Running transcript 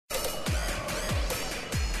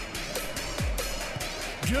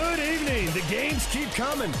Good evening. The games keep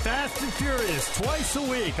coming fast and furious twice a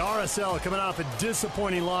week. RSL coming off a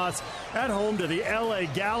disappointing loss at home to the LA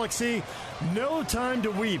Galaxy. No time to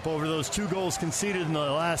weep over those 2 goals conceded in the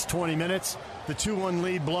last 20 minutes. The 2-1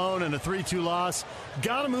 lead blown and a 3-2 loss.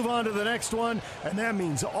 Got to move on to the next one, and that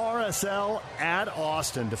means RSL at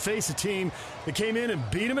Austin to face a team that came in and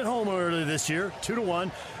beat them at home earlier this year, 2-1,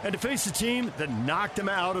 and to face a team that knocked them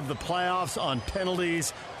out of the playoffs on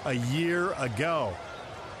penalties a year ago.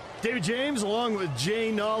 David James along with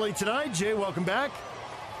Jay Nolly tonight. Jay, welcome back.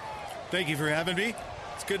 Thank you for having me.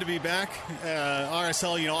 It's good to be back.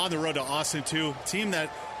 RSL, on the road to Austin, too. Team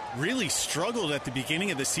that really struggled at the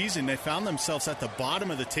beginning of the season. They found themselves at the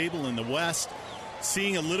bottom of the table in the West,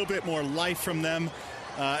 seeing a little bit more life from them.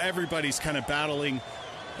 Everybody's kind of battling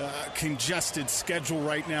congested schedule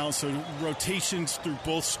right now, so rotations through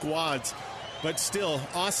both squads. But still,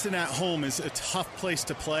 Austin at home is a tough place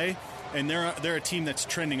to play, and they're a team that's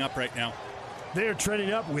trending up right now. They are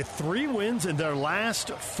trending up with 3 wins in their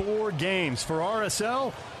last 4 games. For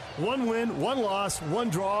RSL, 1 win, 1 loss, 1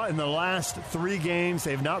 draw in the last 3 games.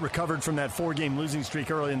 They have not recovered from that 4-game losing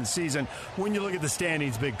streak early in the season. When you look at the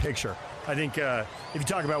standings, big picture, I think if you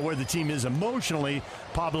talk about where the team is emotionally,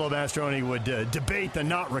 Pablo Mastroeni would debate the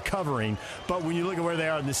not recovering. But when you look at where they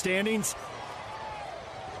are in the standings,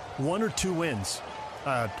 1 or 2 wins.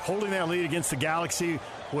 Holding that lead against the Galaxy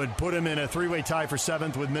would put them in a 3-way tie for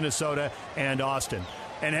 7th with Minnesota and Austin.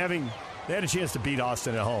 And they had a chance to beat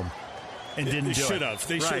Austin at home. And didn't they do should it. Have.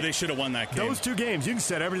 They should have won that game. Those 2 games, you can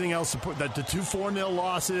set everything else. The 2 4-0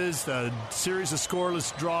 losses, the series of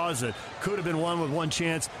scoreless draws that could have been won with 1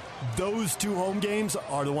 chance. Those 2 home games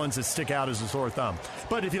are the ones that stick out as a sore thumb.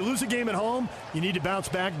 But if you lose a game at home, you need to bounce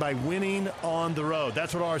back by winning on the road.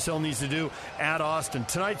 That's what RSL needs to do at Austin.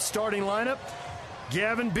 Tonight's starting lineup,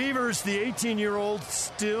 Gavin Beavers, the 18-year-old,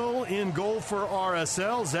 still in goal for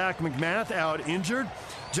RSL. Zach McMath out injured.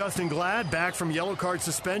 Justin Glad, back from yellow card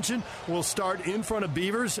suspension, will start in front of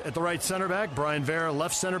Beavers at the right center back. Brian Vera,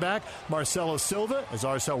 left center back. Marcelo Silva, as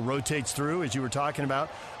RSL rotates through, as you were talking about,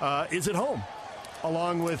 is at home,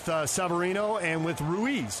 along with Severino and with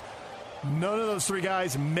Ruiz. None of those 3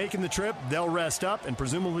 guys making the trip. They'll rest up and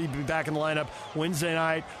presumably be back in the lineup Wednesday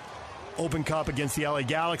night. Open Cup against the LA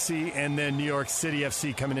Galaxy, and then New York City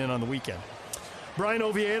FC coming in on the weekend. Brian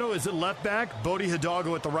Oviedo is at left back, Bodie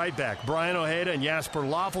Hidalgo at the right back. Brian Ojeda and Jasper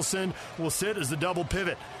Loffelson will sit as the double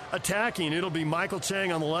pivot. Attacking, it'll be Michael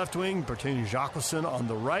Chang on the left wing, Bertini Jacqueline on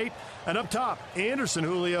the right. And up top, Anderson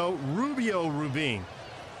Julio, Rubio Rubin.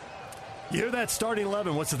 You hear that starting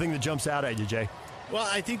 11, what's the thing that jumps out at you, Jay? Well,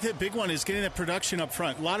 I think the big one is getting the production up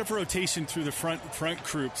front. A lot of rotation through the front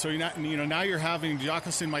group. So now you're having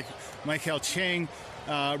Jacqueline, Michael Chang,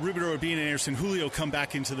 Rubio Rubin, and Anderson Julio come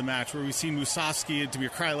back into the match, where we've seen Musovski and Demir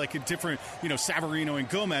Krai, like a different, Savarino and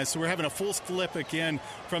Gomez. So we're having a full flip again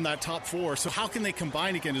from that top 4. So how can they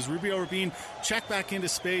combine again? Does Rubio Rubin check back into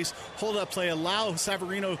space, hold up play, allow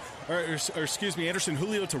Savarino, Anderson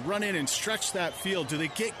Julio to run in and stretch that field? Do they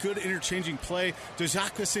get good interchanging play? Does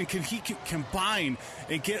Jacqueline, can he combine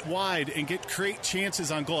and get wide and create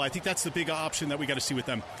chances on goal? I think that's the big option that we got to see with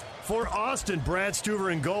them. For Austin, Brad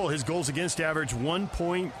Stuver in goal. His goals against average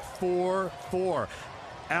 1.44.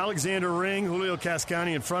 Alexander Ring, Julio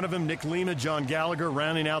Cascani in front of him, Nick Lima, John Gallagher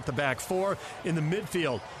rounding out the back 4. In the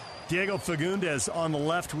midfield, Diego Fagundes on the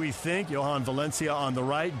left, we think. Johan Valencia on the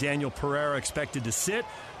right. Daniel Pereira expected to sit.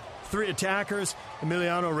 3 attackers,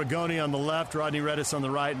 Emiliano Rigoni on the left, Rodney Redis on the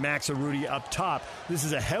right, Max Arudi up top. This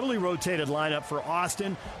is a heavily rotated lineup for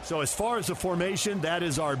Austin. So as far as the formation, that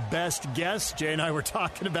is our best guess. Jay and I were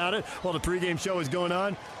talking about it while the pregame show is going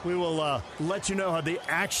on. We will let you know how they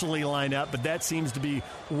actually line up, but that seems to be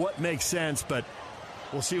what makes sense. But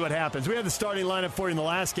we'll see what happens. We had the starting lineup for you in the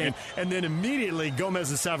last game, and then immediately Gomez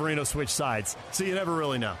and Savarino switch sides. So you never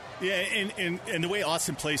really know. Yeah, and the way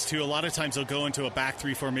Austin plays, too, a lot of times they'll go into a back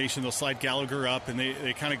 3 formation. They'll slide Gallagher up, and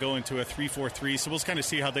they kind of go into a 3-4-3. So we'll kind of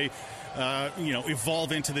see how they,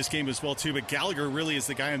 evolve into this game as well, too. But Gallagher really is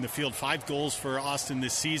the guy on the field. 5 goals for Austin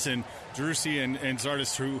this season. Drusi and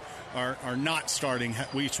Zardes, who are not starting,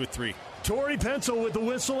 each with 3. Torrey Pencil with the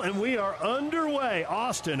whistle, and we are underway.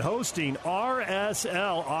 Austin hosting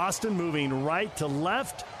RSL. Austin moving right to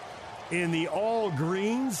left in the all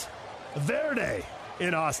greens. Verde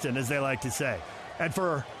in Austin, as they like to say. And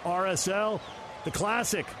for RSL, the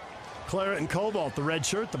classic claret and cobalt, the red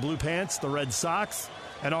shirt, the blue pants, the red socks,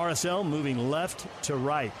 and RSL moving left to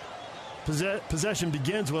right. Possession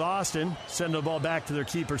begins with Austin, sending the ball back to their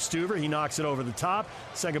keeper, Stuver. He knocks it over the top.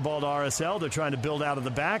 Second ball to RSL. They're trying to build out of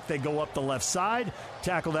the back. They go up the left side.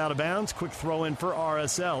 Tackled out of bounds. Quick throw in for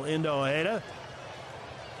RSL. Into Ojeda.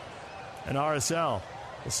 And RSL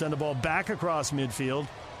They'll send the ball back across midfield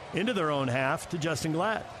into their own half to Justin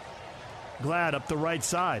Glad. Glad up the right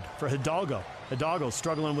side for Hidalgo. Hidalgo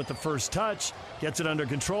struggling with the first touch, gets it under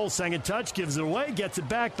control, second touch, gives it away, gets it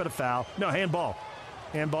back, but a foul. No, handball.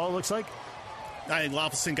 Handball, it looks like. I think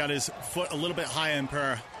Loffelson got his foot a little bit high in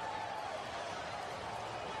Pera.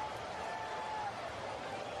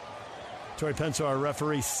 Tori Penso, our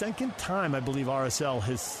referee, second time I believe RSL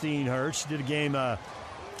has seen her. She did a game, I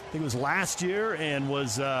think it was last year, and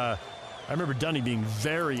was, I remember Dunny being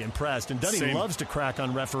very impressed. And Dunny loves to crack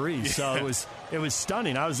on referees, so it was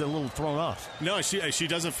stunning. I was a little thrown off. No, she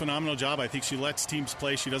does a phenomenal job. I think she lets teams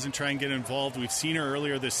play. She doesn't try and get involved. We've seen her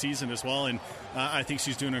earlier this season as well, and I think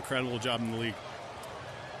she's doing an incredible job in the league.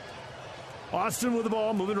 Austin with the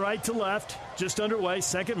ball, moving right to left, just underway,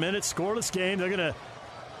 second minute, scoreless game. They're going to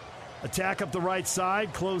attack up the right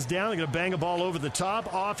side, close down. They're going to bang a ball over the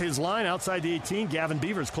top, off his line, outside the 18. Gavin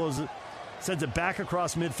Beavers sends it back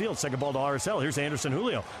across midfield. Second ball to RSL. Here's Anderson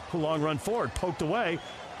Julio, who long run forward, poked away.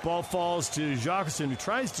 Ball falls to Jacqueson, who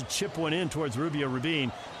tries to chip one in towards Rubio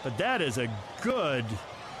Rubin, but that is a good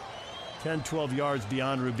 10, 12 yards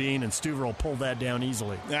beyond Rubin, and Stuver will pull that down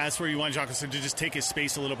easily. That's where you want Jacqueson to just take his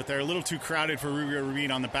space a little bit there. A little too crowded for Rubio Rubin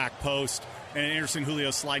on the back post, and Anderson Julio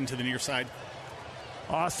sliding to the near side.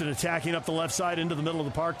 Austin attacking up the left side into the middle of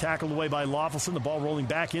the park, tackled away by Loffelson. The ball rolling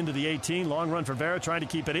back into the 18. Long run for Vera, trying to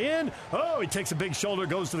keep it in. Oh, he takes a big shoulder,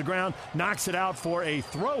 goes to the ground, knocks it out for a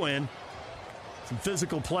throw-in. Some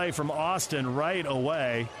physical play from Austin right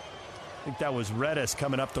away. I think that was Redis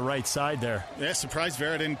coming up the right side there. Yeah, surprised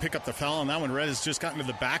Vera didn't pick up the foul on that one. Redis just got into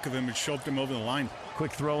the back of him and shoved him over the line.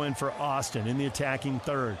 Quick throw-in for Austin in the attacking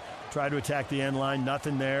third. Tried to attack the end line,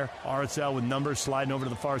 nothing there. RSL with numbers sliding over to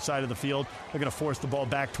the far side of the field. They're going to force the ball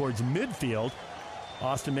back towards midfield.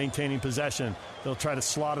 Austin maintaining possession. They'll try to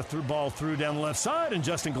slot a ball through down the left side, and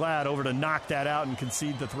Justin Glad over to knock that out and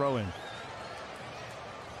concede the throw-in.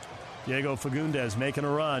 Diego Fagundes making a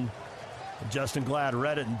run. Justin Glad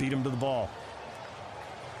read it and beat him to the ball.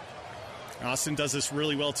 Austin does this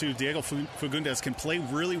really well, too. Diego Fagundes can play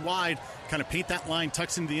really wide, kind of paint that line,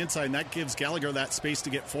 tucks into the inside, and that gives Gallagher that space to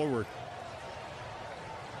get forward.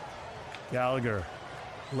 Gallagher,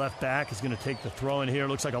 left back, is going to take the throw in here.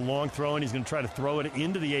 Looks like a long throw in. He's going to try to throw it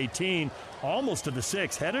into the 18, almost to the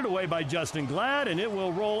 6. Headed away by Justin Glad, and it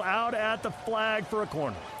will roll out at the flag for a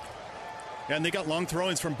corner. Yeah, and they got long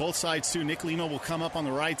throw-ins from both sides, too. Nick Lima will come up on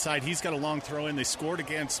the right side. He's got a long throw-in. They scored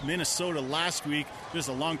against Minnesota last week. There's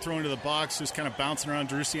a long throw into the box, just kind of bouncing around.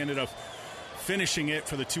 Drusi ended up finishing it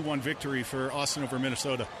for the 2-1 victory for Austin over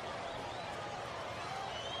Minnesota.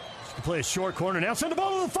 To play a short corner now. Send the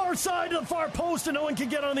ball to the far side, to the far post, and no one can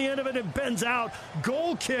get on the end of it. It bends out.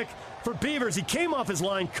 Goal kick for Beavers. He came off his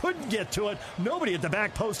line, couldn't get to it. Nobody at the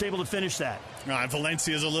back post able to finish that.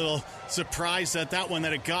 Valencia's a little surprised at that one,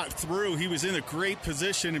 that it got through. He was in a great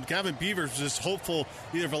position, and Gavin Beavers was just hopeful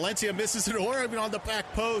either Valencia misses it or even on the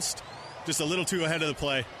back post. Just a little too ahead of the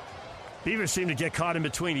play. Beavers seemed to get caught in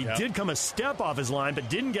between. He did come a step off his line, but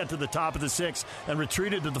didn't get to the top of the 6 and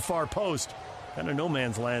retreated to the far post. Kind of no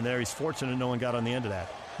man's land there. He's fortunate no one got on the end of that.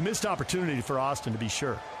 Missed opportunity for Austin, to be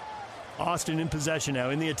sure. Austin in possession now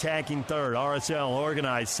in the attacking third. RSL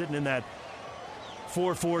organized, sitting in that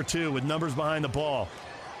 4-4-2 with numbers behind the ball.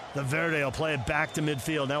 The Verde will play it back to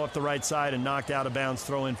midfield, now up the right side, and knocked out of bounds.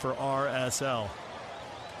 Throw in for RSL.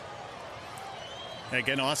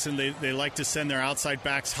 Again, Austin, they like to send their outside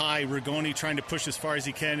backs high. Rigoni trying to push as far as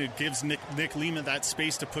he can. It gives Nick Lehman that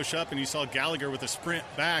space to push up, and you saw Gallagher with a sprint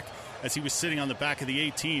back as he was sitting on the back of the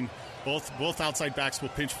 18. Both outside backs will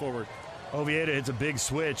pinch forward. Oviedo hits a big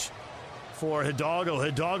switch for Hidalgo.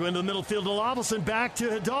 Hidalgo into the middle field to Loffelson. Back to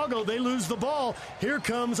Hidalgo. They lose the ball. Here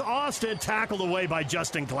comes Austin, tackled away by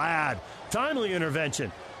Justin Glad. Timely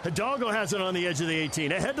intervention. Hidalgo has it on the edge of the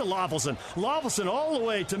 18. Ahead to Loffelson. Loffelson all the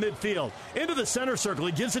way to midfield. Into the center circle.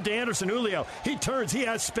 He gives it to Anderson Julio. He turns. He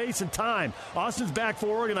has space and time. Austin's back for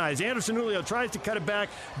organized. Anderson Julio tries to cut it back.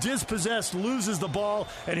 Dispossessed. Loses the ball.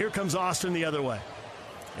 And here comes Austin the other way.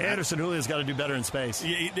 Anderson Julio's got to do better in space.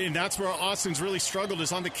 Yeah, and that's where Austin's really struggled,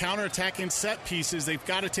 is on the counterattack and set pieces. They've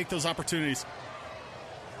got to take those opportunities.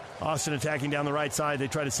 Austin attacking down the right side. They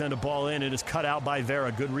try to send a ball in. It is cut out by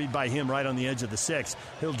Vera. Good read by him right on the edge of the 6.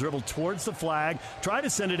 He'll dribble towards the flag. Try to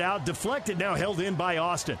send it out. Deflected, now held in by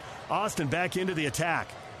Austin. Austin back into the attack.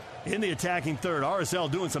 In the attacking third. RSL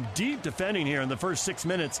doing some deep defending here in the first 6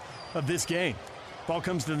 minutes of this game. Ball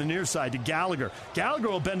comes to the near side to Gallagher. Gallagher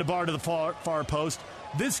will bend the bar to the far post.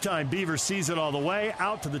 This time Beavers sees it all the way.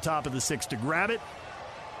 Out to the top of the 6 to grab it.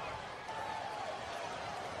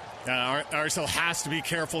 RSL has to be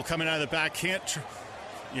careful coming out of the back.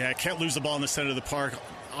 Can't lose the ball in the center of the park.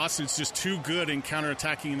 Austin's just too good in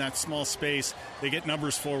counterattacking in that small space. They get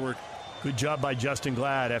numbers forward. Good job by Justin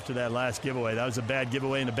Glad after that last giveaway. That was a bad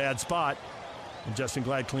giveaway in a bad spot, and Justin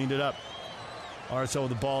Glad cleaned it up. RSL with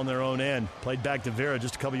the ball in their own end. Played back to Vera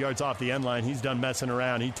just a couple yards off the end line. He's done messing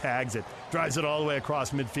around. He tags it. Drives it all the way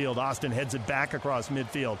across midfield. Austin heads it back across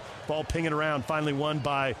midfield. Ball pinging around. Finally won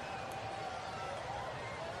by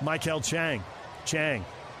Michael Chang. Chang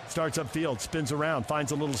starts upfield. Spins around.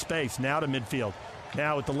 Finds a little space. Now to midfield.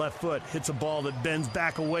 Now with the left foot. Hits a ball that bends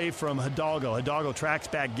back away from Hidalgo. Hidalgo tracks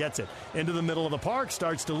back. Gets it. Into the middle of the park.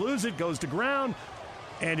 Starts to lose it. Goes to ground.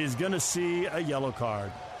 And is going to see a yellow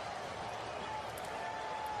card.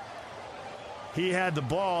 He had the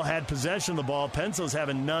ball, had possession of the ball. Penso's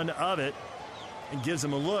having none of it and gives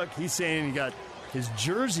him a look. He's saying he got his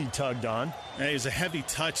jersey tugged on. Yeah, it was a heavy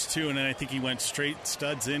touch, too, and then I think he went straight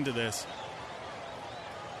studs into this.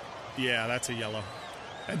 Yeah, that's a yellow.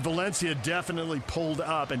 And Valencia definitely pulled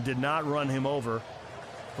up and did not run him over.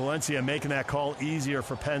 Valencia making that call easier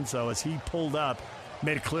for Penso as he pulled up,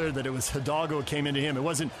 made it clear that it was Hidalgo who came into him. It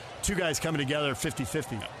wasn't two guys coming together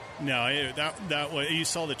 50-50. No, that was, you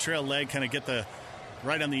saw the trail leg kind of get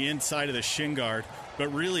right on the inside of the shin guard.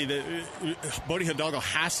 But really, Bodie Hidalgo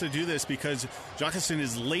has to do this because Jockerson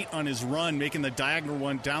is late on his run, making the diagonal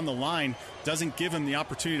one down the line. Doesn't give him the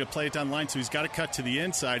opportunity to play it down the line, so he's got to cut to the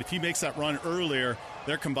inside. If he makes that run earlier,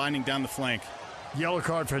 they're combining down the flank. Yellow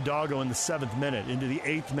card for Hidalgo in the 7th minute. Into the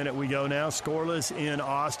 8th minute we go now. Scoreless in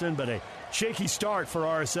Austin, but a shaky start for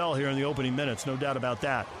RSL here in the opening minutes. No doubt about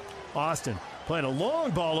that. Austin playing a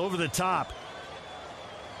long ball over the top.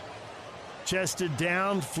 Chested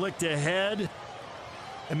down, flicked ahead.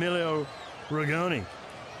 Emilio Rigoni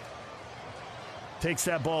takes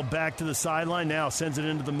that ball back to the sideline. Now sends it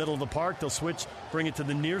into the middle of the park. They'll switch, bring it to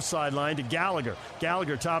the near sideline to Gallagher.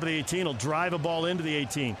 Gallagher, top of the 18, will drive a ball into the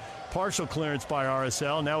 18. Partial clearance by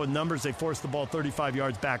RSL. Now with numbers, they force the ball 35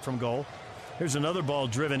 yards back from goal. Here's another ball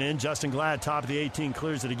driven in. Justin Glad, top of the 18,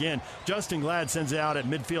 clears it again. Justin Glad sends it out at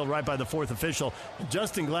midfield right by the 4th official. And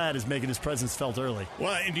Justin Glad is making his presence felt early.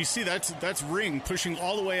 Well, and you see that's Ring pushing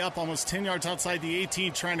all the way up almost 10 yards outside the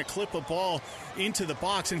 18, trying to clip a ball into the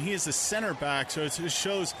box, and he is the center back. So it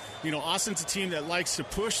shows, Austin's a team that likes to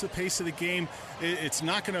push the pace of the game. It's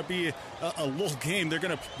not going to be a lull game. They're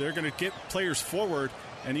going to get players forward.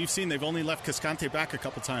 And you've seen they've only left Cascante back a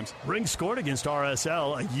couple times. Ring scored against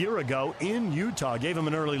RSL a year ago in Utah. Gave him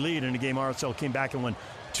an early lead in a game. RSL came back and won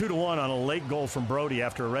 2-1 on a late goal from Brody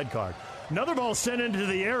after a red card. Another ball sent into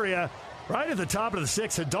the area right at the top of the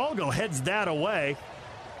 6. Hidalgo heads that away.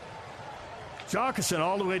 Jockerson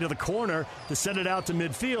all the way to the corner to send it out to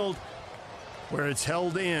midfield where it's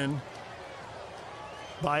held in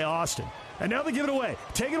by Austin. And now they give it away.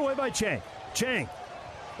 Taken away by Chang. Chang,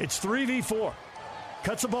 it's 3v4.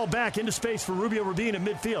 Cuts the ball back into space for Rubio Rubin at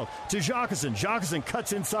midfield to Jockerson. Jockerson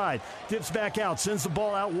cuts inside, dips back out, sends the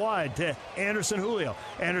ball out wide to Anderson Julio.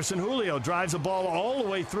 Anderson Julio drives the ball all the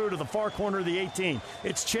way through to the far corner of the 18.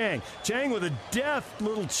 It's Chang. Chang with a deft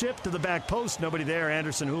little chip to the back post. Nobody there.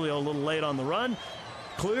 Anderson Julio a little late on the run.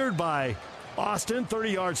 Cleared by Austin,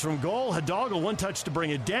 30 yards from goal. Hidalgo, one touch to bring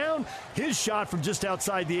it down. His shot from just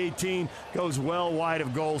outside the 18 goes well wide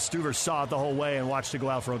of goal. Stuver saw it the whole way and watched it go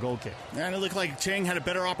out for a goal kick. And it looked like Chang had a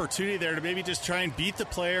better opportunity there to maybe just try and beat the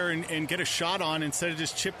player and get a shot on instead of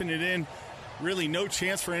just chipping it in. Really no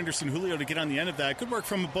chance for Anderson Julio to get on the end of that. Good work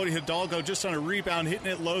from Bodie Hidalgo just on a rebound, hitting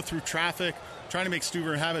it low through traffic, trying to make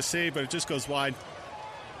Stuver have a save, but it just goes wide.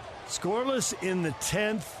 Scoreless in the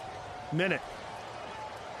 10th minute.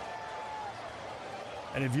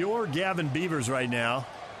 And if you're Gavin Beavers right now,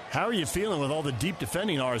 how are you feeling with all the deep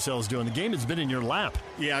defending RSL is doing? The game has been in your lap.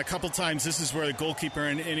 Yeah, a couple times. This is where the goalkeeper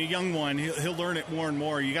and a young one, he'll learn it more and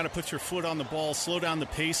more. You got to put your foot on the ball, slow down the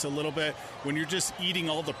pace a little bit. When you're just eating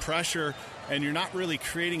all the pressure and you're not really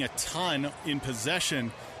creating a ton in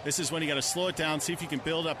possession, this is when you got to slow it down, see if you can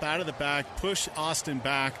build up out of the back, push Austin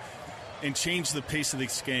back, and change the pace of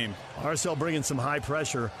this game. RSL bringing some high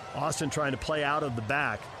pressure. Austin trying to play out of the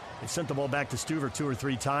back. They sent the ball back to Stuver 2 or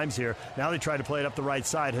 3 times here. Now they try to play it up the right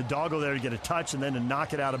side. Hidalgo there to get a touch and then to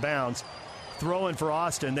knock it out of bounds. Throw in for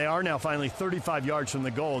Austin. They are now finally 35 yards from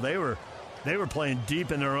the goal. They were playing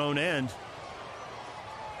deep in their own end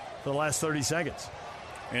for the last 30 seconds.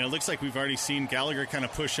 And it looks like we've already seen Gallagher kind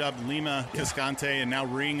of push up, Lima, Cascante, and now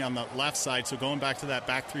Ring on the left side. So going back to that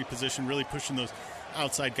back 3 position, really pushing those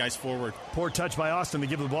outside guys forward. Poor touch by Austin to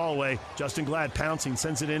give the ball away. Justin Glad pouncing,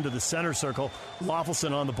 sends it into the center circle.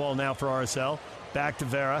 Loffelson on the ball now for RSL. Back to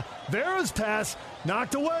Vera. Vera's pass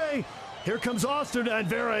knocked away. Here comes Austin, and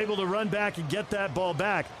Vera able to run back and get that ball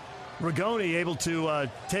back. Rigoni able to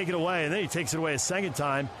take it away, and then he takes it away a second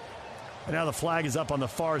time. And now the flag is up on the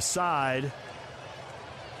far side.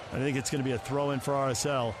 I think it's going to be a throw-in for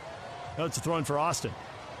RSL. No, it's a throw-in for Austin.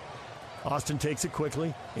 Austin takes it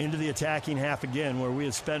quickly into the attacking half again, where we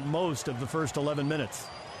have spent most of the first 11 minutes.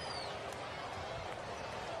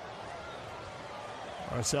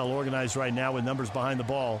 RSL organized right now with numbers behind the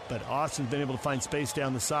ball, but Austin's been able to find space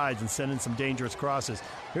down the sides and send in some dangerous crosses.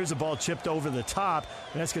 Here's a ball chipped over the top,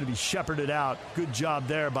 and that's going to be shepherded out. Good job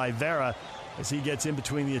there by Vera as he gets in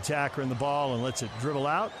between the attacker and the ball and lets it dribble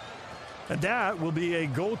out. And that will be a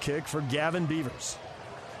goal kick for Gavin Beavers.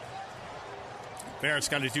 Barrett's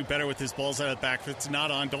got to do better with his balls out of the back. If it's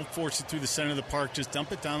not on, don't force it through the center of the park. Just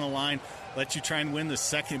dump it down the line. Let you try and win the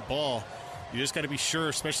second ball. You just got to be sure,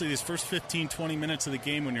 especially these first 15, 20 minutes of the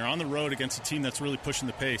game when you're on the road against a team that's really pushing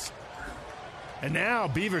the pace. And now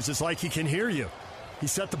Beavers is like he can hear you. He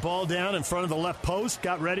set the ball down in front of the left post,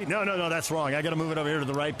 got ready. No, that's wrong. I got to move it over here to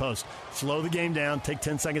the right post. Slow the game down, take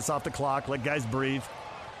 10 seconds off the clock, let guys breathe.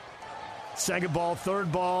 Second ball,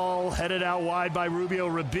 third ball, headed out wide by Rubio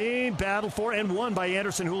Rabin. Battle for and won by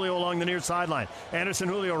Anderson Julio along the near sideline. Anderson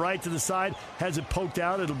Julio right to the side, has it poked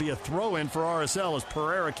out. It'll be a throw-in for RSL as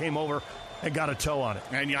Pereira came over and got a toe on it.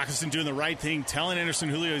 And Jakobsen doing the right thing, telling Anderson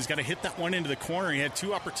Julio he's got to hit that one into the corner. He had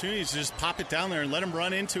two opportunities to just pop it down there and let him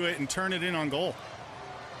run into it and turn it in on goal.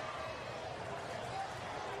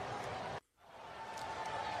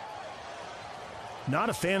 Not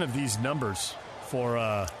a fan of these numbers for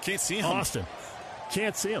Can't see him. Austin.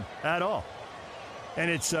 Can't see him at all. And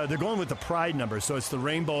it's they're going with the pride number, so it's the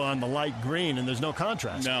rainbow on the light green, and there's no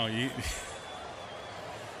contrast. No,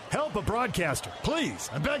 Help a broadcaster, please.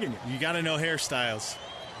 I'm begging you. You got to know hairstyles.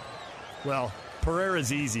 Well,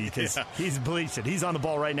 Pereira's easy because he's bleached it. He's on the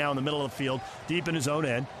ball right now in the middle of the field, deep in his own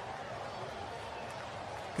end.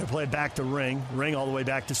 Going to play it back to Ring. Ring all the way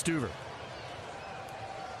back to Stuver.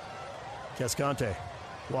 Cascante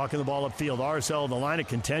walking the ball upfield. RSL, the line of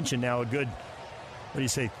contention now a good,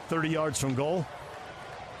 30 yards from goal?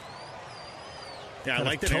 Yeah, I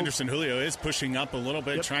like that Anderson Julio is pushing up a little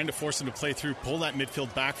bit, trying to force him to play through, pull that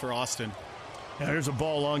midfield back for Austin. Now here's a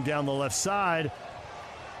ball long down the left side.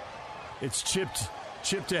 It's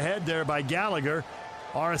chipped ahead there by Gallagher.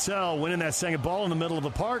 RSL winning that second ball in the middle of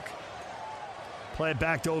the park. Play it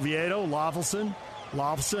back to Oviedo. Lovelson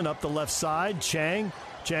up the left side. Chang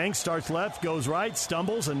starts left, goes right,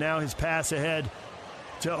 stumbles, and now his pass ahead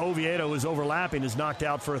to Oviedo is overlapping, is knocked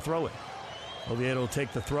out for a throw-in. Oviedo will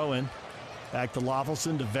take the throw-in. Back to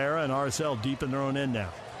Lovelson, to Vera, and RSL deep in their own end now.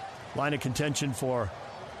 Line of contention for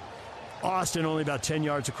Austin, only about 10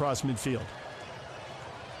 yards across midfield.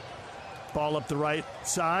 Ball up the right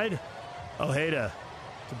side. Ojeda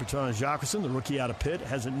to Bertrand Jacqueson, the rookie out of Pitt,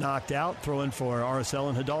 has it knocked out. Throw in for RSL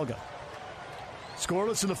and Hidalgo.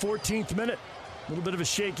 Scoreless in the 14th minute. A little bit of a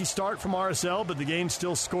shaky start from RSL, but the game's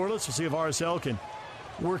still scoreless. We'll see if RSL can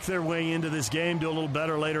work their way into this game, do a little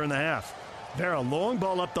better later in the half. Vera, long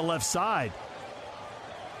ball up the left side.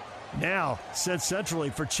 Now set centrally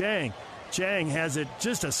for Chang. Chang has it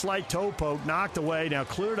just a slight toe poke, knocked away, now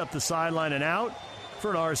cleared up the sideline and out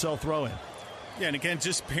for an RSL throw-in. Yeah, and again,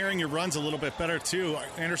 just pairing your runs a little bit better, too.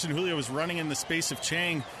 Anderson Julio was running in the space of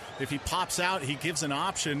Chang. If he pops out, he gives an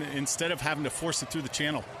option instead of having to force it through the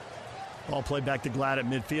channel. Ball played back to Glad at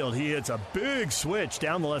midfield. He hits a big switch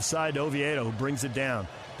down the left side to Oviedo, who brings it down.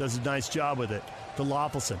 Does a nice job with it. To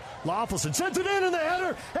Lofelson. Lofelson sends it in the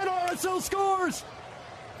header, and RSL scores!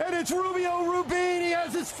 And it's Rubio Rabin. He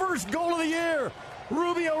has his first goal of the year.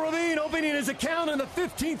 Rubio Rabin opening his account in the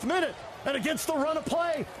 15th minute. And against the run of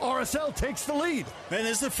play, RSL takes the lead. And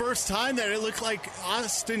this is the first time that it looked like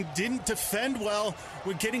Austin didn't defend well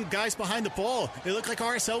when getting guys behind the ball. It looked like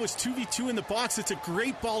RSL was 2v2 in the box. It's a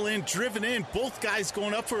great ball in, driven in. Both guys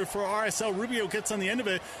going up for RSL. Rubio gets on the end of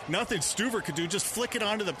it. Nothing Stuver could do, just flick it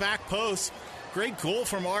onto the back post. Great goal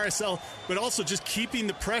from RSL, but also just keeping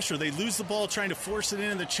the pressure. They lose the ball trying to force it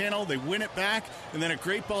in the channel. They win it back, and then a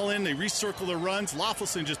great ball in. They recircle their runs.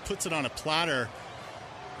 Lofelson just puts it on a platter.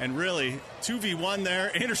 And really, 2v1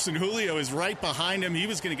 there. Anderson Julio is right behind him. He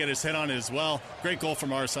was going to get his head on it as well. Great goal from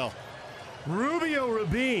RSL. Rubio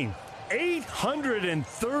Rabin,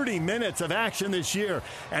 830 minutes of action this year,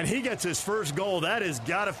 and he gets his first goal. That has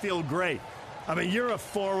got to feel great. I mean, you're a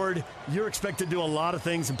forward. You're expected to do a lot of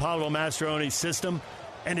things in Pablo Mastroianni's system,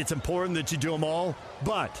 and it's important that you do them all.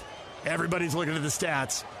 But everybody's looking at the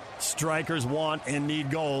stats. Strikers want and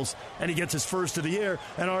need goals, and he gets his first of the year,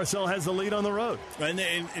 and RSL has the lead on the road.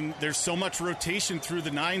 And there's so much rotation through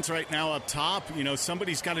the nines right now up top. You know,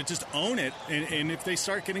 somebody's got to just own it, and if they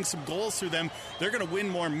start getting some goals through them, they're going to win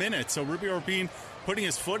more minutes. So Rubio Rabin putting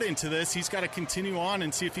his foot into this, he's got to continue on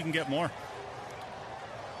and see if he can get more.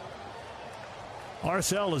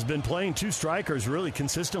 RSL has been playing 2 strikers really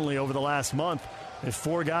consistently over the last month. There's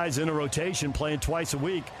 4 guys in a rotation playing twice a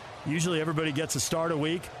week. Usually everybody gets a start a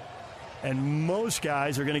week, and most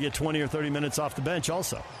guys are going to get 20 or 30 minutes off the bench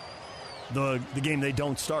also. The game they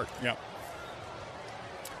don't start. Yep.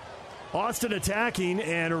 Austin attacking,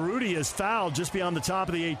 and Rudy is fouled just beyond the top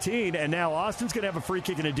of the 18, and now Austin's going to have a free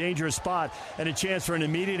kick in a dangerous spot and a chance for an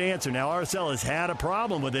immediate answer. Now, RSL has had a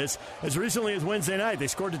problem with this as recently as Wednesday night. They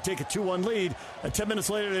scored to take a 2-1 lead, and 10 minutes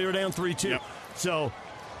later they were down 3-2. Yep. So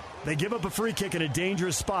they give up a free kick in a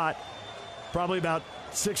dangerous spot, probably about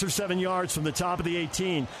 6 or 7 yards from the top of the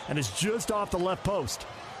 18, and it's just off the left post.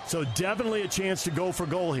 So definitely a chance to go for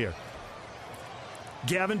goal here.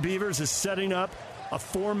 Gavin Beavers is setting up a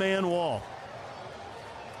 4-man wall.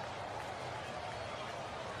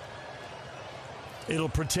 It'll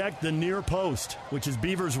protect the near post, which is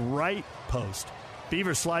Beavers' right post.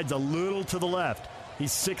 Beavers slides a little to the left.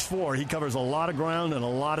 He's 6'4". He covers a lot of ground and a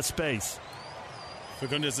lot of space.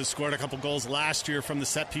 Fagundes has scored a couple goals last year from the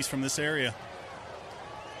set piece from this area.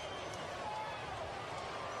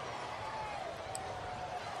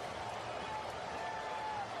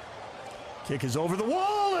 Kick is over the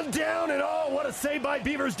wall and down, and oh, what a save by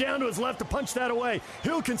Beavers down to his left to punch that away.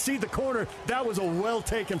 He'll concede the corner. That was a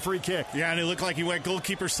well-taken free kick. Yeah, and it looked like he went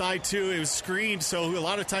goalkeeper side too. It was screened, so a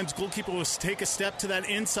lot of times goalkeeper will take a step to that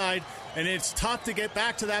inside, and it's tough to get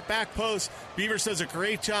back to that back post. Beavers does a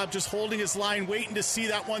great job just holding his line, waiting to see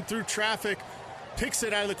that one through traffic, picks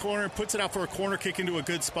it out of the corner, and puts it out for a corner kick into a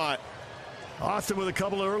good spot. Austin with a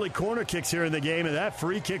couple of early corner kicks here in the game, and that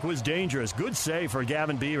free kick was dangerous. Good save for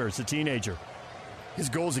Gavin Beavers, the teenager. His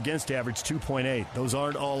goals against average 2.8. Those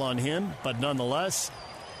aren't all on him, but nonetheless,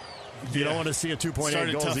 you don't want to see a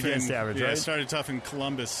 2.8 goals against average, right? Started tough in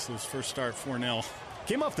Columbus, his first start, 4-0.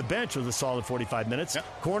 Came off the bench with a solid 45 minutes.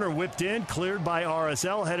 Yep. Corner whipped in, cleared by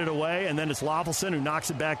RSL, headed away, and then it's Lovelson who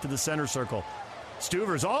knocks it back to the center circle.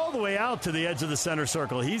 Stuvers all the way out to the edge of the center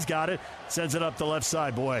circle. He's got it, sends it up the left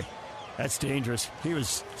side. Boy, that's dangerous. He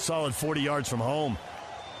was solid 40 yards from home.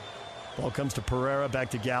 Ball comes to Pereira,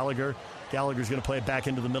 back to Gallagher. Gallagher's going to play it back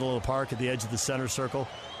into the middle of the park at the edge of the center circle.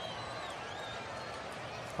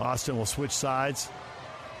 Austin will switch sides.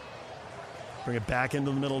 Bring it back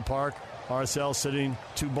into the middle of the park. RSL sitting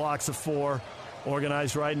 2 blocks of 4.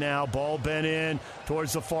 Organized right now. Ball bent in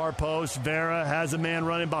towards the far post. Vera has a man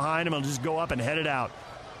running behind him. He'll just go up and head it out.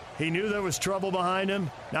 He knew there was trouble behind him.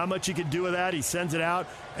 Not much he could do with that. He sends it out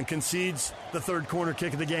and concedes the 3rd corner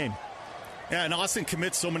kick of the game. Yeah, and Austin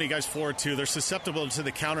commits so many guys forward, too. They're susceptible to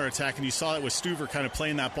the counterattack, and you saw it with Stuver kind of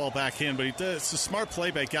playing that ball back in. But it's a smart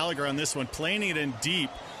play by Gallagher on this one, playing it in deep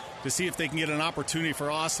to see if they can get an opportunity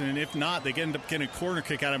for Austin. And if not, they end up getting a corner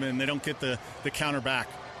kick out of him, and they don't get the counter back.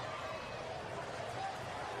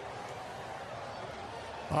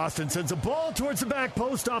 Austin sends a ball towards the back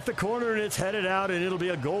post off the corner, and it's headed out, and it'll be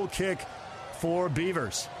a goal kick for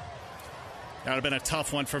Beavers. That would have been a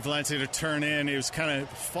tough one for Valencia to turn in. He was kind of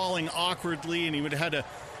falling awkwardly, and he would have had to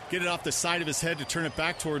get it off the side of his head to turn it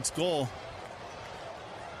back towards goal.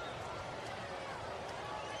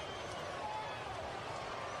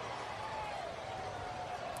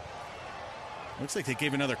 Looks like they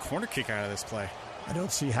gave another corner kick out of this play. I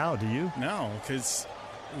don't see how, do you? No, because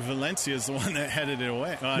Valencia is the one that headed it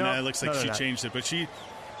away. No, it looks like she changed it. But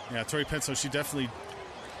Tori Penso, she definitely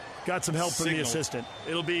got some help from the assistant.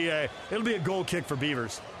 It'll be a goal kick for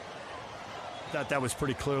Beavers. That was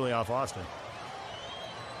pretty clearly off Austin.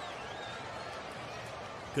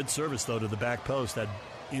 Good service, though, to the back post. That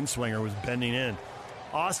in-swinger was bending in.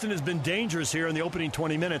 Austin has been dangerous here in the opening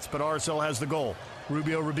 20 minutes, but RSL has the goal.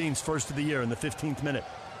 Rubio Rabin's first of the year in the 15th minute.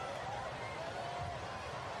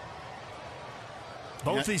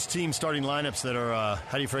 Both these teams starting lineups that are,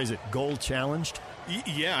 how do you phrase it, goal challenged?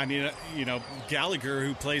 Yeah, I mean, Gallagher,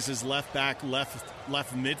 who plays as left back, left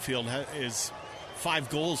midfield, is 5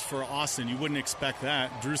 goals for Austin. You wouldn't expect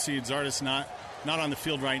that. Drusi and Zardes not on the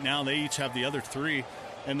field right now. They each have the other 3.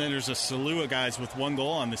 And then there's a slew of guys with 1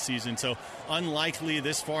 goal on the season. So unlikely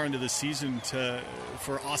this far into the season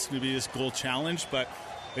for Austin to be this goal challenge, but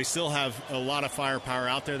they still have a lot of firepower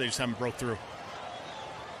out there. They just haven't broke through.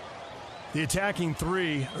 The attacking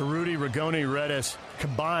 3, Rudy, Rigoni, Redis,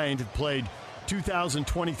 combined have played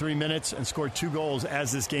 2,023 minutes and scored 2 goals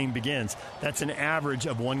as this game begins. That's an average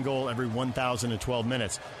of 1 goal every 1,012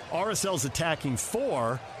 minutes. RSL's attacking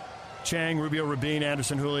 4, Chang, Rubio, Rabin,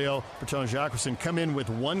 Anderson, Julio, Bertrand, Jacqueline, come in with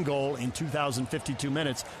 1 goal in 2,052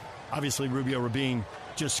 minutes. Obviously, Rubio, Rabin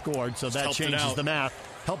just scored, so that changes the math.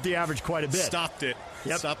 Helped the average quite a bit. Stopped it.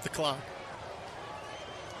 Yep. Stopped the clock.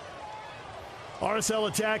 RSL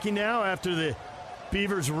attacking now after the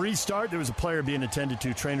Beavers restart. There was a player being attended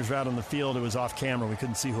to. Trainers were out on the field. It was off camera. We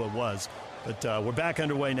couldn't see who it was. But we're back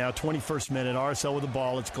underway now. 21st minute. RSL with the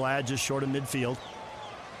ball. It's Glad just short of midfield.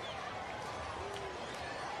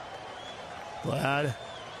 Glad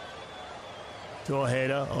to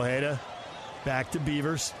Ojeda. Ojeda back to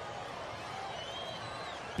Beavers.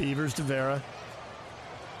 Beavers to Vera.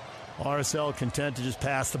 RSL content to just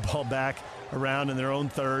pass the ball back around in their own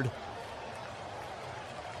third.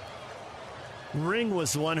 Ring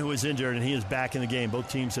was the one who was injured, and he is back in the game. Both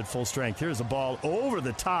teams at full strength. Here's the ball over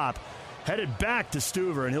the top, headed back to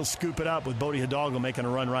Stuver, and he'll scoop it up with Bodie Hidalgo making a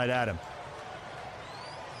run right at him.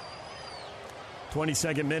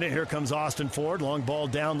 22nd minute, here comes Austin Ford. Long ball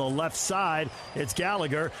down the left side. It's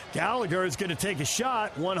Gallagher. Gallagher is going to take a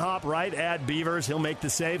shot. One hop right at Beavers. He'll make the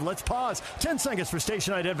save. Let's pause. 10 seconds for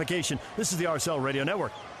station identification. This is the RSL Radio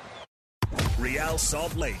Network. Real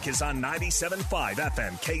Salt Lake is on 97.5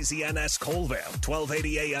 FM KZNS Colville,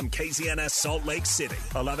 1280 AM KZNS Salt Lake City,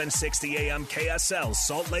 1160 AM KSL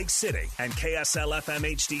Salt Lake City, and KSL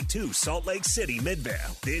FM HD2 Salt Lake City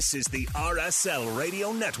Midvale. This is the RSL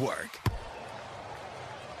Radio Network.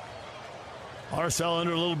 RSL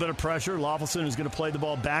under a little bit of pressure. Loffelson is going to play the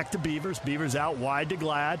ball back to Beavers. Beavers out wide to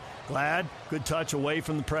Glad. Glad, good touch away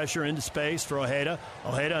from the pressure into space for Ojeda.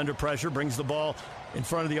 Ojeda under pressure brings the ball in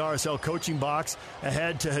front of the RSL coaching box.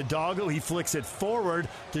 Ahead to Hidalgo. He flicks it forward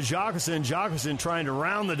to Jacobson. Jacobson trying to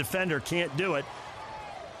round the defender. Can't do it.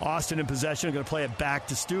 Austin in possession. Going to play it back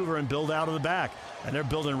to Stuver and build out of the back. And they're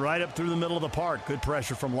building right up through the middle of the park. Good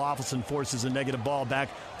pressure from Loffelson. Forces a negative ball back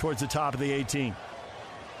towards the top of the 18.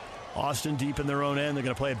 Austin deep in their own end. They're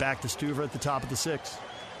going to play it back to Stuver at the top of the 6.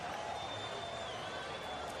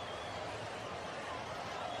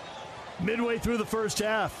 Midway through the first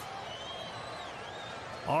half.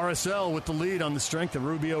 RSL with the lead on the strength of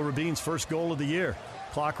Rubio Rabin's first goal of the year.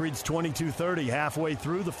 Clock reads 22:30 halfway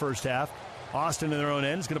through the first half. Austin in their own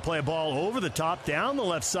end is going to play a ball over the top down the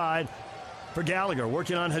left side for Gallagher.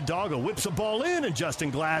 Working on Hidalgo. Whips a ball in, and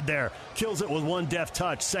Justin Glad there kills it with one deft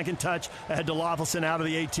touch. Second touch ahead to Loffelson out of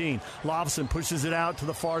the 18. Loffelson pushes it out to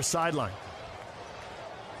the far sideline.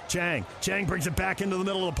 Chang brings it back into the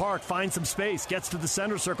middle of the park, finds some space, gets to the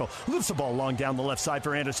center circle, lifts the ball long down the left side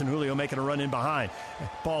for Anderson Julio, making a run in behind.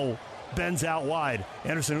 Ball bends out wide.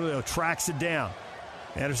 Anderson Julio tracks it down.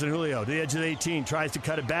 Anderson Julio to the edge of the 18, tries to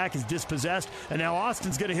cut it back, is dispossessed, and now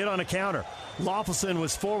Austin's going to hit on a counter. Loffelson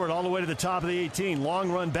was forward all the way to the top of the 18.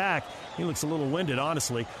 Long run back. He looks a little winded,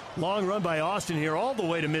 honestly. Long run by Austin here all the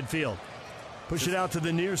way to midfield. Push it out to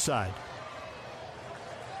the near side.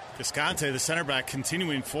 Cascante, the center back,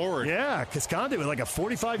 continuing forward. Yeah, Cascante with like a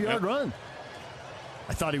 45-yard run.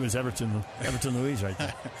 I thought he was Everton Louise right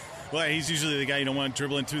there. Well, he's usually the guy you don't want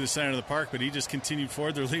dribbling through the center of the park, but he just continued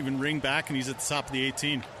forward. They're leaving Ring back, and he's at the top of the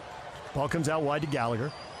 18. Ball comes out wide to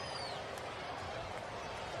Gallagher.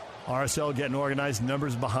 RSL getting organized,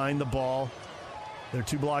 numbers behind the ball. They're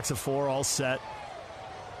 2 blocks of 4, all set.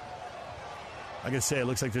 I gotta say, it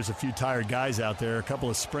looks like there's a few tired guys out there, a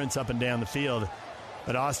couple of sprints up and down the field.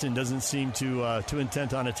 But Austin doesn't seem too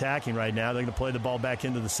intent on attacking right now. They're going to play the ball back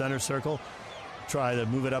into the center circle. Try to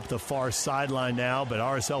move it up the far sideline now, but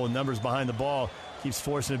RSL with numbers behind the ball keeps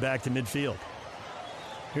forcing it back to midfield.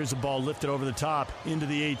 Here's the ball lifted over the top into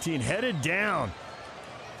the 18. Headed down.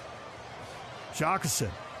 Jacobson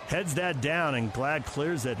heads that down, and Glad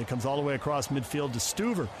clears it. It comes all the way across midfield to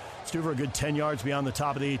Stuver. Stuver a good 10 yards beyond the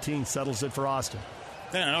top of the 18, settles it for Austin.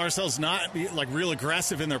 Yeah, RSL's not like real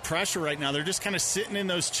aggressive in their pressure right now. They're just kind of sitting in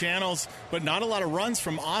those channels, but not a lot of runs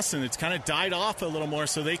from Austin. It's kind of died off a little more,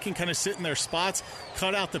 so they can kind of sit in their spots,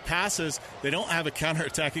 cut out the passes. They don't have a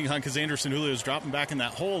counterattacking hunt because Anderson Julio is dropping back in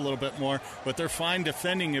that hole a little bit more, but they're fine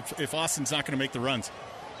defending if Austin's not going to make the runs.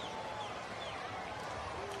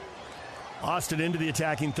 Austin into the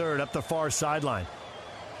attacking third, up the far sideline.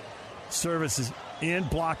 Service is in,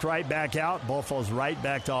 blocked right back out. Ball falls right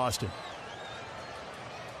back to Austin.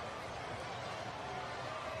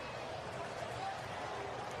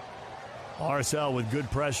 RSL with good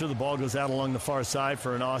pressure. The ball goes out along the far side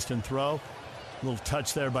for an Austin throw. A little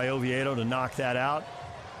touch there by Oviedo to knock that out.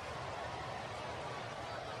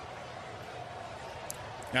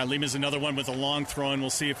 Now Lima's another one with a long throw, and we'll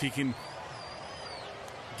see if he can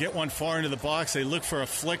get one far into the box. They look for a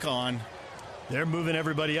flick on. They're moving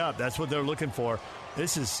everybody up. That's what they're looking for.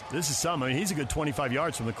 This is something. I mean, he's a good 25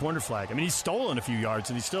 yards from the corner flag. I mean, he's stolen a few yards,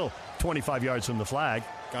 and he's still 25 yards from the flag.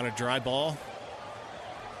 Got a dry ball.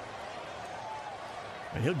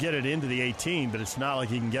 And he'll get it into the 18, but it's not like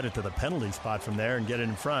he can get it to the penalty spot from there and get it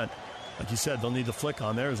in front. Like you said, they'll need the flick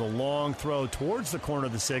on. There's a long throw towards the corner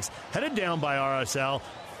of the 6, headed down by RSL.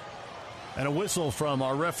 And a whistle from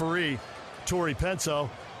our referee. Torrey Penso,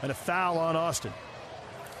 and a foul on Austin.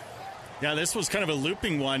 Yeah, this was kind of a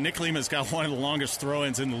looping one. Nick Lima's got one of the longest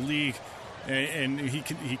throw-ins in the league, and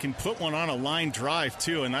he can put one on a line drive,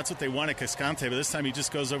 too, and that's what they want at Cascante, but this time he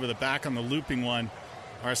just goes over the back on the looping one.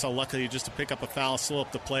 RSL luckily just to pick up a foul, slow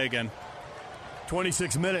up the play again.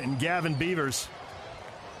 26 minute, and Gavin Beavers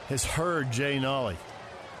has heard Jay Nolly.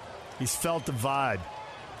 He's felt the vibe.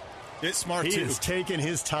 It's smart, he too. He's taken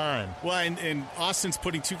his time. Well, and Austin's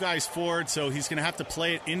putting two guys forward, so he's going to have to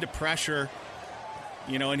play it into pressure.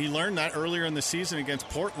 And he learned that earlier in the season against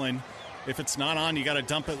Portland. If it's not on, you got to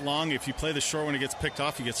dump it long. If you play the short when it gets picked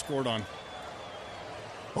off, you get scored on.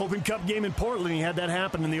 Open Cup game in Portland, he had that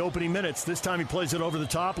happen in the opening minutes. This time he plays it over the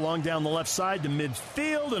top, long down the left side to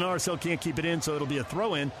midfield, and RSL can't keep it in, so it'll be a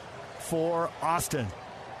throw-in for Austin.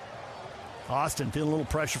 Austin feeling a little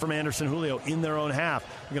pressure from Anderson Julio in their own half.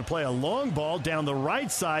 They're going to play a long ball down the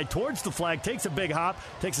right side towards the flag, takes a big hop,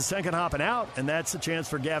 takes a second hop and out, and that's a chance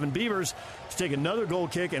for Gavin Beavers to take another goal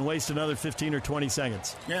kick and waste another 15 or 20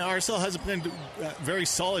 seconds. Yeah, RSL hasn't been very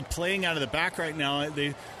solid playing out of the back right now.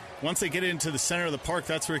 Once they get into the center of the park,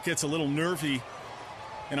 that's where it gets a little nervy.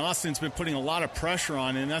 And Austin's been putting a lot of pressure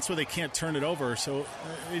on, and that's where they can't turn it over. So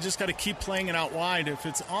they just got to keep playing it out wide. If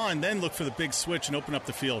it's on, then look for the big switch and open up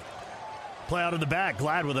the field. Play out of the back.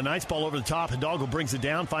 Glad with a nice ball over the top. Hidalgo brings it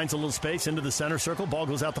down, finds a little space into the center circle. Ball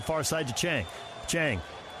goes out the far side to Chang. Chang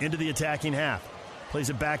into the attacking half. Plays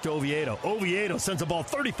it back to Oviedo. Oviedo sends a ball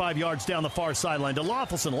 35 yards down the far sideline to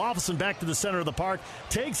Loffelson. Loffelson back to the center of the park.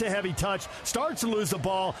 Takes a heavy touch. Starts to lose the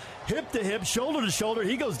ball. Hip to hip, shoulder to shoulder.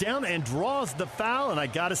 He goes down and draws the foul. And I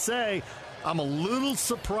got to say, I'm a little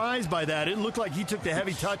surprised by that. It looked like he took the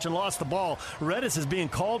heavy touch and lost the ball. Redis is being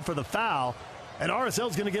called for the foul. And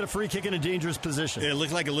RSL's going to get a free kick in a dangerous position. It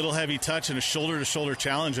looked like a little heavy touch and a shoulder-to-shoulder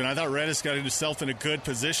challenge. And I thought Redis got himself in a good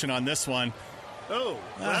position on this one. Oh,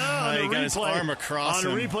 he got his arm across.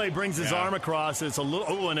 On the replay, brings his arm across. It's a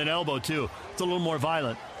little, and an elbow too. It's a little more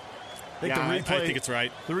violent. I think it's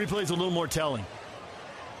right. The replay's a little more telling.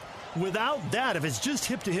 Without that, if it's just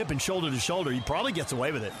hip to hip and shoulder to shoulder, he probably gets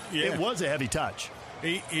away with it. Yeah. It was a heavy touch.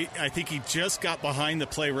 I think he just got behind the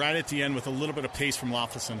play right at the end with a little bit of pace from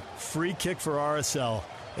Loffelson. Free kick for RSL.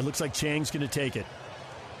 It looks like Chang's going to take it.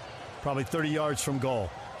 Probably 30 yards from goal.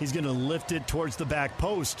 He's going to lift it towards the back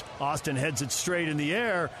post. Austin heads it straight in the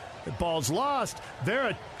air. The ball's lost.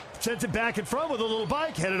 Vera sends it back in front with a little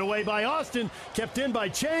bike. Headed away by Austin. Kept in by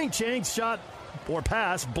Chang. Chang's shot or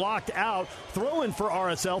pass blocked out. Throw in for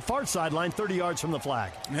RSL. Far sideline, 30 yards from the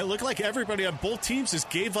flag. And it looked like everybody on both teams just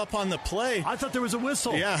gave up on the play. I thought there was a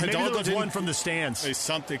whistle. Yeah, Maybe Hidalgo there was one from the stands.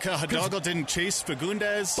 Something. Hidalgo didn't chase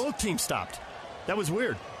Fagundes. Both teams stopped. That was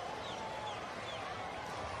weird.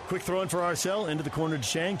 Quick throw in for RSL into the corner to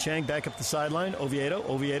Chang. Chang back up the sideline.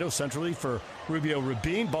 Oviedo centrally for Rubio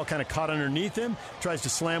Rabin. Ball kind of caught underneath him. Tries to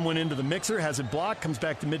slam one into the mixer. Has it blocked. Comes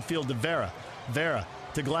back to midfield to Vera. Vera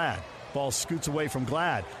to Glad. Ball scoots away from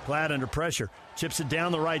Glad. Glad under pressure. Chips it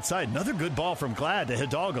down the right side. Another good ball from Glad to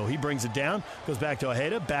Hidalgo. He brings it down. Goes back to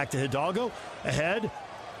Ojeda. Back to Hidalgo. Ahead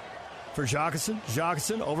for Jacqueson.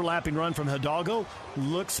 Jacqueson, overlapping run from Hidalgo.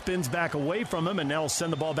 Spins back away from him, and now will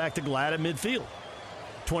send the ball back to Glad at midfield.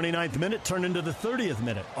 29th minute turned into the 30th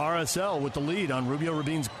minute. RSL with the lead on Rubio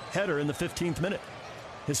Rabin's header in the 15th minute.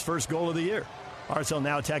 His first goal of the year. RSL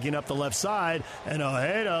now attacking up the left side, and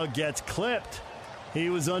Ojeda gets clipped. He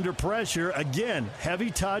was under pressure. Again,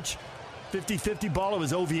 heavy touch. 50-50 ball. It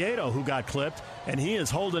was Oviedo who got clipped, and he is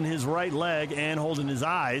holding his right leg and holding his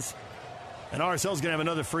eyes. And RSL's going to have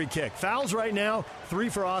another free kick. Fouls right now, 3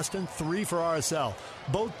 for Austin, 3 for RSL.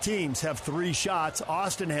 Both teams have 3 shots.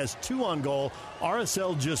 Austin has 2 on goal.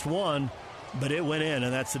 RSL just 1, but it went in,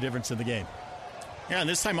 and that's the difference in the game. Yeah, and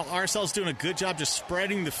this time RSL's doing a good job just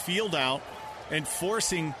spreading the field out and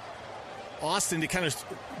forcing Austin to kind of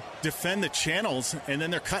defend the channels, and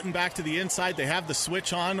then they're cutting back to the inside. They have the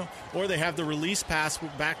switch on, or they have the release pass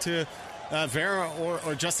back to Vera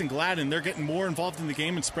or Justin Glad, and they're getting more involved in the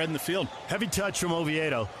game and spreading the field. Heavy touch from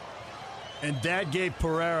Oviedo, and that gave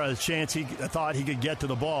Pereira a chance. He thought he could get to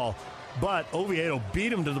the ball, but Oviedo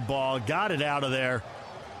beat him to the ball, got it out of there,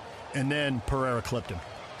 and then Pereira clipped him.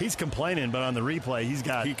 He's complaining, but on the replay, he's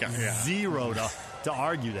got zero to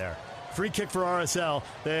argue there. Free kick for RSL.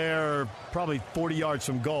 They're probably 40 yards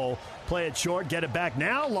from goal. Play it short, get it back.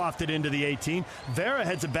 Now lofted into the 18. Vera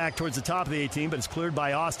heads it back towards the top of the 18, but it's cleared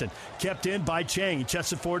by Austin. Kept in by Chang. He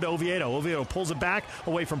chests it forward to Oviedo. Oviedo pulls it back,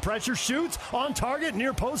 away from pressure, shoots, on target,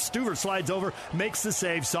 near post. Stuver slides over, makes the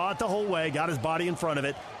save, saw it the whole way, got his body in front of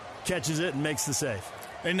it, catches it, and makes the save.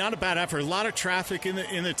 And not a bad effort. A lot of traffic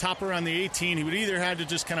in the top around the 18. He would either had to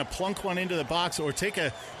just kind of plunk one into the box or take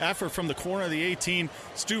a effort from the corner of the 18.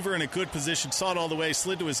 Stuver in a good position, saw it all the way,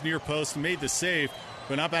 slid to his near post, and made the save.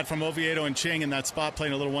 But not bad from Oviedo and Chang in that spot,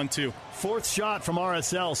 playing a little 1-2. Fourth shot from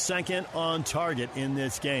RSL, second on target in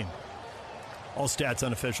this game. All Stats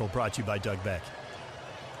Unofficial, brought to you by Doug Beck.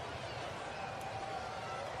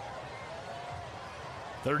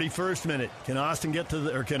 31st minute. Can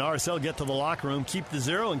RSL get to the locker room, keep the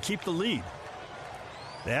 0, and keep the lead?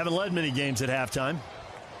 They haven't led many games at halftime,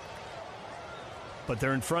 but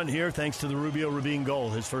they're in front here thanks to the Rubio-Rubin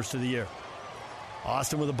goal, his first of the year.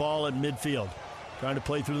 Austin with the ball at midfield, trying to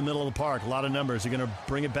play through the middle of the park. A lot of numbers. They're going to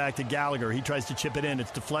bring it back to Gallagher. He tries to chip it in.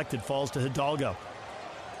 It's deflected, falls to Hidalgo.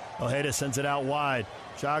 Ojeda sends it out wide.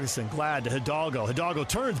 Joggerson, Glad to Hidalgo. Hidalgo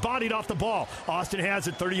turns, bodied off the ball. Austin has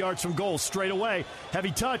it 30 yards from goal, straight away.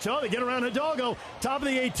 Heavy touch. Oh, they get around Hidalgo. Top of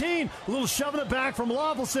the 18. A little shoving it back from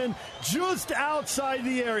Lovelson, just outside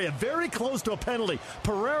the area. Very close to a penalty.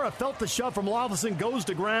 Pereira felt the shove from Lovelson, goes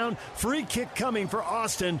to ground. Free kick coming for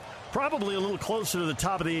Austin. Probably a little closer to the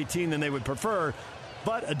top of the 18 than they would prefer,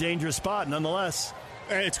 but a dangerous spot nonetheless.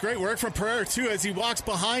 It's great work from Pereira, too, as he walks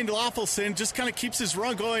behind Lofelson, just kind of keeps his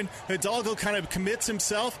run going. Hidalgo kind of commits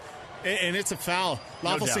himself, and it's a foul.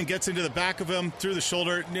 Lofelson gets into the back of him, through the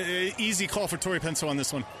shoulder. Easy call for Torrey Penso on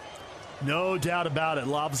this one. No doubt about it.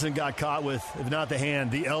 Lofelson got caught with, if not the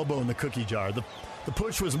hand, the elbow in the cookie jar. The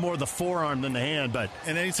push was more the forearm than the hand.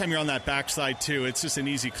 And anytime you're on that backside, too, it's just an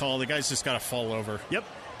easy call. The guy's just got to fall over. Yep.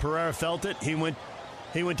 Pereira felt it. He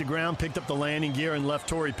went to ground, picked up the landing gear, and left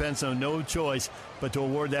Torrey Penso no choice but to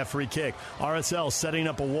award that free kick. RSL setting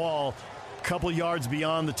up a wall a couple yards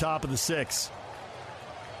beyond the top of the 6.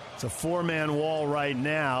 It's a 4-man wall right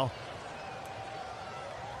now.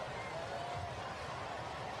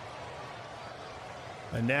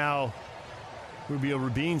 And now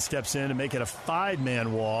Rubio-Rubin steps in to make it a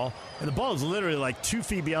 5-man wall. And the ball is literally like 2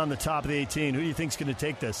 feet beyond the top of the 18. Who do you think is going to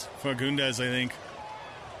take this? Fagundes, I think.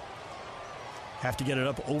 Have to get it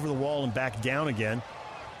up over the wall and back down again.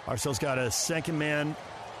 RSL's got a second man.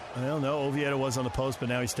 I don't know. Oviedo was on the post, but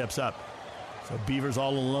now he steps up. So Beaver's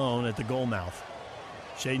all alone at the goal mouth.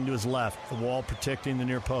 Shading to his left. The wall protecting the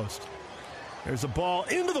near post. There's a ball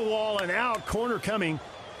into the wall and out. Corner coming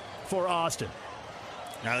for Austin.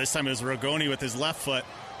 Now this time it was Rogoni with his left foot.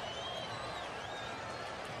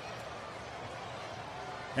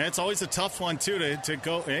 And it's always a tough one, too, to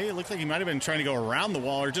go. Hey, it looked like he might have been trying to go around the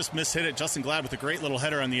wall or just mishit it. Justin Glad with a great little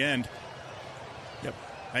header on the end. Yep.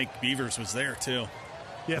 I think Beavers was there, too.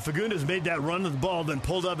 Yeah, Fagundes made that run to the ball, then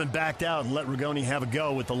pulled up and backed out and let Rogoni have a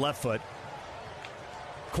go with the left foot.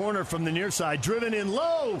 Corner from the near side, driven in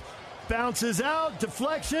low. Bounces out,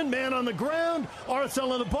 deflection, man on the ground.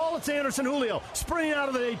 RSL on the ball, it's Anderson Julio sprinting out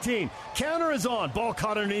of the 18. Counter is on, ball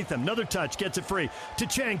caught underneath him. Another touch, gets it free to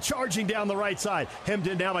Chang, charging down the right side. Hemmed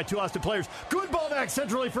in now by 2 Austin players. Good ball back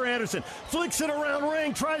centrally for Anderson. Flicks it around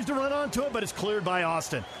ring, tries to run onto it, but it's cleared by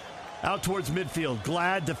Austin. Out towards midfield,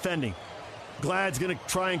 Glad defending. Glad's going to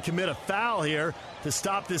try and commit a foul here to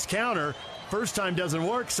stop this counter. First time doesn't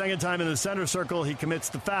work, second time in the center circle, he commits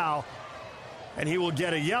the foul. And he will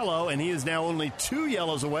get a yellow, and he is now only 2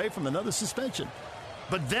 yellows away from another suspension.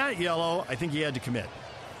 But that yellow, I think he had to commit.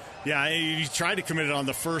 Yeah, he tried to commit it on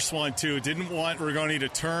the first one, too. Didn't want Rogoni to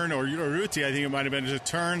turn, or Ruti, I think it might have been, to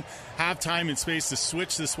turn, have time and space to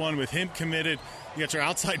switch this one with him committed. You got your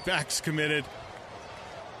outside backs committed.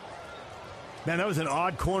 Man, that was an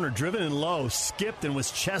odd corner, driven in low, skipped and was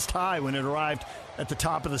chest high when it arrived at the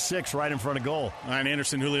top of the 6, right in front of goal. And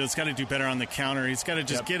Anderson Julio's got to do better on the counter. He's got to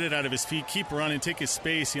just get it out of his feet, keep running, take his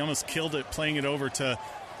space. He almost killed it playing it over to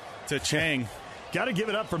Chang. Got to give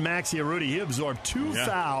it up for Maxi Arruti. He absorbed 2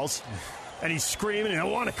 fouls, and he's screaming, I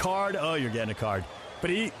want a card. Oh, you're getting a card.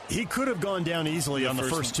 But he could have gone down easily on the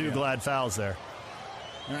first 2 Glad fouls there.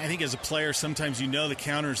 And I think as a player, sometimes you know the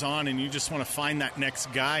counter's on, and you just want to find that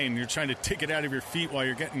next guy, and you're trying to take it out of your feet while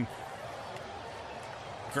you're getting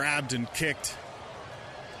grabbed and kicked.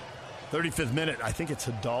 35th minute, I think it's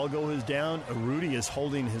Hidalgo is down. Arruti is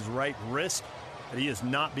holding his right wrist, but he is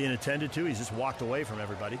not being attended to. He's just walked away from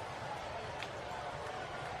everybody.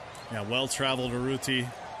 Yeah, well-traveled Arruti.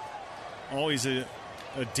 Always a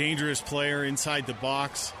dangerous player inside the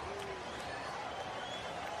box.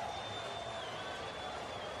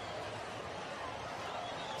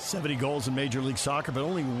 "70 goals in Major League Soccer, but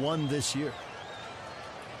only 1 this year."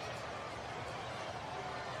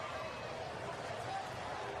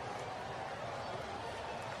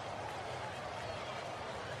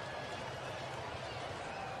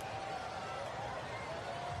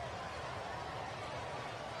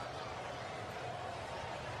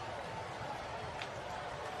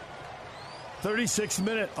 36th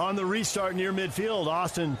minute on the restart near midfield.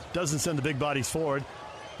 Austin doesn't send the big bodies forward.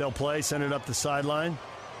 They'll play, send it up the sideline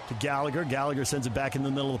to Gallagher. Gallagher sends it back in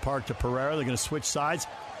the middle of the park to Pereira. They're going to switch sides.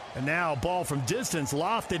 And now, ball from distance,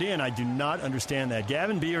 lofted in. I do not understand that.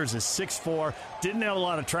 Gavin Beers is 6'4", didn't have a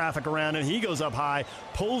lot of traffic around him. He goes up high,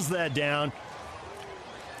 pulls that down.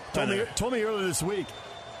 Told me earlier this week,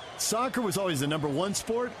 soccer was always the number one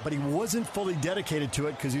sport, but he wasn't fully dedicated to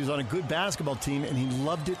it because he was on a good basketball team, and he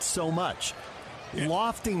loved it so much. Yeah.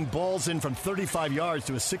 Lofting balls in from 35 yards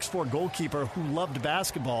to a 6'4" goalkeeper who loved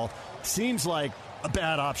basketball seems like a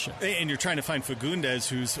bad option. And you're trying to find Fagundes,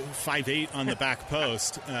 who's 5'8" on the back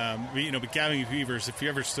post. But Gavin Beavers, if you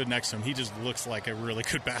ever stood next to him, he just looks like a really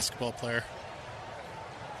good basketball player.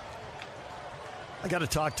 I got to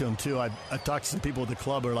talk to him, too. I've talked to some people at the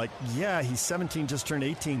club who are like, yeah, he's 17, just turned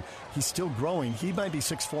 18. He's still growing. He might be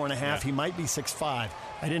 6'4" and a half. Yeah. He might be 6'5".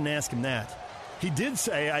 I didn't ask him that. I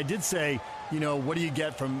did say, what do you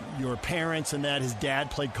get from your parents and that? His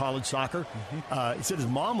dad played college soccer. Mm-hmm. He said his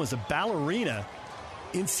mom was a ballerina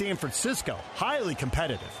in San Francisco, highly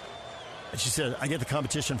competitive. And she said, I get the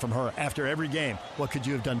competition from her after every game. What could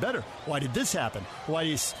you have done better? Why did this happen?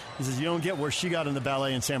 He says, you don't get where she got in the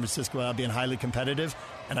ballet in San Francisco without being highly competitive.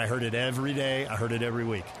 And I heard it every day. I heard it every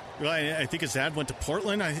week. Well, I think his dad went to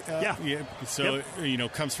Portland. Yeah. So,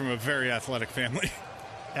 comes from a very athletic family.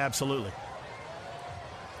 Absolutely.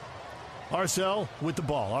 RSL with the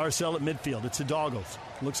ball. RSL at midfield. It's Hidalgo's.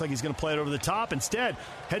 Looks like he's going to play it over the top. Instead,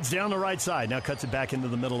 heads down the right side. Now cuts it back into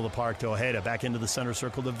the middle of the park to Ojeda. Back into the center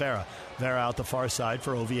circle to Vera. Vera out the far side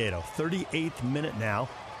for Oviedo. 38th minute now.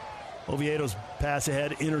 Oviedo's pass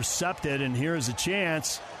ahead intercepted, and here's a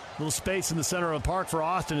chance. Little space in the center of the park for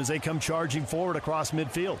Austin as they come charging forward across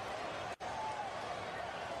midfield.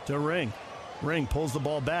 To Ring. Ring pulls the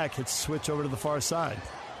ball back. Hits switch over to the far side.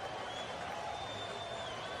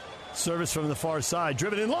 Service from the far side,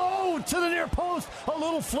 driven in low to the near post. A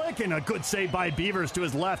little flick and a good save by Beavers to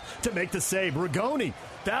his left to make the save. Rigoni,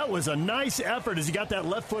 that was a nice effort as he got that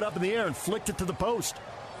left foot up in the air and flicked it to the post.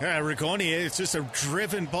 Yeah, Rigoni, it's just a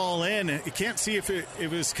driven ball in. You can't see if it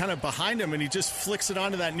was kind of behind him, and he just flicks it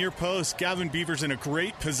onto that near post. Gavin Beavers in a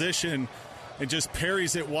great position and just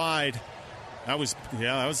parries it wide. That was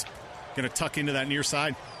going to tuck into that near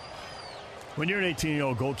side. When you're an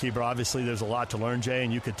 18-year-old goalkeeper, obviously there's a lot to learn, Jay,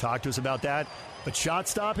 and you could talk to us about that. But shot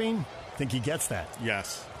stopping, I think he gets that.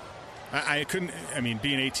 Yes.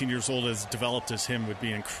 Being 18 years old as developed as him would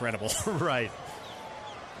be incredible. Right.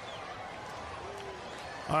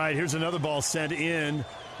 All right, here's another ball sent in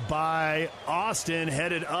by Austin,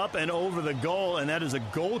 headed up and over the goal, and that is a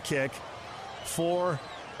goal kick for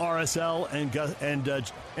RSL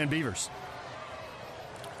and Beavers.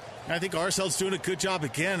 I think RSL's doing a good job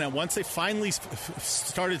again. And once they finally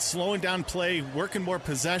started slowing down play, working more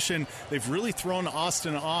possession, they've really thrown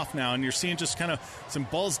Austin off now. And you're seeing just kind of some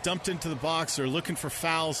balls dumped into the box. They're looking for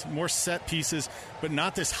fouls, more set pieces, but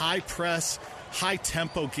not this high press, high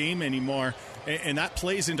tempo game anymore. And that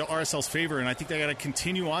plays into RSL's favor. And I think they got to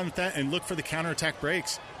continue on with that and look for the counterattack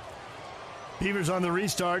breaks. Beavers on the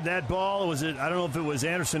restart. That ball, I don't know if it was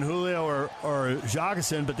Anderson Julio or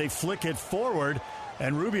Jacqueson, but they flick it forward.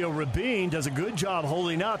 And Rubio Rabin does a good job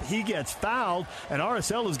holding up. He gets fouled, and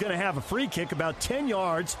RSL is going to have a free kick about 10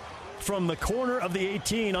 yards from the corner of the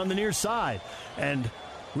 18 on the near side. And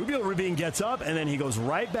Rubio Rabin gets up, and then he goes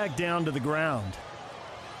right back down to the ground.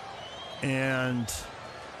 And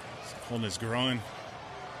holding his groin.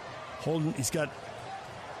 He's got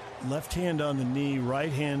left hand on the knee,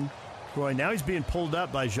 right hand groin. Now he's being pulled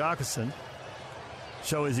up by Jacqueson.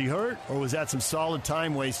 So is he hurt, or was that some solid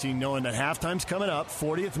time wasting, knowing that halftime's coming up,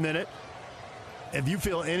 40th minute? If you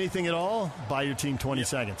feel anything at all, buy your team 20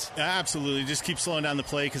 seconds. Absolutely. Just keep slowing down the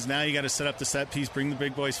play because now you got to set up the set piece, bring the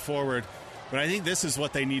big boys forward. But I think this is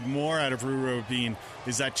what they need more out of Rubio Rabin,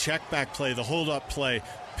 is that check-back play, the hold-up play,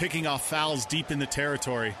 picking off fouls deep in the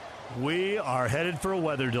territory. We are headed for a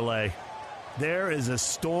weather delay. There is a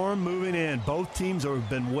storm moving in. Both teams have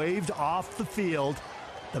been waved off the field.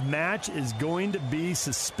 The match is going to be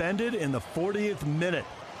suspended in the 40th minute.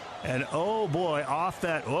 And, oh, boy,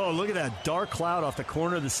 look at that dark cloud off the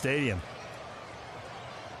corner of the stadium.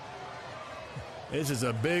 This is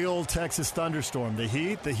a big old Texas thunderstorm. The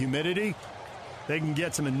heat, the humidity, they can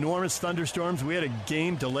get some enormous thunderstorms. We had a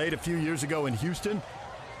game delayed a few years ago in Houston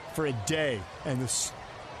for a day. And the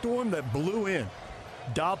storm that blew in,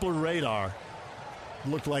 Doppler radar,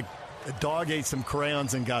 looked like a dog ate some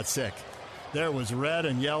crayons and got sick. There was red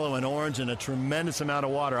and yellow and orange and a tremendous amount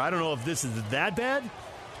of water. I don't know if this is that bad,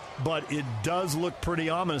 but it does look pretty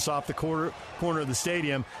ominous off the corner of the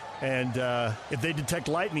stadium. And if they detect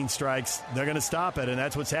lightning strikes, they're going to stop it, and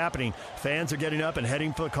that's what's happening. Fans are getting up and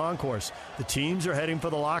heading for the concourse. The teams are heading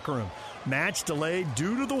for the locker room. Match delayed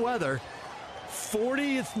due to the weather.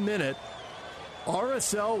 40th minute,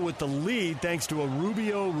 RSL with the lead thanks to a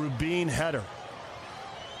Rubio-Rubin header.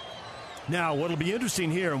 Now, what'll be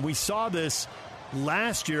interesting here, and we saw this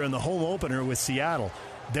last year in the home opener with Seattle,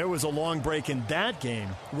 there was a long break in that game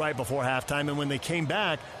right before halftime, and when they came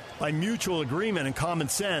back, by mutual agreement and common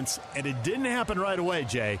sense, and it didn't happen right away,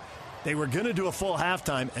 Jay, they were going to do a full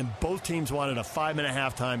halftime, and both teams wanted a 5-minute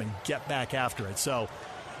halftime and get back after it. So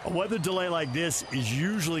a weather delay like this is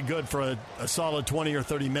usually good for a solid 20 or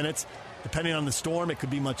 30 minutes. Depending on the storm, it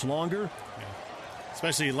could be much longer. Yeah.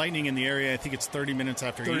 Especially lightning in the area. I think it's 30 minutes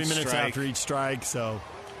after each strike. 30 minutes after each strike, so...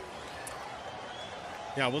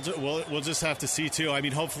 Yeah, we'll just have to see, too. I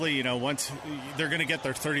mean, hopefully, once they're going to get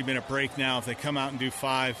their 30-minute break now. If they come out and do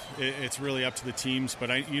 5, it's really up to the teams. But,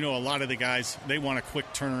 a lot of the guys, they want a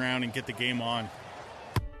quick turnaround and get the game on.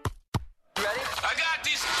 Ready? I got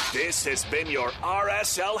this. This has been your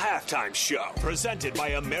RSL Halftime Show, presented by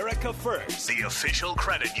America First, the official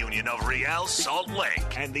credit union of Real Salt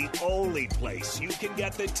Lake, and the only place you can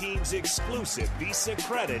get the team's exclusive Visa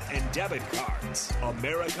credit and debit cards.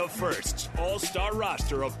 America First's all-star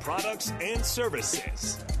roster of products and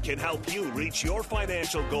services can help you reach your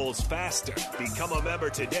financial goals faster. Become a member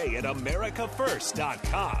today at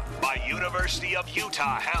americafirst.com. By University of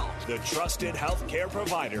Utah Health, the trusted healthcare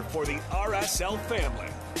provider for the RSL family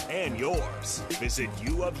and yours. Visit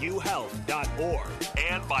uofuhealth.org.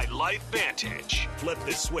 And by LifeVantage. Flip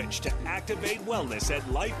the switch to activate wellness at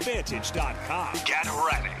lifevantage.com. Get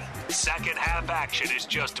ready. Second half action is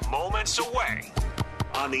just moments away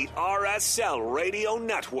on the RSL Radio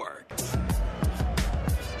Network.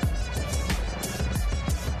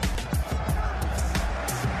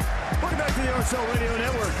 Welcome back to the RSL Radio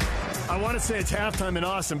Network. I want to say it's halftime in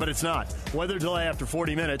Austin, but it's not. Weather delay after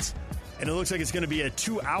 40 minutes. And it looks like it's going to be a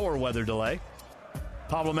 2-hour weather delay.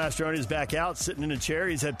 Pablo Mastroeni is back out, sitting in a chair.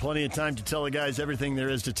 He's had plenty of time to tell the guys everything there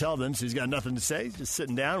is to tell them, so he's got nothing to say. He's just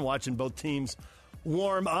sitting down, watching both teams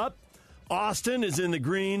warm up. Austin is in the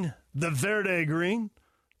green, the Verde green,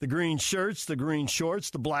 the green shirts, the green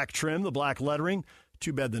shorts, the black trim, the black lettering.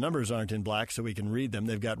 Too bad the numbers aren't in black so we can read them.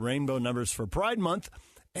 They've got rainbow numbers for Pride Month,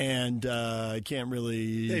 and I can't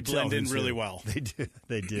really They blend in really well.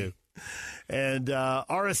 They do. And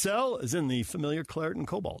RSL is in the familiar claret and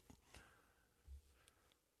cobalt.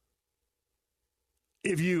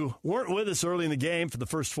 If you weren't with us early in the game for the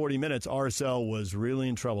first 40 minutes, RSL was really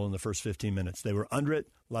in trouble in the first 15 minutes. They were under it,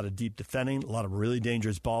 a lot of deep defending, a lot of really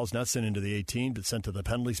dangerous balls, not sent into the 18, but sent to the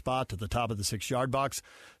penalty spot, to the top of the 6-yard box.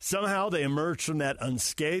 Somehow they emerged from that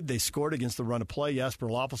unscathed. They scored against the run of play. Jesper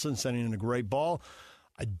Lopelson sending in a great ball.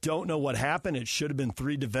 I don't know what happened. It should have been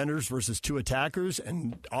 3 defenders versus 2 attackers,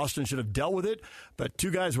 and Austin should have dealt with it. But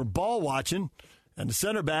 2 guys were ball watching, and the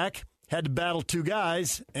center back had to battle 2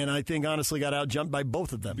 guys, and I think honestly got out-jumped by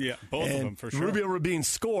both of them. Yeah, both of them for sure. Rubio-Rubin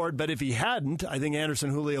scored, but if he hadn't, I think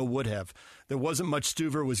Anderson Julio would have. There wasn't much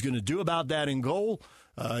Stuver was going to do about that in goal.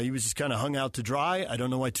 He was just kind of hung out to dry. I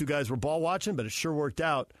don't know why 2 guys were ball watching, but it sure worked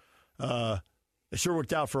out. It sure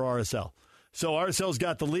worked out for RSL. So RSL's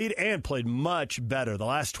got the lead and played much better. The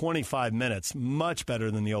last 25 minutes, much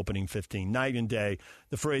better than the opening 15. Night and day.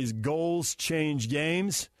 The phrase "goals change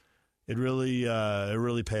games," it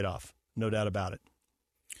really paid off. No doubt about it.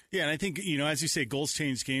 Yeah, and I think, as you say, goals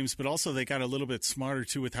change games, but also they got a little bit smarter,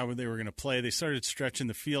 too, with how they were going to play. They started stretching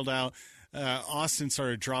the field out. Austin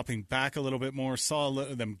started dropping back a little bit more, saw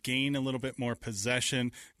them gain a little bit more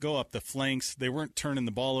possession, go up the flanks. They weren't turning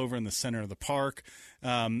the ball over in the center of the park.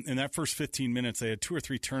 In that first 15 minutes, they had 2 or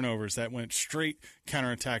 3 turnovers that went straight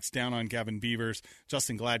counterattacks down on Gavin Beavers.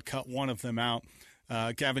 Justin Glad cut one of them out.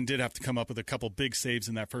 Gavin did have to come up with a couple big saves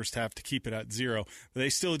in that first half to keep it at 0. But they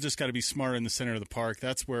still just got to be smarter in the center of the park.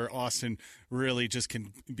 That's where Austin really just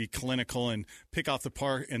can be clinical and pick off the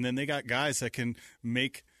park. And then they got guys that can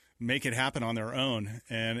make it happen on their own.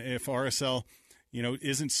 And if RSL,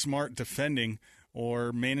 isn't smart defending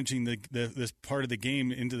or managing this part of the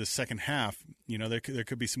game into the second half, there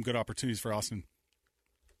could be some good opportunities for Austin.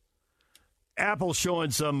 Apple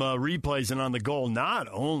showing some replays, and on the goal, not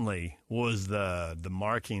only was the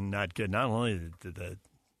marking not good, not only did the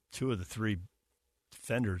 2 of the 3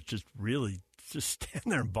 defenders just stand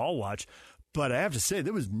there and ball watch, but I have to say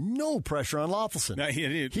there was no pressure on Loffelson. No,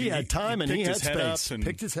 he had time and he had space.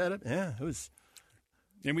 Picked his head up. Yeah, it was.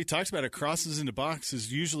 And we talked about it. Crosses into box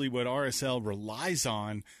is usually what RSL relies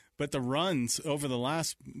on. But the runs over the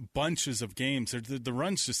last bunches of games, the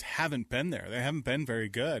runs just haven't been there. They haven't been very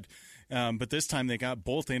good. But this time they got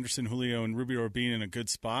both Anderson, Julio, and Rubio Urbina in a good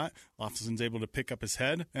spot. Loftuson's able to pick up his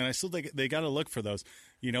head, and I still think they got to look for those.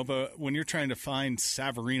 But when you're trying to find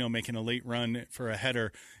Savarino making a late run for a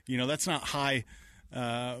header, that's not high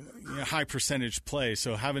percentage play.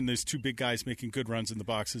 So having those two big guys making good runs in the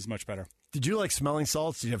box is much better. Did you like smelling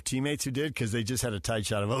salts? Did you have teammates who did? Because they just had a tight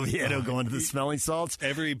shot of Oviedo going to the smelling salts.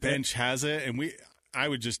 Every bench has it, and I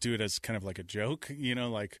would just do it as kind of like a joke,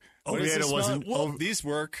 like Oviedo wasn't. These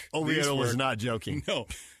work. Oviedo was not joking.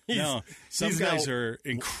 No. Some guys are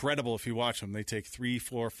incredible if you watch them. They take 3,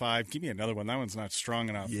 4, 5. Give me another one. That one's not strong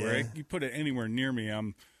enough. Yeah. Where you put it anywhere near me,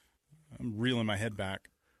 I'm reeling my head back.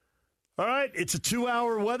 All right, it's a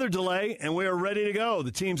 2-hour weather delay, and we are ready to go.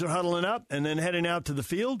 The teams are huddling up and then heading out to the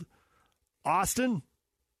field. Austin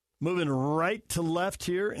moving right to left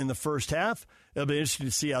here in the first half. It'll be interesting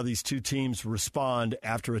to see how these two teams respond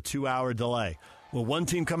after a 2-hour delay. Will one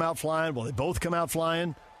team come out flying? Will they both come out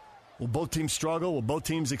flying? Will both teams struggle? Will both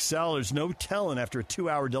teams excel? There's no telling after a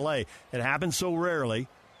 2-hour delay. It happens so rarely.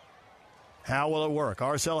 How will it work?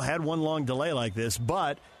 RSL had one long delay like this,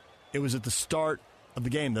 but it was at the start of the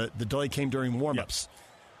game. The delay came during warm-ups.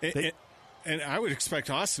 Yep. And I would expect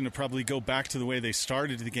Austin to probably go back to the way they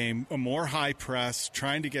started the game, a more high press,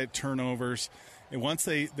 trying to get turnovers. And once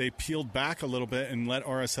they peeled back a little bit and let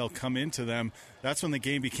RSL come into them, that's when the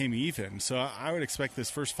game became even. So I would expect this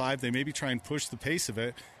first 5, they maybe try and push the pace of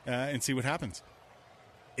it and see what happens.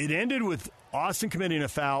 It ended with Austin committing a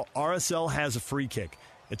foul. RSL has a free kick.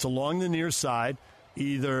 It's along the near side.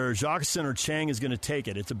 Either Jacqueson or Chang is going to take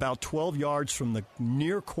it. It's about 12 yards from the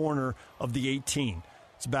near corner of the 18.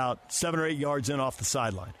 It's about 7 or 8 yards in off the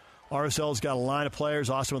sideline. RSL's got a line of players,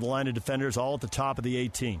 Austin with a line of defenders, all at the top of the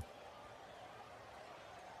 18.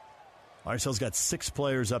 RSL's got 6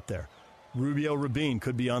 players up there. Rubio Rabin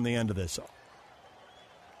could be on the end of this.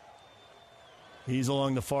 He's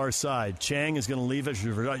along the far side. Chang is going to leave it.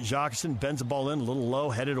 Jacqueson bends the ball in a little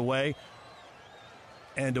low, headed away.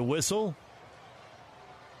 And a whistle.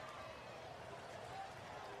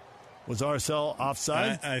 Was RSL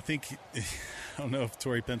offside? I don't know if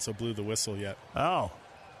Torrey Penso blew the whistle yet. Oh.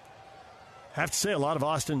 Have to say, a lot of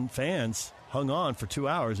Austin fans hung on for 2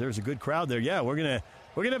 hours. There's a good crowd there. Yeah, we're gonna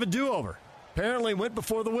have a do-over. Apparently went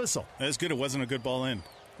before the whistle. That's good. It wasn't a good ball in.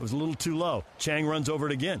 It was a little too low. Chang runs over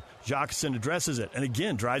it again. Jacqueson addresses it and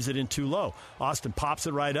again drives it in too low. Austin pops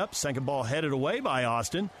it right up. Second ball headed away by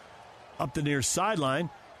Austin. Up the near sideline.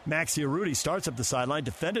 Maxi Arruti starts up the sideline,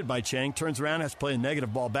 defended by Chang, turns around, has to play a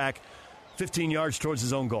negative ball back 15 yards towards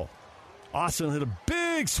his own goal. Austin hit a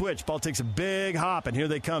big switch. Ball takes a big hop, and here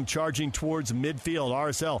they come charging towards midfield.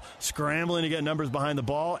 RSL scrambling to get numbers behind the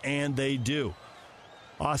ball, and they do.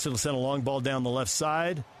 Austin will send a long ball down the left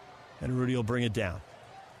side, and Arruti will bring it down.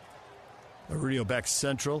 Arruti back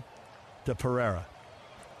central to Pereira.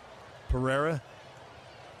 Pereira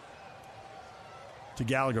to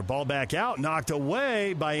Gallagher. Ball back out, knocked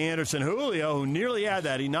away by Anderson Julio, who nearly had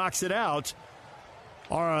that. He knocks it out.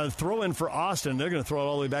 Throw in for Austin. They're going to throw it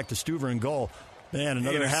all the way back to Stuver in goal. Man,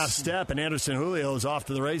 another half step, and Anderson Julio is off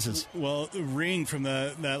to the races. Well, Ring from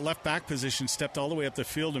that left back position stepped all the way up the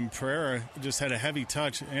field, and Pereira just had a heavy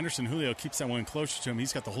touch. Anderson Julio keeps that one closer to him.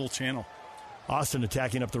 He's got the whole channel. Austin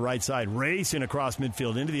attacking up the right side, racing across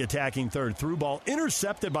midfield into the attacking third. Through ball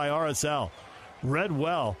intercepted by RSL. Read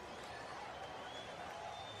well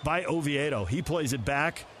by Oviedo. He plays it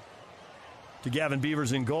back to Gavin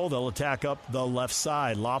Beavers in goal. They'll attack up the left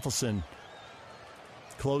side. Loffelson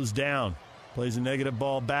closed down. Plays a negative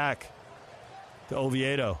ball back to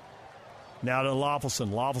Oviedo. Now to Loffelson.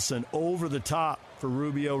 Loffelson over the top for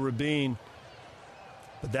Rubio Rabin.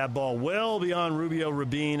 But that ball well beyond Rubio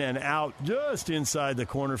Rabin and out just inside the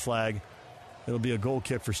corner flag. It'll be a goal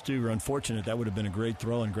kick for Stuver. Unfortunate. That would have been a great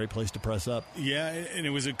throw and great place to press up. Yeah, and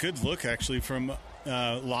it was a good look, actually, from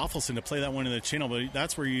Loffelson to play that one in the channel. But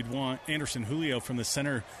that's where you'd want Anderson Julio from the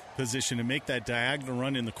center position to make that diagonal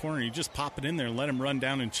run in the corner. You just pop it in there and let him run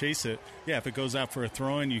down and chase it. Yeah, if it goes out for a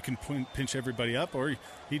throw-in, you can pinch everybody up, or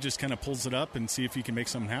he just kind of pulls it up and see if he can make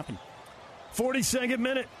something happen. 42nd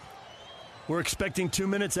minute. We're expecting 2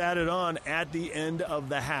 minutes added on at the end of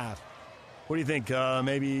the half. What do you think?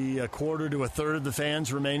 Maybe a quarter to a third of the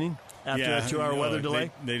fans remaining after that 2-hour weather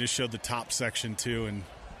delay? They just showed the top section, too, and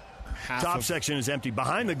top section is empty.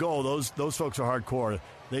 Behind the goal, those folks are hardcore.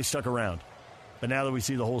 They stuck around. But now that we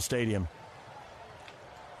see the whole stadium,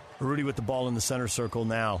 Arruti with the ball in the center circle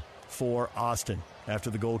now for Austin after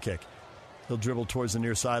the goal kick. He'll dribble towards the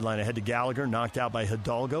near sideline ahead to Gallagher, knocked out by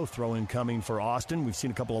Hidalgo. Throw-in coming for Austin. We've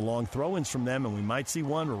seen a couple of long throw-ins from them, and we might see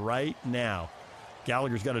one right now.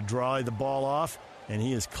 Gallagher's got to draw the ball off, and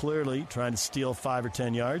he is clearly trying to steal 5 or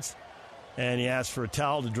 10 yards. And he asks for a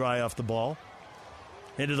towel to dry off the ball.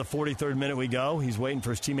 Into the 43rd minute we go. He's waiting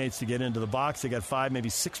for his teammates to get into the box. They got 5, maybe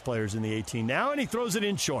 6 players in the 18 now, and he throws it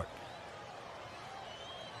in short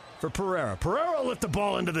for Pereira. Pereira will lift the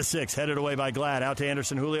ball into the 6, headed away by Glad, out to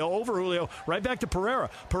Anderson Julio, over Julio, right back to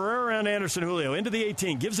Pereira. Pereira around Anderson Julio, into the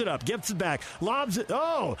 18, gives it up, gets it back, lobs it.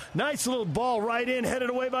 Oh, nice little ball right in,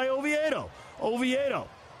 headed away by Oviedo.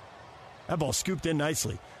 That ball scooped in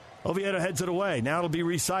nicely. Oviedo heads it away. Now it'll be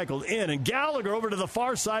recycled in, and Gallagher over to the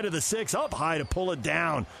far side of the 6, up high to pull it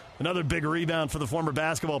down. Another big rebound for the former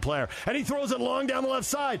basketball player. And he throws it long down the left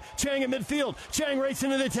side. Chang at midfield. Chang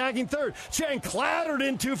racing into the attacking third. Chang clattered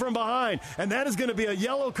into from behind. And that is going to be a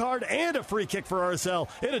yellow card and a free kick for RSL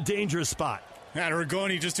in a dangerous spot. And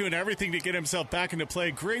Rigoni just doing everything to get himself back into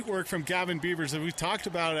play. Great work from Gavin Beavers that we talked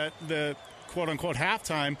about at the quote-unquote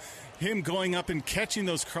halftime. Him going up and catching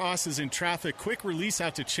those crosses in traffic. Quick release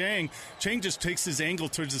out to Chang. Chang just takes his angle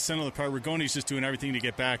towards the center of the park. Rigoni's just doing everything to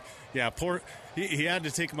get back. Yeah, he had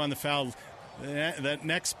to take him on the foul. That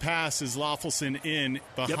next pass is Lawfulson in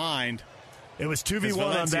behind. Yep. It was 2v1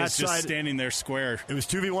 on that side. Just standing there square. It was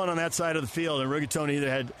 2v1 on that side of the field, and Rigoni either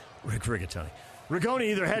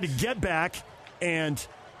had to get back and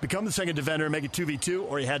become the second defender and make it 2v2,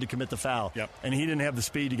 or he had to commit the foul. Yep. And he didn't have the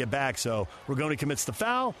speed to get back, so Rigoni commits the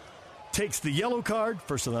foul, takes the yellow card,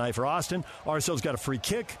 first of the night for Austin. RSL's got a free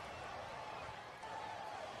kick.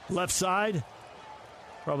 Left side,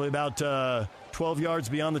 probably about 12 yards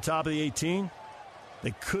beyond the top of the 18.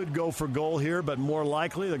 They could go for goal here, but more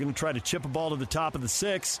likely they're going to try to chip a ball to the top of the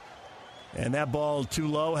 6. And that ball too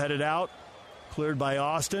low, headed out, cleared by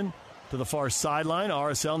Austin to the far sideline.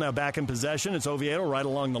 RSL now back in possession. It's Oviedo right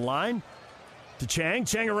along the line to Chang.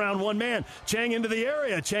 Chang around one man. Chang into the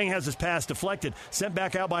area. Chang has his pass deflected. Sent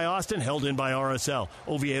back out by Austin. Held in by RSL.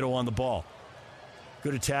 Oviedo on the ball.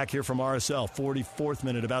 Good attack here from RSL. 44th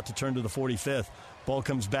minute, about to turn to the 45th. Ball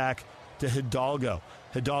comes back to Hidalgo.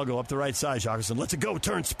 Hidalgo up the right side. Jacobson lets it go.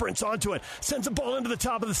 Turns, sprints onto it. Sends a ball into the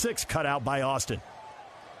top of the 6. Cut out by Austin.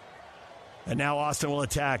 And now Austin will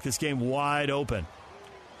attack. This game wide open.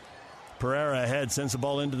 Pereira ahead, sends the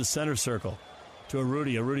ball into the center circle to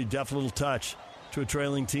Arudi. Arudi, deft little touch to a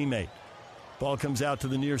trailing teammate. Ball comes out to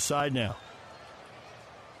the near side now.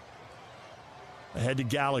 Ahead to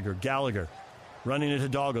Gallagher. Gallagher running at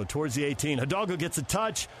Hidalgo towards the 18. Hidalgo gets a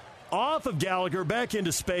touch off of Gallagher, back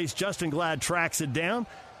into space. Justin Glad tracks it down,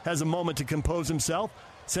 has a moment to compose himself,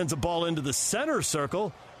 sends a ball into the center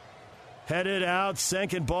circle. Headed out,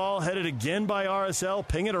 second ball, headed again by RSL.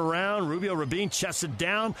 Ping it around. Rubio Rabin chests it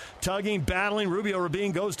down, tugging, battling. Rubio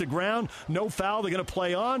Rabin goes to ground. No foul. They're going to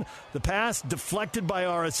play on. The pass deflected by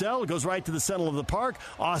RSL. It goes right to the center of the park.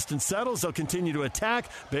 Austin settles. They'll continue to attack.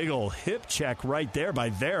 Big old hip check right there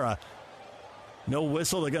by Vera. No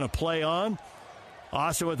whistle. They're going to play on.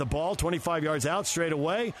 Austin with the ball, 25 yards out, straight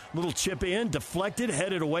away. Little chip in, deflected,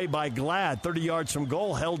 headed away by Glad. 30 yards from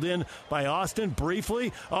goal, held in by Austin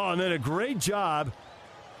briefly. Oh, and then a great job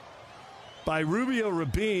by Rubio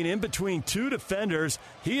Rabin in between two defenders.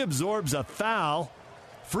 He absorbs a foul.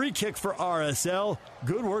 Free kick for RSL.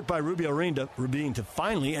 Good work by Rubio Rabin to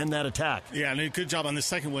finally end that attack. Yeah, and a good job on the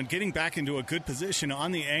second one, getting back into a good position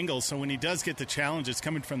on the angle, so when he does get the challenge, it's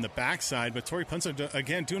coming from the backside. But Tori Punzo,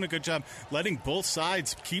 again, doing a good job letting both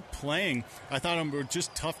sides keep playing. I thought them were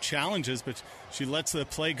just tough challenges, but she lets the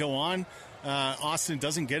play go on. Austin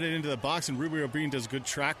doesn't get it into the box, and Rubio Rabin does a good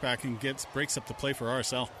track back and breaks up the play for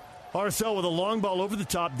RSL. RSL with a long ball over the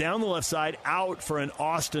top, down the left side, out for an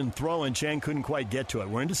Austin throw, and Chang couldn't quite get to it.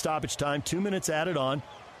 We're into stoppage time, 2 minutes added on.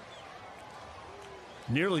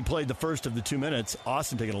 Nearly played the first of the 2 minutes.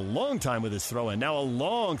 Austin taking a long time with his throw-in. Now a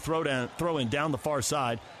long throw-in down the far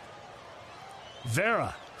side.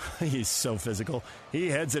 Vera, he's so physical. He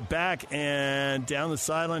heads it back and down the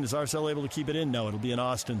sideline. Is RSL able to keep it in? No, it'll be an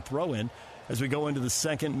Austin throw-in as we go into the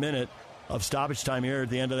second minute of stoppage time here at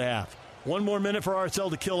the end of the half. 1 more minute for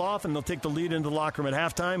RSL to kill off, and they'll take the lead into the locker room at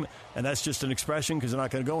halftime. And that's just an expression because they're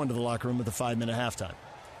not going to go into the locker room with a 5-minute halftime.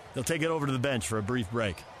 They'll take it over to the bench for a brief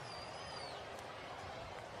break.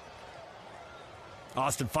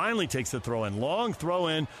 Austin finally takes the throw-in. Long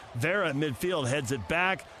throw-in. Vera at midfield heads it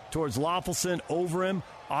back towards Loffelson. Over him.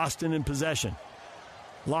 Austin in possession.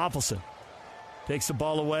 Loffelson takes the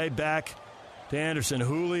ball away. Back to Anderson.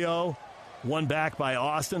 Julio. One back by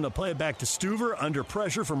Austin. They'll play it back to Stuver under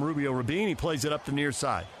pressure from Rubio Rabin. He plays it up the near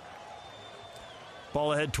side.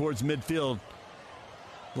 Ball ahead towards midfield.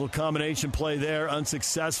 Little combination play there,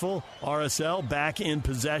 unsuccessful. RSL back in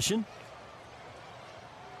possession.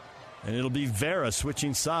 And it'll be Vera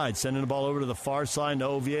switching sides, sending the ball over to the far side to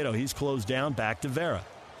Oviedo. He's closed down, back to Vera.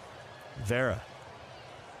 Vera.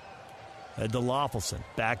 Head to Loffelson.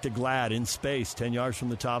 Back to Glad in space, 10 yards from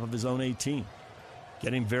the top of his own 18.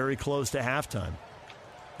 Getting very close to halftime.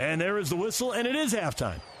 And there is the whistle, and it is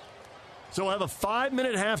halftime. So we'll have a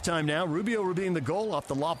 5-minute halftime now. Rubio being the goal off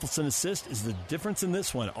the Loffelson assist is the difference in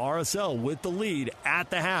this one. RSL with the lead at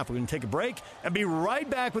the half. We're going to take a break and be right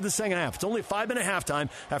back with the second half. It's only a 5-minute halftime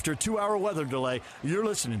after a 2-hour weather delay. You're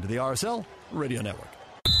listening to the RSL Radio Network.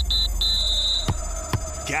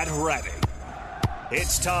 Get ready.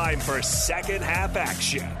 It's time for second half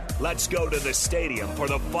action. Let's go to the stadium for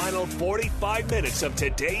the final 45 minutes of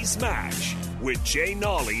today's match with Jay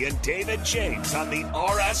Nolly and David James on the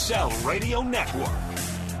RSL Radio Network.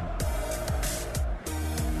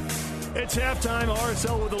 It's halftime.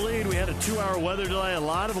 RSL with the lead. We had a 2-hour weather delay, a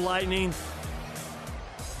lot of lightning.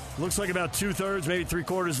 Looks like about 2/3, maybe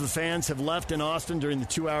 3/4 of the fans have left in Austin during the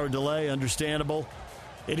 2-hour delay. Understandable.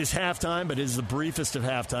 It is halftime, but it is the briefest of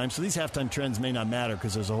halftime. So these halftime trends may not matter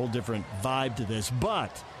because there's a whole different vibe to this.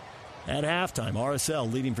 But at halftime,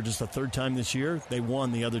 RSL leading for just the third time this year. They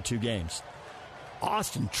won the other two games.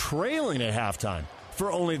 Austin trailing at halftime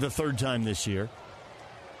for only the third time this year.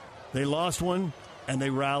 They lost one, and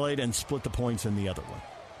they rallied and split the points in the other one.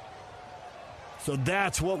 So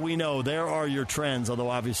that's what we know. There are your trends,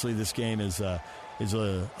 although obviously this game is a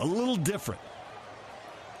little different.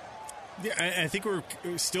 Yeah, I think we're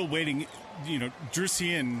still waiting. You know,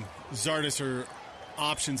 Drusy and Zardes are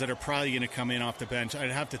options that are probably going to come in off the bench.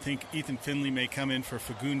 I'd have to think Ethan Finley may come in for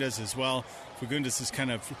Fagundes as well. Fagundes has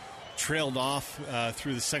kind of trailed off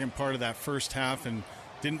through the second part of that first half and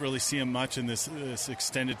didn't really see him much in this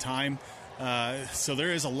extended time. So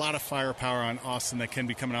there is a lot of firepower on Austin that can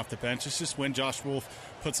be coming off the bench. It's just when Josh Wolf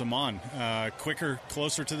puts them on. Quicker,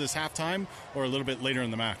 closer to this halftime, or a little bit later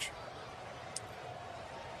in the match.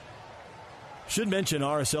 Should mention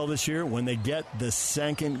RSL this year, when they get the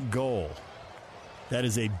second goal, that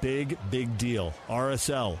is a big, big deal.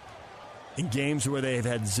 RSL, in games where they have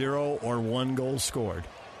had 0 or 1 goal scored,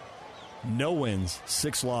 no wins,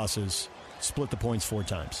 6 losses, split the points 4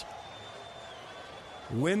 times.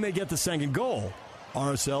 When they get the second goal,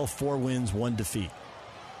 RSL 4 wins, 1 defeat.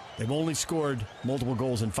 They've only scored multiple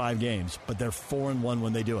goals in 5 games, but they're 4-1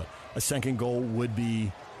 when they do it. A second goal would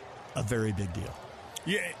be a very big deal.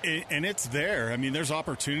 Yeah, and it's there. I mean, there's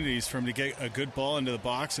opportunities for him to get a good ball into the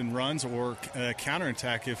box and runs or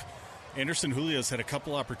counterattack. If Anderson Julio's had a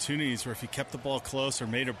couple opportunities where if he kept the ball close or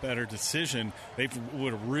made a better decision, they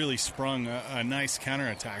would have really sprung a nice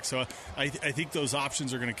counterattack. So I think those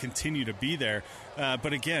options are going to continue to be there.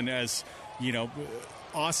 But again, as you know,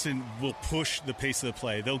 Austin will push the pace of the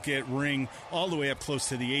play. They'll get Ring all the way up close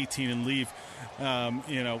to the 18 and leave,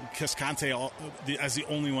 Cascante as the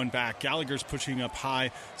only one back. Gallagher's pushing up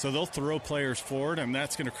high, so they'll throw players forward, and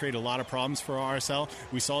that's going to create a lot of problems for RSL.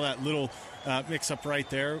 We saw that little mix-up right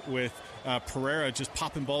there with Pereira just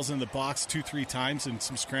popping balls in the box 2-3 times and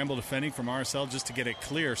some scramble defending from RSL just to get it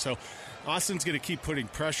clear. So Austin's going to keep putting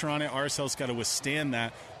pressure on it. RSL's got to withstand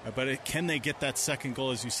that. But can they get that second goal,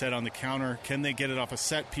 as you said, on the counter? Can they get it off a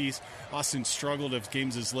set piece? Austin struggled if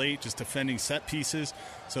games is late, just defending set pieces.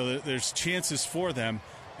 So there's chances for them.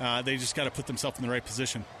 They just got to put themselves in the right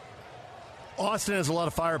position. Austin has a lot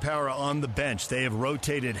of firepower on the bench. They have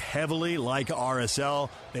rotated heavily like RSL.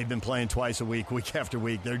 They've been playing twice a week, week after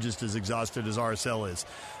week. They're just as exhausted as RSL is.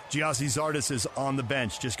 Giassi Zardes is on the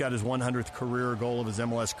bench, just got his 100th career goal of his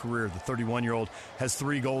MLS career. The 31-year-old has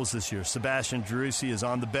 3 goals this year. Sebastian Driussi is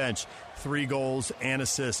on the bench, 3 goals and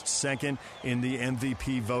assists, second in the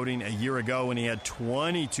MVP voting a year ago when he had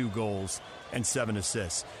 22 goals and 7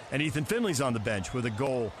 assists. And Ethan Finley's on the bench with a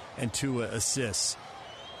goal and 2 assists.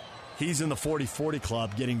 He's in the 40-40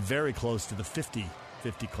 club, getting very close to the 50-50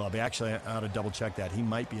 club. Actually, I ought to double-check that. He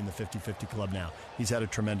might be in the 50-50 club now. He's had a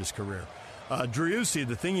tremendous career. Driussi,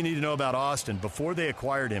 the thing you need to know about Austin, before they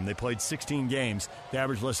acquired him, they played 16 games. They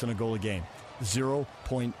averaged less than a goal a game,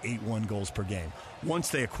 0.81 goals per game. Once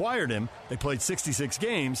they acquired him, they played 66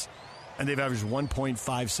 games, and they've averaged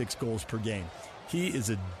 1.56 goals per game. He is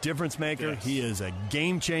a difference maker. Yes. He is a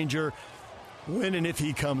game changer. When and if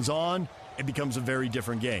he comes on, it becomes a very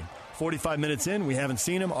different game. 45 minutes in, we haven't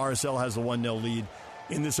seen him. RSL has the 1-0 lead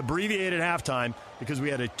in this abbreviated halftime because we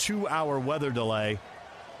had a 2-hour weather delay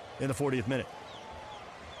in the 40th minute.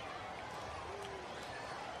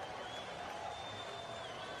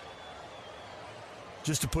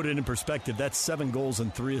 Just to put it in perspective, that's 7 goals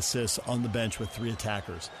and 3 assists on the bench with 3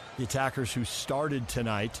 attackers. The attackers who started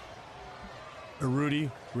tonight,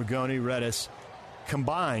 Urruti, Rigoni, Redis,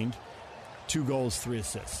 combined 2 goals, 3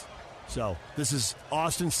 assists. So this is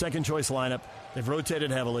Austin's second choice lineup. They've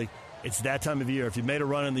rotated heavily. It's that time of year. If you made a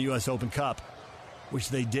run in the U.S. Open Cup, which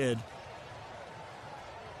they did,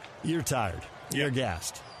 you're tired. You're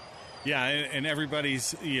gassed. Yeah, and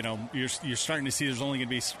everybody's, you're starting to see there's only going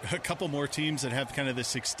to be a couple more teams that have kind of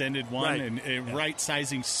this extended one and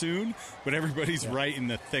right-sizing soon, but everybody's right in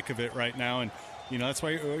the thick of it right now. And, that's why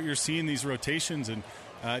you're seeing these rotations. And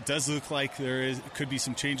it does look like could be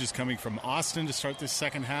some changes coming from Austin to start this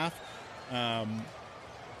second half.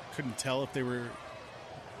 Couldn't tell if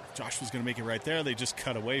Josh was going to make it right there. They just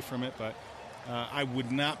cut away from it, but I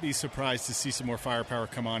would not be surprised to see some more firepower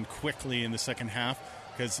come on quickly in the second half,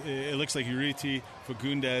 because it looks like Urruti,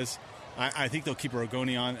 Fagundes, I think they'll keep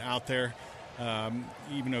Rogoni out there,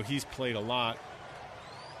 even though he's played a lot.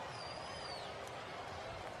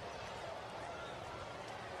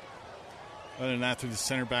 Other than that, through the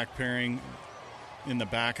center back pairing in the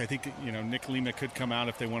back, I think Nick Lima could come out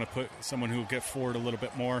if they want to put someone who will get forward a little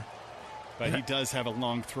bit more. But he does have a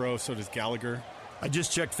long throw, so does Gallagher. I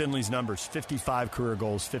just checked Finley's numbers. 55 career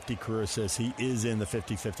goals, 50 career assists. He is in the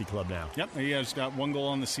 50-50 club now. Yep, he has got 1 goal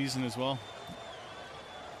on the season as well.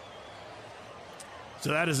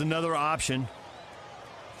 So that is another option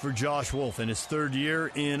for Josh Wolf in his third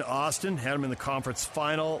year in Austin. Had him in the conference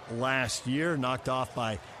final last year, knocked off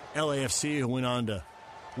by LAFC, who went on to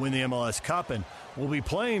win the MLS Cup, and will be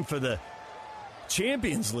playing for the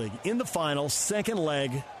Champions League in the final, second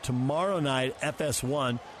leg tomorrow night,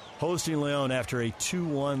 FS1, hosting Leon after a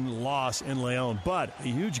 2-1 loss in Leon. But a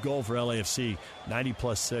huge goal for LAFC,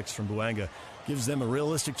 90+6 from Buanga, gives them a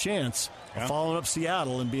realistic chance of following up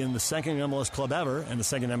Seattle and being the second MLS club ever and the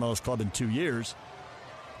second MLS club in 2 years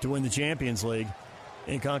to win the Champions League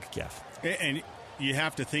in CONCACAF. And you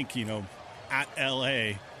have to think, at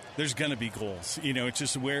LA, there's going to be goals. It's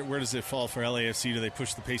just where does it fall for LAFC? Do they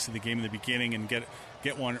push the pace of the game in the beginning and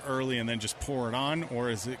get one early and then just pour it on? Or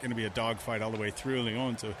is it going to be a dogfight all the way through?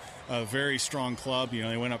 Leon's a very strong club.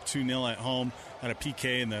 They went up 2-0 at home, had a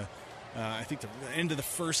PK in the end of the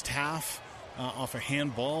first half off a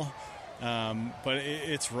handball. But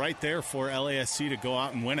it's right there for LAFC to go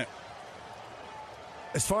out and win it.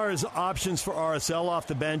 As far as options for RSL off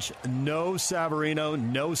the bench, no Savarino,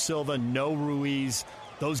 no Silva, no Ruiz.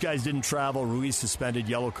 Those guys didn't travel. Ruiz suspended,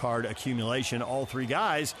 yellow card accumulation. All 3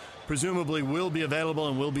 guys presumably will be available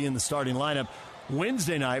and will be in the starting lineup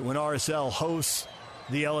Wednesday night when RSL hosts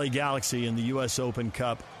the LA Galaxy in the U.S. Open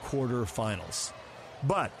Cup quarterfinals.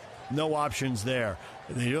 But no options there.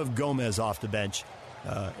 They do have Gomez off the bench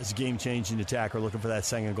as a game-changing attacker looking for that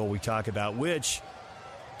second goal we talk about, which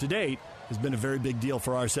to date has been a very big deal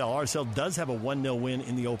for RSL. RSL does have a 1-0 win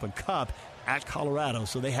in the Open Cup at Colorado,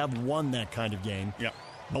 so they have won that kind of game. Yep.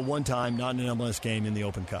 But one time, not in an MLS game in the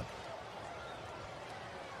Open Cup.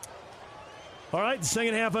 All right, the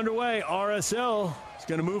second half underway. RSL is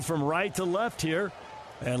going to move from right to left here.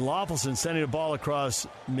 And Loffelson sending a ball across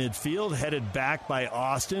midfield, headed back by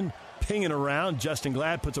Austin, pinging around. Justin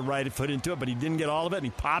Glad puts a right foot into it, but he didn't get all of it, and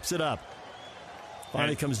he pops it up.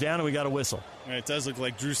 Finally comes down, and we got a whistle. It does look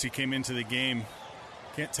like Drusi came into the game.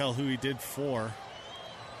 Can't tell who he did for.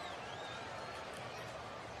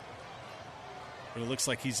 But it looks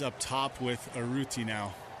like he's up top with Urruti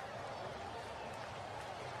now.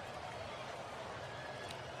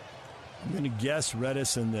 I'm going to guess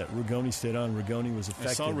Redis and that Rugoni stayed on. Rugoni was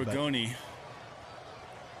effective. I saw Rugoni.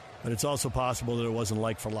 But it's also possible that it wasn't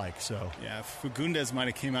like for like. So yeah, Fagundes might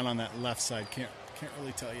have came out on that left side. Can't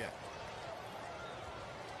really tell yet.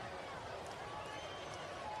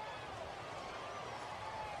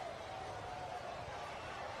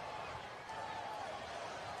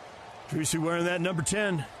 Drusi wearing that number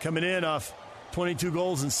 10, coming in off 22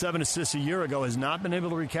 goals and 7 assists a year ago, has not been able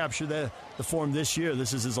to recapture the form this year.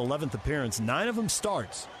 This is his 11th appearance. 9 of them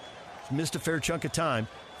starts. He's missed a fair chunk of time.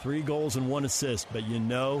 3 goals and 1 assist, but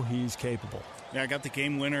he's capable. Yeah, I got the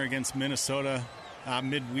game winner against Minnesota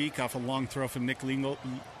midweek off a long throw from Nick Lima,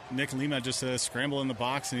 just a scramble in the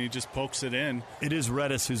box, and he just pokes it in. It is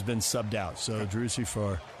Redis who's been subbed out, so Drusi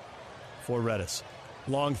for Redis.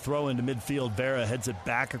 Long throw into midfield. Vera heads it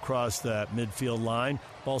back across the midfield line.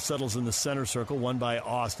 Ball settles in the center circle, won by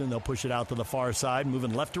Austin. They'll push it out to the far side,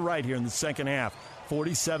 moving left to right here in the second half.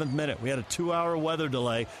 47th minute. We had a 2-hour weather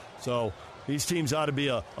delay, so these teams ought to be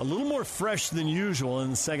a little more fresh than usual in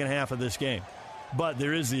the second half of this game. But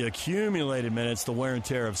there is the accumulated minutes, the wear and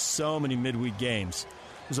tear of so many midweek games.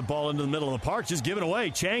 There's a ball into the middle of the park, just given away.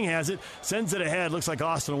 Chang has it, sends it ahead. Looks like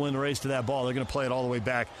Austin will win the race to that ball. They're going to play it all the way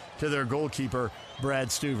back to their goalkeeper, Brad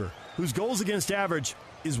Stuver, whose goals against average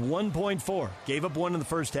is 1.4. Gave up 1 in the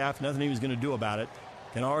first half. Nothing he was going to do about it.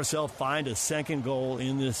 Can RSL find a second goal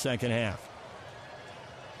in this second half?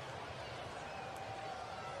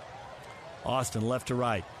 Austin left to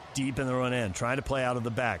right, deep in their own end, trying to play out of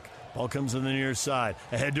the back. Ball comes to the near side.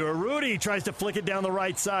 Ahead to Arudi. Tries to flick it down the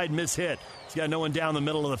right side. Miss-hit. He's got no one down the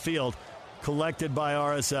middle of the field. Collected by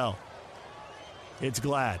RSL. It's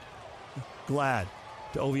Glad. Glad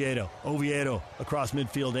to Oviedo. Oviedo across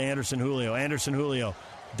midfield to Anderson Julio. Anderson Julio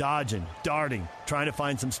dodging, darting, trying to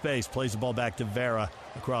find some space. Plays the ball back to Vera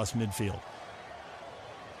across midfield.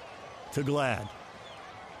 To Glad.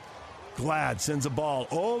 Glad sends a ball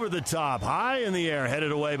over the top, high in the air,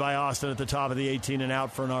 headed away by Austin at the top of the 18 and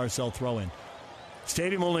out for an RSL throw-in.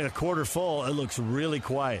 Stadium only a quarter full. It looks really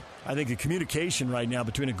quiet. I think the communication right now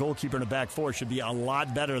between a goalkeeper and a back four should be a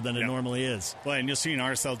lot better than it normally is. Well, and you'll see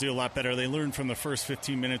RSL do a lot better. They learned from the first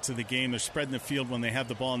 15 minutes of the game. They're spreading the field when they have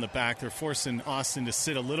the ball in the back. They're forcing Austin to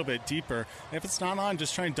sit a little bit deeper. And if it's not on,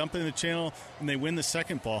 just try and dump it in the channel, and they win the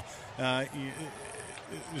second ball.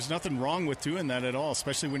 There's nothing wrong with doing that at all,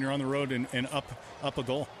 especially when you're on the road and up a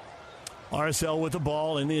goal. RSL with the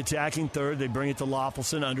ball in the attacking third. They bring it to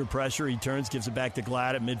Loffelson under pressure. He turns, gives it back to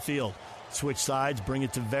Glad at midfield. Switch sides, bring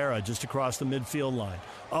it to Vera just across the midfield line.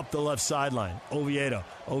 Up the left sideline, Oviedo.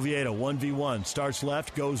 Oviedo, 1v1. Starts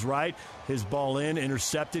left, goes right. His ball in,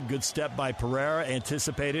 intercepted. Good step by Pereira.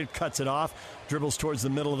 Anticipated, cuts it off. Dribbles towards the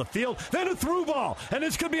middle of the field. Then a through ball. And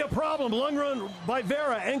this could be a problem. Long run by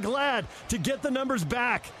Vera and Glad to get the numbers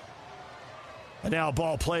back. And now a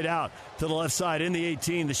ball played out to the left side in the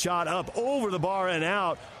 18. The shot up over the bar and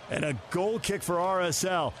out. And a goal kick for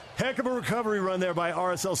RSL. Heck of a recovery run there by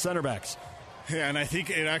RSL center backs. Yeah, and I think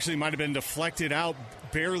it actually might have been deflected out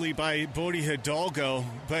barely by Bodhi Hidalgo.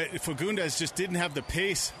 But Fagundes just didn't have the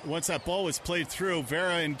pace once that ball was played through.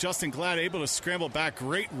 Vera and Justin Glad able to scramble back.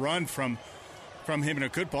 Great run from him, and a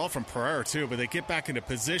good ball from Pereira too. But they get back into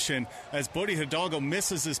position as Bodhi Hidalgo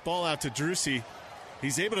misses this ball out to Drusi.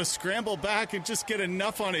 He's able to scramble back and just get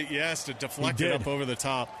enough on it, yes, to deflect it up over the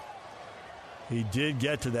top. He did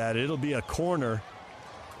get to that. It'll be a corner.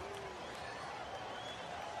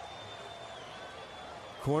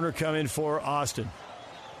 Corner coming for Austin.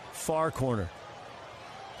 Far corner.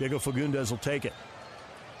 Diego Fagundes will take it.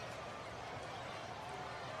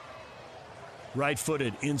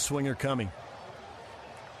 Right-footed, in-swinger coming.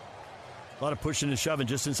 A lot of pushing and shoving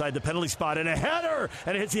just inside the penalty spot. And a header!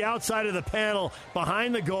 And it hits the outside of the panel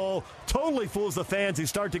behind the goal. Totally fools the fans who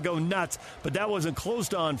start to go nuts. But that wasn't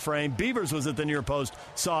closed on frame. Beavers was at the near post.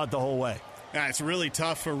 Saw it the whole way. Yeah, it's really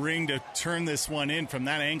tough for Ring to turn this one in from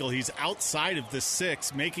that angle. He's outside of the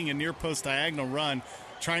 6, making a near post diagonal run,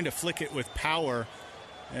 trying to flick it with power.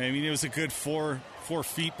 I mean, it was a good 4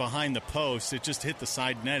 feet behind the post. It just hit the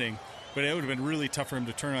side netting. But it would have been really tough for him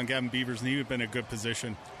to turn on Gavin Beavers, and he would have been in a good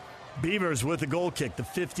position. Beavers with the goal kick, the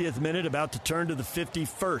 50th minute, about to turn to the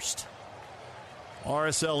 51st.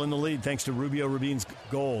 RSL in the lead thanks to Rubio Rubin's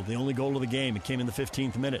goal, the only goal of the game. It came in the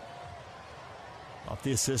 15th minute. Off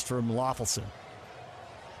the assist from Loffelson.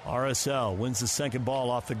 RSL wins the second ball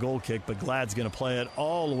off the goal kick, but Glad's going to play it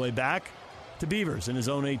all the way back to Beavers in his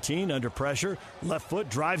own 18, under pressure. Left foot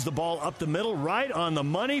drives the ball up the middle, right on the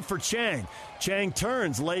money for Chang. Chang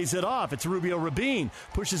turns, lays it off. It's Rubio Rubin.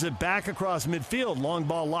 Pushes it back across midfield. Long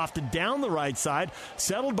ball lofted down the right side.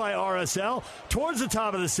 Settled by RSL. Towards the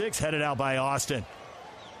top of the 6, headed out by Austin.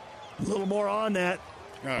 A little more on that.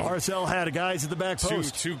 RSL had guys at the back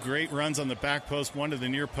post. Two great runs on the back post, one to the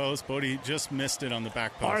near post. Bodie just missed it on the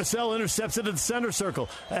back post. RSL intercepts it at the center circle.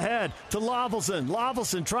 Ahead to Loffelson.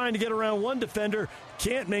 Loffelson trying to get around one defender.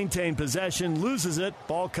 Can't maintain possession. Loses it.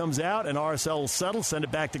 Ball comes out, and RSL will settle. Send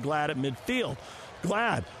it back to Glad at midfield.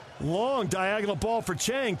 Glad. Long diagonal ball for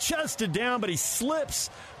Chang. Chested down, but he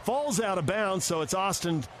slips. Falls out of bounds, so it's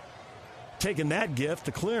Austin taking that gift.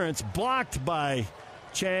 The clearance blocked by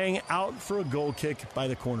Chang, out for a goal kick by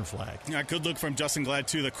the corner flag. Yeah, good look from Justin Glad,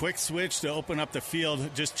 too. The quick switch to open up the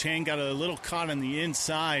field. Just Chang got a little caught on the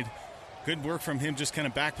inside. Good work from him, just kind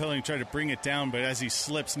of backpedaling, trying to bring it down. But as he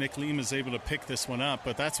slips, Nick Lima is able to pick this one up.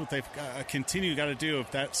 But that's what they've got to do.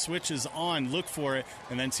 If that switch is on, look for it,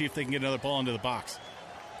 and then see if they can get another ball into the box.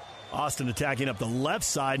 Austin attacking up the left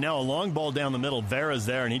side. Now a long ball down the middle. Vera's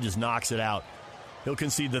there, and he just knocks it out. He'll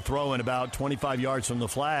concede the throw in about 25 yards from the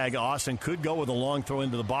flag. Austin could go with a long throw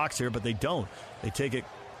into the box here, but they don't. They take it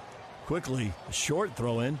quickly, a short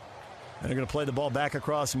throw in, and they're going to play the ball back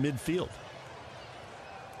across midfield.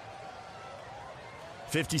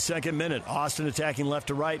 52nd minute. Austin attacking left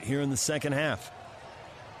to right here in the second half.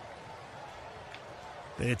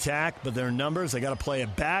 They attack, but their numbers, they got to play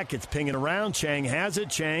it back. It's pinging around. Chang has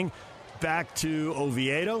it. Chang back to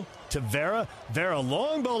Oviedo, to Vera. Vera,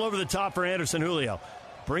 long ball over the top for Anderson Julio.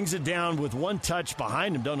 Brings it down with one touch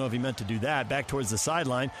behind him. Don't know if he meant to do that. Back towards the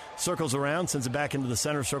sideline. Circles around, sends it back into the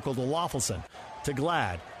center circle to Loffelson. To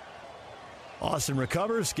Glad. Austin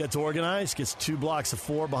recovers, gets organized, gets 2 blocks of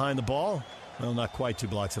 4 behind the ball. Well, not quite 2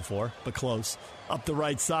 blocks of 4, but close. Up the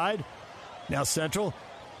right side. Now central.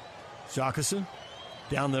 Jacqueline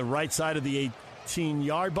down the right side of the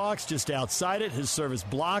 18-yard box, just outside it. His service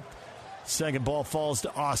blocked. Second ball falls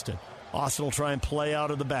to Austin. Austin will try and play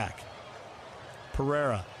out of the back.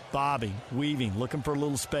 Pereira, bobbing, weaving, looking for a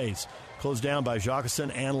little space. Closed down by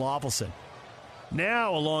Jacqueline and Loffelson.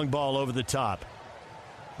 Now a long ball over the top.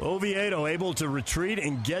 Oviedo able to retreat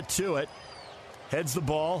and get to it. Heads the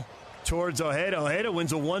ball towards Ojeda. Ojeda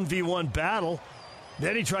wins a 1v1 battle.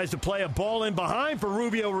 Then he tries to play a ball in behind for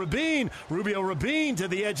Rubio Rabin. Rubio Rabin to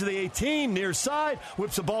the edge of the 18, near side.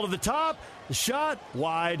 Whips the ball to the top. The shot,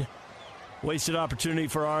 wide. Wasted opportunity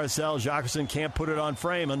for RSL. Jacqueline can't put it on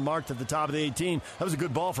frame. Unmarked at the top of the 18. That was a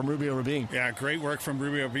good ball from Rubio Rabin. Yeah, great work from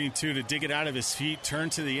Rubio Rabin, too, to dig it out of his feet, turn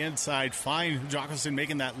to the inside, find Jacqueline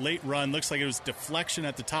making that late run. Looks like it was deflection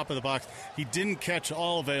at the top of the box. He didn't catch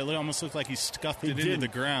all of it. It almost looked like he scuffed it into the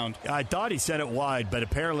ground. I thought he sent it wide, but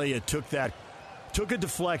apparently it took a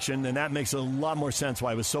deflection, and that makes a lot more sense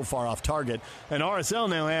why it was so far off target. And RSL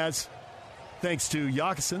now has, thanks to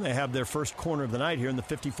Jacqueline, they have their first corner of the night here in the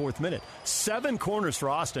 54th minute. 7 corners for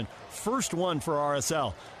Austin, first one for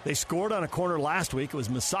RSL. They scored on a corner last week. It was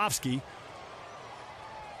Masovsky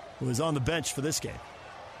who was on the bench for this game.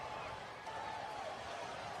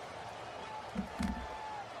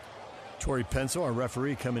 Tori Penso, our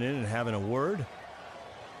referee, coming in and having a word.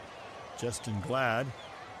 Justin Glad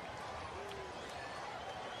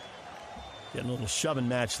getting a little shoving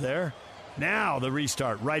match there. Now the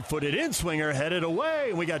restart. Right-footed in-swinger headed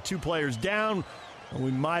away. We got 2 players down.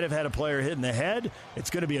 We might have had a player hit in the head. It's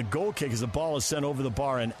going to be a goal kick as the ball is sent over the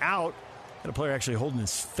bar and out. Got a player actually holding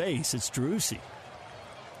his face. It's Drusi.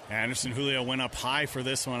 Anderson Julio went up high for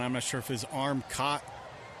this one. I'm not sure if his arm caught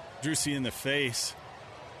Drusi in the face.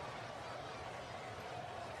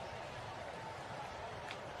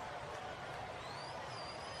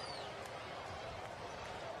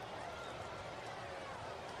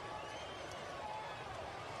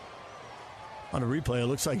 On a replay, it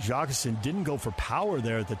looks like Jacqueline didn't go for power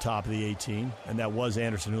there at the top of the 18, and that was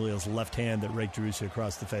Anderson Julio's left hand that raked Drusi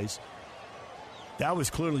across the face. That was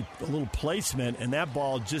clearly a little placement, and that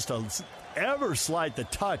ball just ever slight the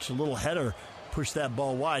touch, a little header pushed that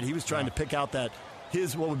ball wide. He was trying to pick out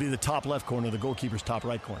what would be the top left corner, the goalkeeper's top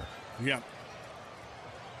right corner. Yeah.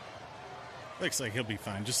 Looks like he'll be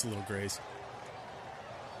fine, just a little graze.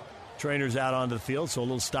 Trainer's out onto the field, so a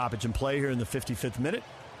little stoppage in play here in the 55th minute.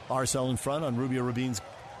 RSL in front on Rubio Rabin's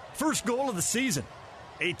first goal of the season.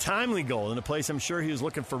 A timely goal in a place I'm sure he was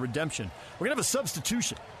looking for redemption. We're going to have a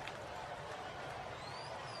substitution.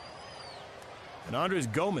 And Andres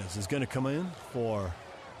Gomez is going to come in for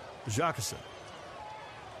Jacqueline.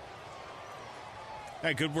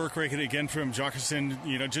 Yeah, good work right again from Jacqueline,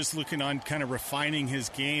 just looking on kind of refining his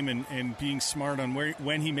game and being smart on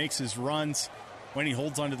when he makes his runs, when he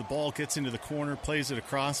holds onto the ball, gets into the corner, plays it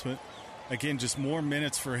across. But again, just more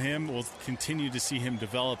minutes for him. We'll continue to see him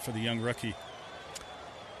develop for the young rookie.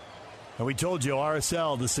 And we told you,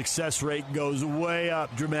 RSL, the success rate goes way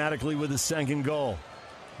up dramatically with his second goal.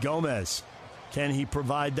 Gomez, can he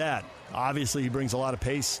provide that? Obviously, he brings a lot of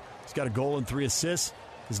pace. He's got a goal and 3 assists.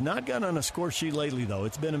 He's not gotten on a score sheet lately, though.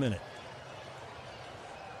 It's been a minute.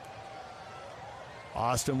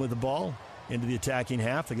 Austin with the ball into the attacking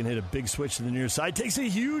half. They can hit a big switch to the near side. Takes a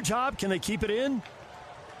huge hop. Can they keep it in?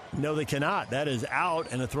 No, they cannot. That is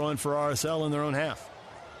out and a throw-in for RSL in their own half.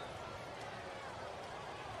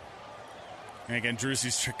 And again,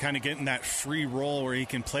 Drusi's kind of getting that free roll where he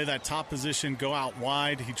can play that top position, go out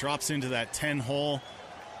wide. He drops into that 10 hole.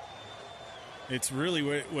 It's really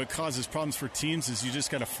what causes problems for teams is you just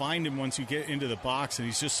got to find him once you get into the box, and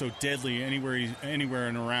he's just so deadly anywhere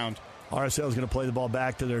and around. RSL is going to play the ball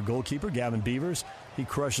back to their goalkeeper, Gavin Beavers. He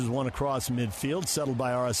crushes one across midfield, settled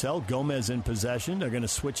by RSL. Gomez in possession. They're going to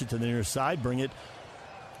switch it to the near side, bring it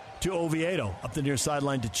to Oviedo. Up the near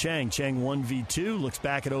sideline to Chang. Chang 1v2, looks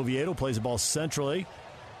back at Oviedo, plays the ball centrally.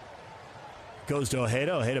 Goes to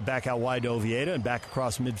Ojeda. Ojeda back out wide to Oviedo and back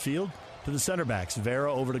across midfield to the center backs.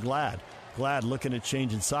 Vera over to Glad. Glad looking at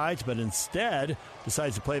changing sides, but instead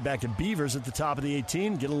decides to play it back to Beavers at the top of the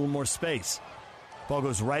 18, get a little more space. Ball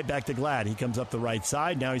goes right back to Glad. He comes up the right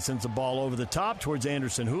side. Now he sends the ball over the top towards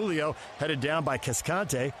Anderson Julio, headed down by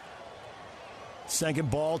Cascante. Second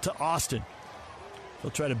ball to Austin.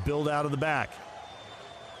 They'll try to build out of the back.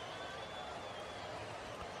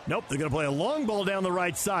 Nope, they're going to play a long ball down the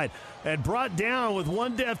right side. And brought down with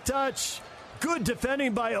one deft touch. Good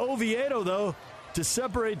defending by Oviedo, though, to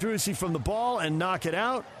separate Drusi from the ball and knock it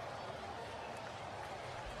out.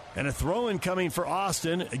 And a throw-in coming for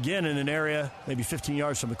Austin, again in an area maybe 15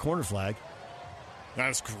 yards from the corner flag. That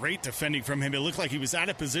was great defending from him. It looked like he was out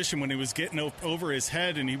of position when he was getting over his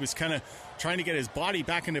head, and he was kind of trying to get his body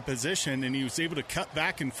back into position, and he was able to cut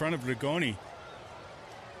back in front of Rigoni.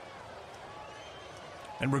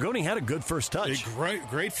 And Rigoni had a good first touch. A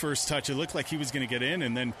great first touch. It looked like he was going to get in,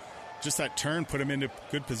 and then just that turn put him into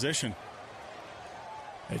good position.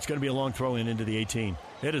 It's going to be a long throw-in into the 18.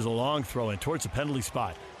 It is a long throw-in towards the penalty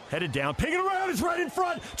spot. Headed down, picking around, it's right in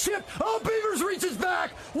front. Chip, Beavers reaches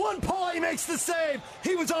back. One paw, he makes the save.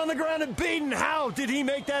 He was on the ground and beaten. How did he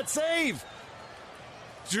make that save?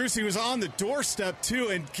 Jersey was on the doorstep, too,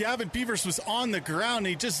 and Gavin Beavers was on the ground.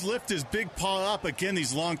 He just lifted his big paw up. Again,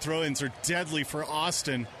 these long throw-ins are deadly for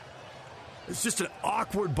Austin. It's just an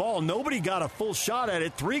awkward ball. Nobody got a full shot at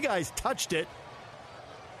it. 3 guys touched it.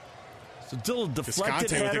 It's a little deflected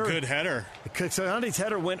Cascante header. with a good header. Cascante's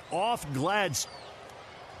header went off Glad's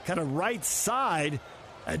kind of right side.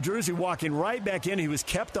 Jersey walking right back in. He was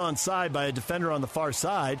kept onside by a defender on the far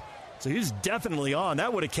side. So he's definitely on.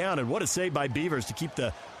 That would have counted. What a save by Beavers to keep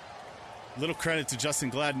the... Little credit to Justin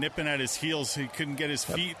Glad nipping at his heels. He couldn't get his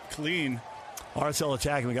feet clean. RSL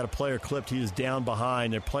attacking. We got a player clipped. He is down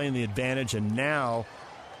behind. They're playing the advantage, and now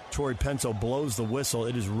Torrey Penso blows the whistle.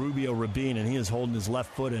 It is Rubio Rabin, and he is holding his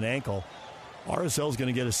left foot and ankle. RSL is going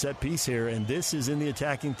to get a set piece here, and this is in the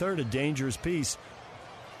attacking third, a dangerous piece.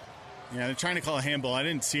 Yeah, they're trying to call a handball. I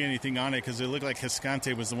didn't see anything on it because it looked like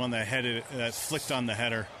Cascante was the one that flicked on the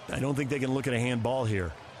header. I don't think they can look at a handball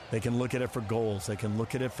here. They can look at it for goals. They can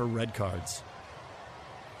look at it for red cards.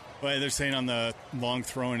 Well, they're saying on the long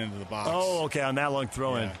throw-in into the box. Oh, okay, on that long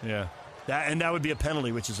throw-in. Yeah. That would be a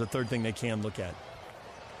penalty, which is the third thing they can look at.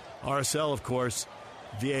 RSL, of course,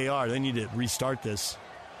 VAR. They need to restart this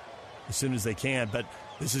as soon as they can. But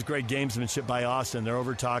this is great gamesmanship by Austin. They're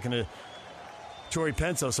over talking to Torrey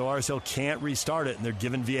Penso, so RSL can't restart it, and they're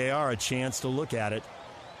giving VAR a chance to look at it.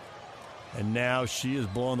 And now she is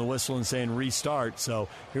blowing the whistle and saying restart. So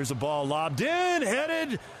here's a ball lobbed in,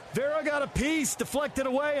 headed. Vera got a piece, deflected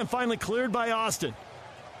away, and finally cleared by Austin.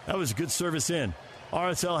 That was a good service in.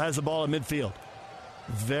 RSL has the ball at midfield.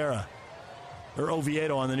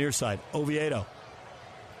 Oviedo on the near side. Oviedo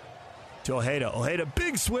to Ojeda. Ojeda,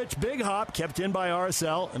 big switch, big hop, kept in by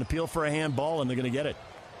RSL. An appeal for a handball, and they're going to get it.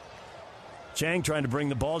 Chang trying to bring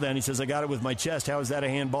the ball down. He says, I got it with my chest. How is that a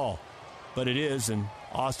handball? But it is, and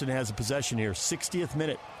Austin has a possession here. 60th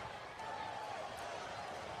minute.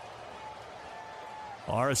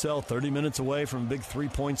 RSL 30 minutes away from big 3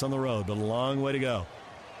 points on the road, but a long way to go.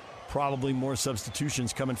 Probably more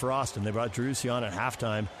substitutions coming for Austin. They brought Driussi on at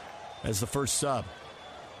halftime as the first sub.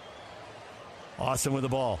 Austin with the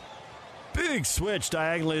ball. Big switch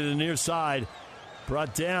diagonally to the near side.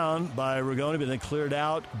 Brought down by Rigoni, but then cleared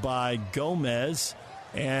out by Gomez.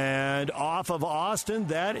 And off of Austin,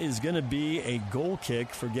 that is going to be a goal kick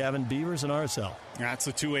for Gavin Beavers and RSL. That's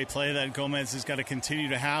a two-way play that Gomez has got to continue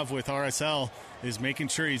to have with RSL, is making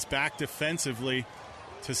sure he's back defensively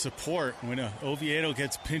to support. When Oviedo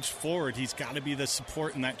gets pinched forward, he's got to be the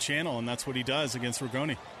support in that channel, and that's what he does against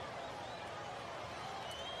Rigoni.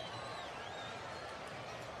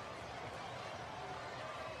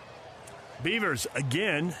 Beavers,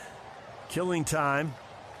 again, killing time.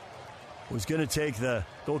 Was going to take the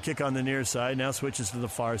goal kick on the near side. Now switches to the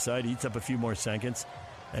far side. Eats up a few more seconds.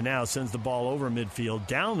 And now sends the ball over midfield,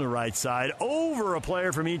 down the right side, over a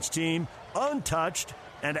player from each team, untouched,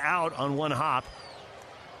 and out on one hop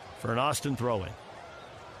for an Austin throw-in.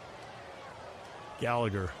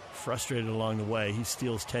 Gallagher frustrated along the way. He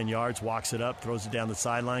steals 10 yards, walks it up, throws it down the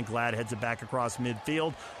sideline. Glad heads it back across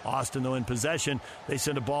midfield. Austin, though, in possession. They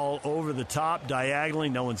send a ball over the top diagonally.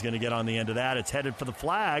 No one's going to get on the end of that. It's headed for the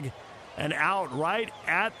flag. And out right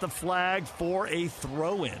at the flag for a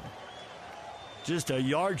throw-in. Just a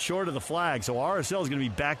yard short of the flag. So RSL is going to be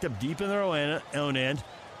backed up deep in their own end.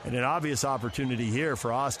 And an obvious opportunity here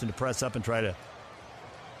for Austin to press up and try to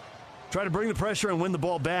bring the pressure and win the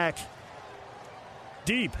ball back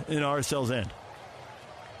deep in RSL's end.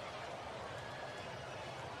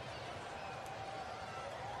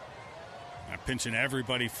 Pinching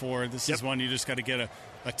everybody forward. This is one you just got to get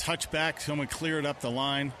a touchback. Someone clear it up the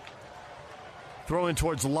line. Throw in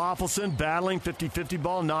towards Loffelson, battling 50-50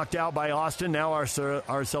 ball, knocked out by Austin. Now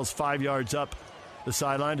RSL's 5 yards up the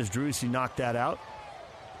sideline as Driussi knocked that out.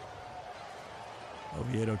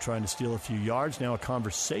 Oviedo trying to steal a few yards. Now a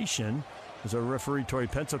conversation as our referee, Torrey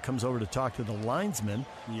Penso, comes over to talk to the linesman.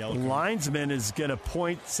 The linesman is going to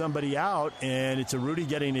point somebody out, and it's a Rudy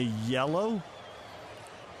getting a yellow.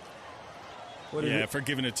 For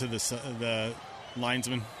giving it to the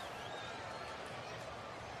linesman.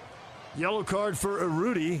 Yellow card for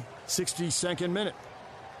Urruti, 62nd minute.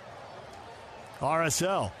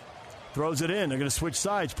 RSL throws it in. They're going to switch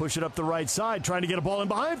sides, push it up the right side, trying to get a ball in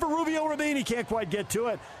behind for Rubio Rabin. He can't quite get to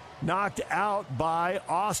it. Knocked out by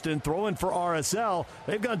Austin. Throw in for RSL.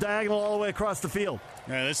 They've gone diagonal all the way across the field.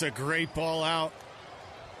 Yeah, this is a great ball out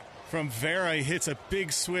from Vera. He hits a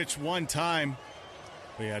big switch one time.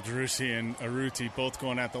 But yeah, Driussi and Urruti both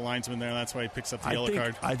going at the linesman there. That's why he picks up the yellow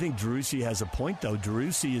card. I think Driussi has a point, though.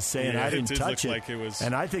 Driussi is saying, I didn't touch it. Like it was...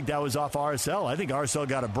 And I think that was off RSL. I think RSL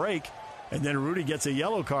got a break, and then Urruti gets a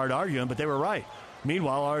yellow card arguing, but they were right.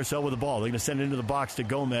 Meanwhile, RSL with the ball. They're going to send it into the box to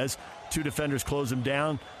Gomez. Two defenders close him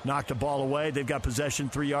down, knock the ball away. They've got possession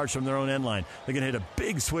 3 yards from their own end line. They're going to hit a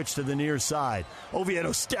big switch to the near side.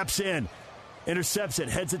 Oviedo steps in, intercepts it,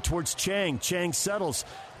 heads it towards Chang. Chang settles.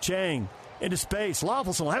 Chang into space.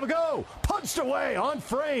 Loffelson will have a go. Punched away on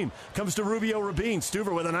frame. Comes to Rubio Rabin.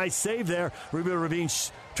 Stuver with a nice save there. Rubio Rabin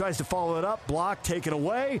tries to follow it up. Block taken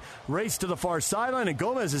away. Race to the far sideline, and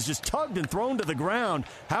Gomez is just tugged and thrown to the ground.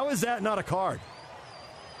 How is that not a card?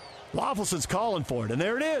 Loffelson's calling for it, and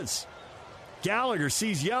there it is. Gallagher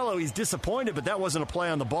sees yellow. He's disappointed, but that wasn't a play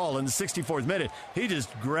on the ball. In the 64th minute, he just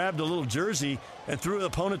grabbed a little jersey and threw the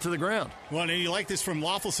opponent to the ground. Well, and you like this from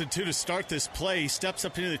Loffelson, too, to start this play. He steps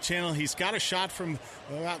up into the channel. He's got a shot from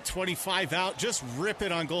about 25 out. Just rip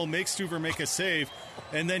it on goal. Make Stuver make a save.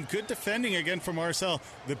 And then good defending again from RSL.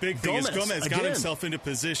 The big thing is Gomez got himself into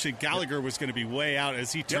position. Gallagher was going to be way out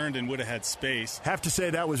as he turned and would have had space. Have to say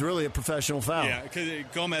that was really a professional foul. Yeah, because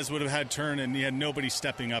Gomez would have had turn, and he had nobody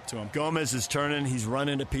stepping up to him. Gomez is turning. He's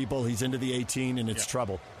running to people. He's into the 18, and it's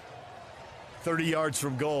trouble. 30 yards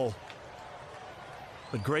from goal.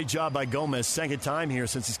 But great job by Gomez. Second time here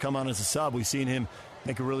since he's come on as a sub. We've seen him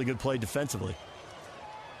make a really good play defensively.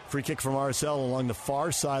 Free kick from RSL along the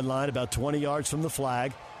far sideline, about 20 yards from the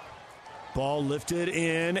flag. Ball lifted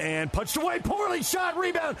in and punched away. Poorly shot.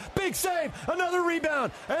 Rebound. Big save. Another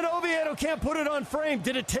rebound. And Oviedo can't put it on frame.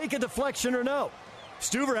 Did it take a deflection or no?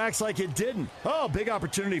 Stuver acts like it didn't. Oh, big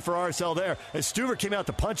opportunity for RSL there. As Stuver came out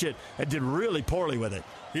to punch it and did really poorly with it.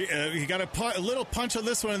 He got a little punch on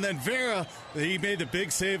this one, and then Vera, he made the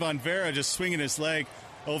big save on Vera, just swinging his leg.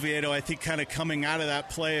 Oviedo, I think, kind of coming out of that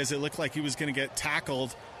play as it looked like he was going to get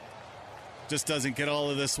tackled. Just doesn't get all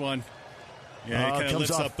of this one. Yeah, he kind of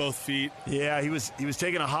lifts up both feet. Yeah, he was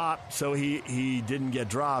taking a hop, so he didn't get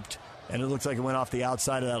dropped. And it looks like it went off the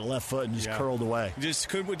outside of that left foot and just curled away. He just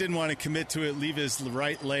didn't want to commit to it, leave his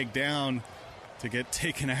right leg down to get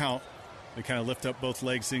taken out. They kind of lift up both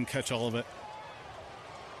legs and catch all of it.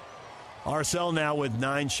 RSL now with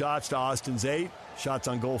 9 shots to Austin's 8. Shots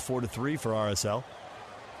on goal 4-3 for RSL.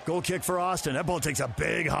 Goal kick for Austin. That ball takes a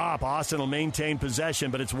big hop. Austin will maintain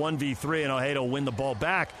possession, but it's 1v3, and Ojeda will win the ball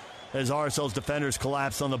back as RSL's defenders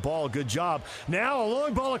collapse on the ball. Good job. Now a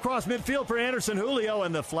long ball across midfield for Anderson Julio,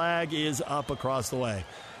 and the flag is up across the way.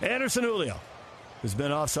 Anderson Julio, who's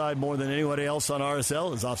been offside more than anybody else on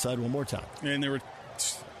RSL, is offside one more time. And there were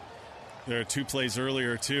 2 plays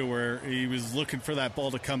earlier, too, where he was looking for that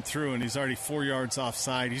ball to come through, and he's already 4 yards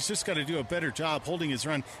offside. He's just got to do a better job holding his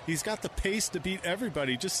run. He's got the pace to beat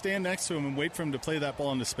everybody. Just stand next to him and wait for him to play that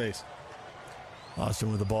ball into space. Austin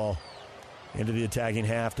with the ball into the attacking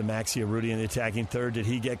half to Maxi Urruti in the attacking third. Did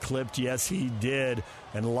he get clipped? Yes, he did.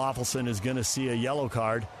 And Loffelson is going to see a yellow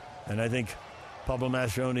card. And I think Pablo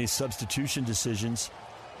Mastroeni's substitution decisions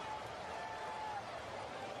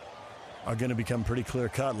are going to become pretty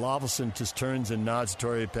clear-cut. Loffelson just turns and nods to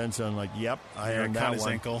Torrey Penson like, yep, I earned that his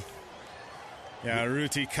one. Ankle. Yeah,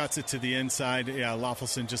 Urruti cuts it to the inside. Yeah,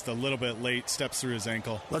 Loffelson just a little bit late, steps through his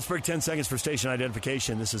ankle. Let's break 10 seconds for station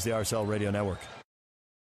identification. This is the RSL Radio Network.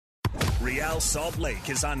 Real Salt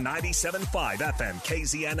Lake is on 97.5 FM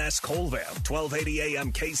KZNS Colville, 1280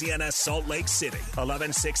 AM KZNS Salt Lake City,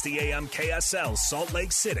 1160 AM KSL Salt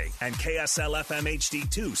Lake City, and KSL FM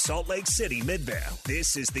HD2 Salt Lake City Midvale.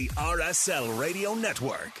 This is the RSL Radio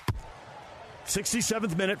Network.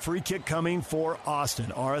 67th minute, free kick coming for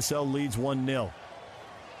Austin. RSL leads 1-0.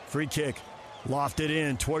 Free kick. Lofted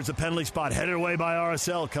in towards the penalty spot, headed away by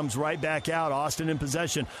RSL, comes right back out. Austin in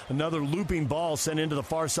possession. Another looping ball sent into the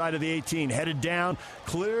far side of the 18. Headed down,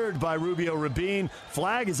 cleared by Rubio Rabin.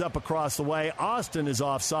 Flag is up across the way. Austin is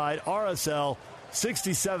offside. RSL,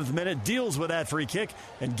 67th minute, deals with that free kick,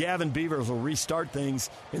 and Gavin Beavers will restart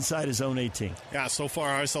things inside his own 18. Yeah, so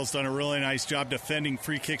far RSL's done a really nice job defending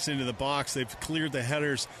free kicks into the box. They've cleared the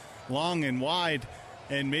headers long and wide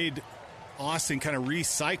and made Austin kind of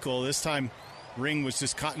recycle. This time Ring was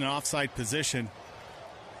just caught in an offside position.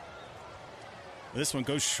 This one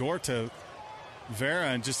goes short to Vera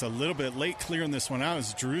and just a little bit late clearing this one out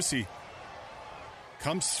as Driussi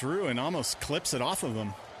comes through and almost clips it off of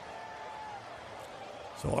him.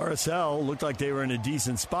 So RSL looked like they were in a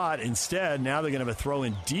decent spot. Instead, now they're going to have a throw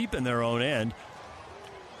in deep in their own end.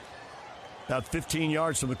 About 15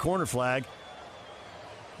 yards from the corner flag.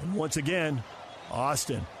 And once again,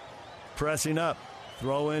 Austin pressing up.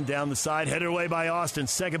 Throw in down the side. Headed away by Austin.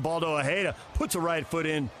 Second ball to Ojeda. Puts a right foot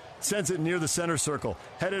in. Sends it near the center circle.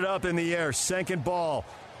 Headed up in the air. Second ball.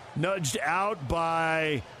 Nudged out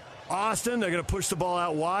by Austin. They're going to push the ball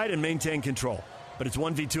out wide and maintain control. But it's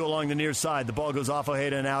 1v2 along the near side. The ball goes off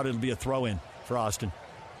Ojeda and out. It'll be a throw-in for Austin.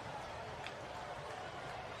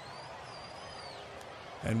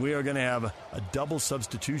 And we are going to have a double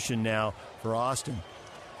substitution now for Austin.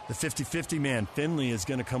 The 50-50 man, Finley, is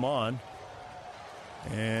going to come on.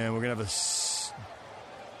 And we're going to have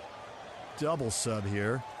a double sub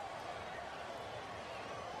here.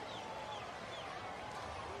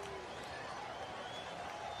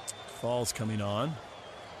 Fall's coming on.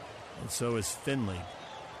 And so is Finley.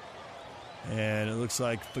 And it looks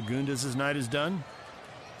like Fagundes' night is done.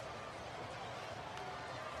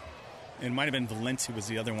 It might have been Valencia was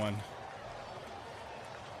the other one.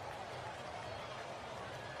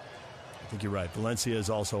 I think you're right. Valencia is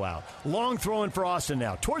also out. Long throw in for Austin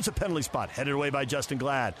now. Towards the penalty spot. Headed away by Justin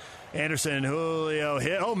Glad. Anderson and Julio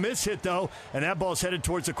hit. Oh, miss hit though. And that ball's headed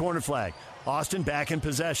towards the corner flag. Austin back in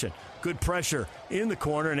possession. Good pressure in the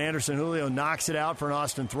corner. And Anderson Julio knocks it out for an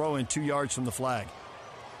Austin throw in 2 yards from the flag.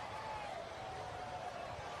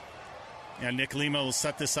 Yeah, Nick Lima will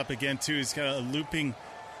set this up again too. He's got a looping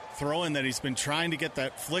throw in that he's been trying to get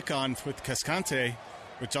that flick on with Cascante.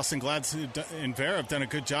 But Justin Glad and Vera have done a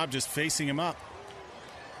good job just facing him up.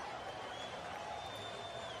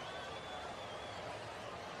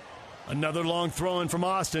 Another long throw in from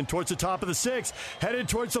Austin towards the top of the 6. Headed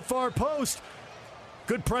towards the far post.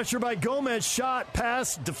 Good pressure by Gomez. Shot,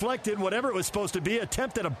 pass, deflected, whatever it was supposed to be.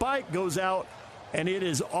 Attempt at a bite goes out, and it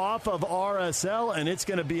is off of RSL, and it's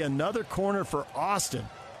going to be another corner for Austin.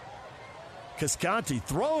 Cascante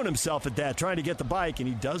throwing himself at that, trying to get the bike, and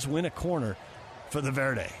he does win a corner for the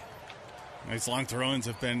Verde. These long throw-ins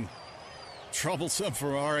have been troublesome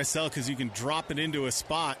for RSL because you can drop it into a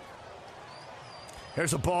spot.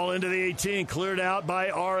 Here's a ball into the 18, cleared out by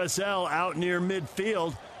RSL out near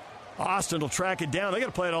midfield. Austin will track it down. They got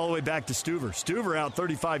to play it all the way back to Stuver. Stuver out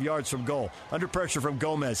 35 yards from goal. Under pressure from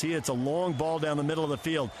Gomez. He hits a long ball down the middle of the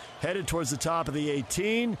field. Headed towards the top of the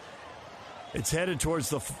 18. It's headed towards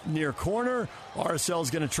the near corner.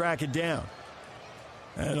 RSL's going to track it down.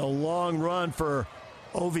 And a long run for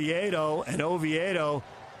Oviedo. And Oviedo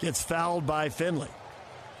gets fouled by Finley.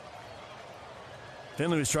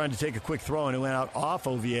 Finley was trying to take a quick throw, and it went out off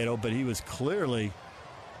Oviedo, but he was clearly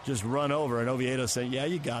just run over. And Oviedo said, yeah,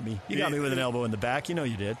 you got me. You got me with an elbow in the back. You know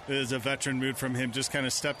you did. It was a veteran move from him. Just kind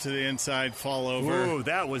of step to the inside, fall over. Ooh,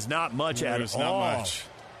 that was not much at all. It was not much.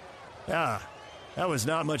 Yeah, that was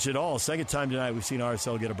not much at all. Second time tonight we've seen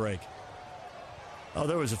RSL get a break. Oh,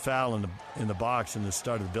 there was a foul in the box in the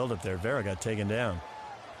start of the build-up there. Vera got taken down.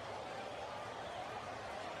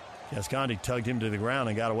 Cascante tugged him to the ground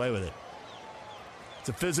and got away with it. It's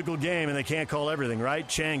a physical game, and they can't call everything, right?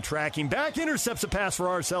 Chang tracking back, intercepts a pass for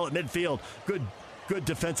RSL at midfield. Good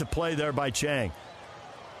defensive play there by Chang.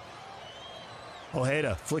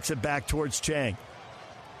 Ojeda flicks it back towards Chang.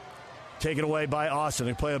 Taken away by Austin.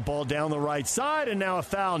 They play a ball down the right side, and now a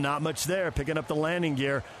foul. Not much there. Picking up the landing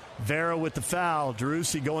gear. Vera with the foul.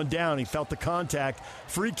 Driussi going down. He felt the contact.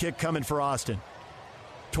 Free kick coming for Austin.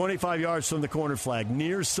 25 yards from the corner flag.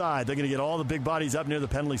 Near side. They're going to get all the big bodies up near the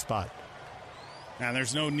penalty spot. Now,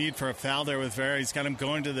 there's no need for a foul there with Vera. He's got him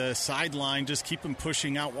going to the sideline. Just keep him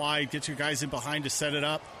pushing out wide. Get your guys in behind to set it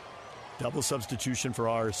up. Double substitution for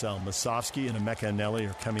RSL. Masovsky and Emeka Nolly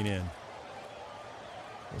are coming in.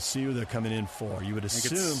 We'll see who they're coming in for. You would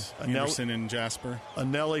assume Anderson and Jasper.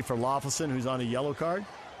 Anelli for Loffelson, who's on a yellow card.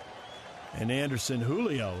 And Anderson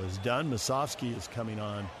Julio is done. Masovsky is coming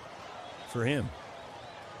on for him.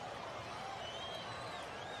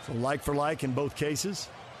 So like for like in both cases.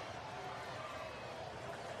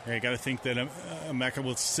 Yeah, you got to think that Emeka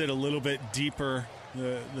will sit a little bit deeper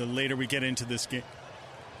the later we get into this game.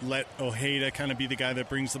 Let Ojeda kind of be the guy that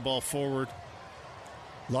brings the ball forward.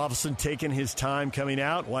 Loffelson taking his time coming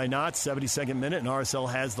out. Why not? 72nd minute, and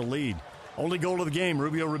RSL has the lead. Only goal of the game,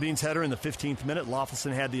 Rubio Rubin's header in the 15th minute.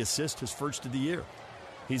 Loffelson had the assist, his first of the year.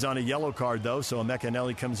 He's on a yellow card, though, so Emeka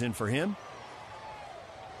Nolly comes in for him.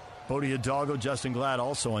 Bodie Hidalgo, Justin Glad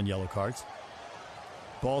also on yellow cards.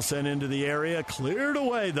 Ball sent into the area, cleared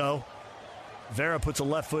away, though. Vera puts a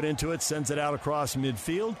left foot into it, sends it out across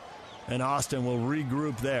midfield, and Austin will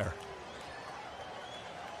regroup there.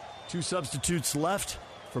 2 substitutes left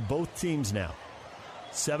for both teams now.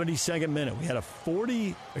 72nd minute. We had a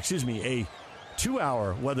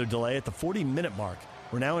 2-hour weather delay at the 40-minute mark.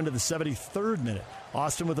 We're now into the 73rd minute.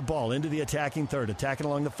 Austin with the ball into the attacking third, attacking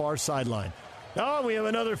along the far sideline. Oh, we have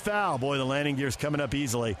another foul. Boy, the landing gear's coming up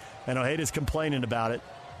easily, and Ojeda's complaining about it.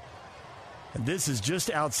 And this is just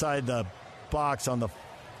outside the box on the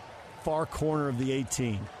far corner of the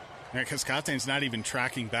 18. Yeah, Cascate's not even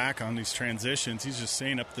tracking back on these transitions. He's just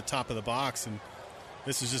staying up the top of the box, and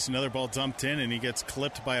this is just another ball dumped in, and he gets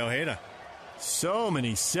clipped by Ojeda. So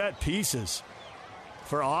many set pieces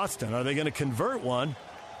for Austin. Are they going to convert one,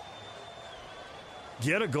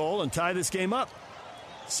 get a goal, and tie this game up?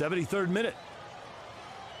 73rd minute.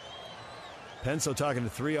 Penso talking to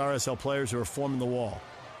 3 RSL players who are forming the wall.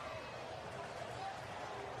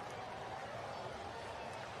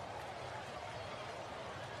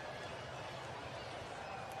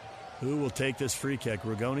 Who will take this free kick?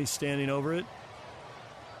 Rigoni's standing over it.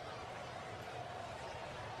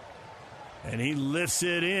 And he lifts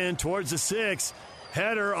it in towards the 6.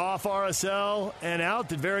 Header off RSL and out.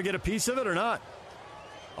 Did Vera get a piece of it or not?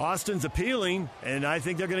 Austin's appealing, and I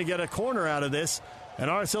think they're going to get a corner out of this. And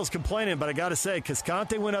RSL's complaining, but I got to say,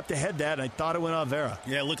 Cascante went up to head that, and I thought it went off Vera.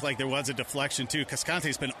 Yeah, it looked like there was a deflection, too.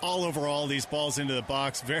 Cascante's been all over all these balls into the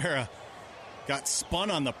box. Vera got spun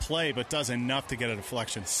on the play, but does enough to get a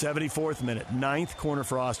deflection. 74th minute, 9th corner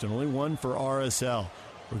for Austin, only one for RSL.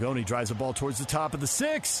 Rigoni drives the ball towards the top of the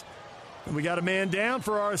 6. And we got a man down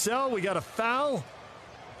for RSL. We got a foul.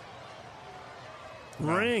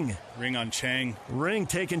 Ring on Chang. Ring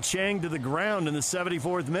taking Chang to the ground in the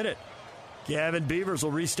 74th minute. Gavin Beavers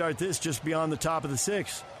will restart this just beyond the top of the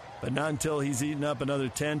 6, but not until he's eaten up another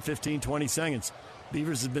 10, 15, 20 seconds.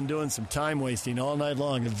 Beavers has been doing some time wasting all night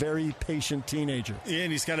long. A very patient teenager. Yeah,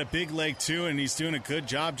 and he's got a big leg, too, and he's doing a good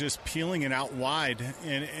job just peeling it out wide.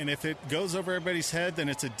 And if it goes over everybody's head, then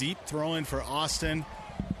it's a deep throw-in for Austin.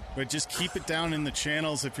 But just keep it down in the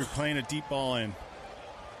channels if you're playing a deep ball in.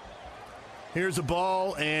 Here's a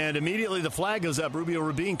ball, and immediately the flag goes up. Rubio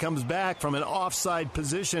Rubin comes back from an offside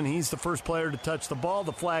position. He's the first player to touch the ball.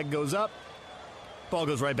 The flag goes up. Ball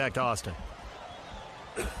goes right back to Austin.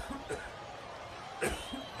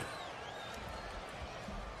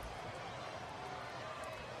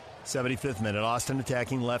 75th minute, Austin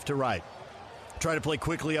attacking left to right. Try to play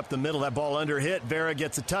quickly up the middle. That ball under hit. Vera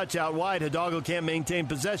gets a touch out wide. Hidalgo can't maintain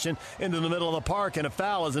possession into the middle of the park, and a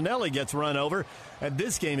foul as Nolly gets run over. And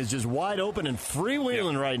this game is just wide open and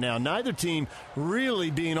freewheeling right now. Neither team really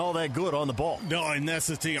being all that good on the ball. No, and that's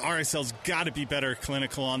the thing. RSL's got to be better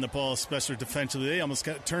clinical on the ball, especially defensively. They almost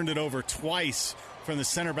turned it over twice from the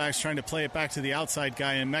center backs trying to play it back to the outside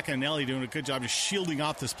guy, and Mecca and Nelly doing a good job just shielding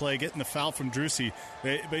off this play, getting the foul from Drusi.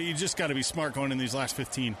 But you just got to be smart going in these last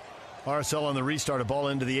 15. RSL on the restart, a ball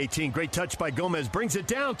into the 18. Great touch by Gomez. Brings it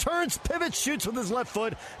down, turns, pivots, shoots with his left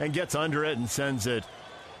foot, and gets under it and sends it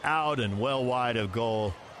out and well wide of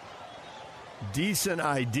goal. Decent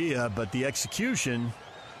idea, but the execution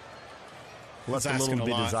left a little to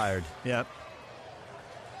be desired. Yep.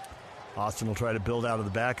 Austin will try to build out of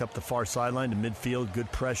the back up the far sideline to midfield.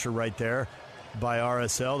 Good pressure right there by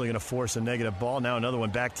RSL. They're going to force a negative ball. Now another one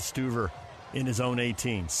back to Stuver in his own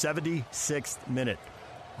 18. 76th minute.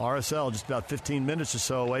 RSL just about 15 minutes or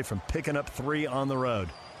so away from picking up 3 on the road.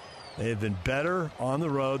 They have been better on the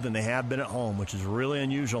road than they have been at home, which is really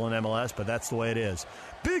unusual in MLS, but that's the way it is.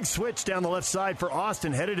 Big switch down the left side for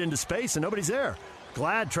Austin, headed into space, and nobody's there.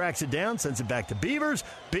 Glad tracks it down, sends it back to Beavers.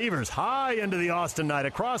 Beavers high into the Austin night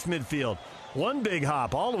across midfield. One big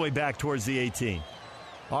hop all the way back towards the 18.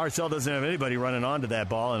 RSL doesn't have anybody running onto that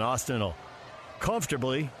ball, and Austin will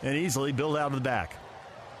comfortably and easily build out of the back.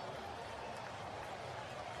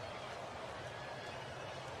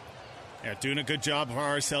 Yeah, doing a good job of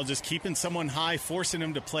RSL, just keeping someone high, forcing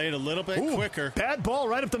him to play it a little bit quicker. Bad ball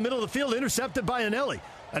right up the middle of the field, intercepted by Anelli.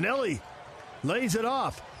 Anelli lays it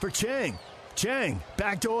off for Chang. Chang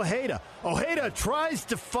back to Ojeda. Ojeda tries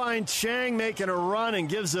to find Chang making a run and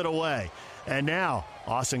gives it away. And now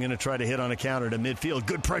Austin going to try to hit on a counter to midfield.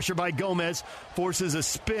 Good pressure by Gomez. Forces a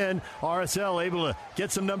spin. RSL able to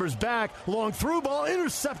get some numbers back. Long through ball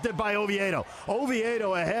intercepted by Oviedo.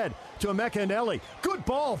 Oviedo ahead to Emeka Anelli. Good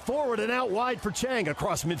ball forward and out wide for Chang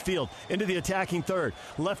across midfield into the attacking third.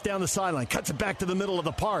 Left down the sideline. Cuts it back to the middle of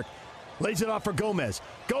the park. Lays it off for Gomez.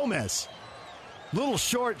 Gomez. Little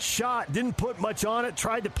short shot, didn't put much on it,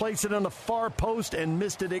 tried to place it on the far post and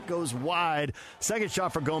missed it. It goes wide. Second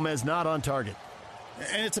shot for Gomez, not on target.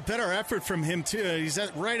 And it's a better effort from him, too. He's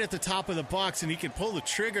right at the top of the box, and he can pull the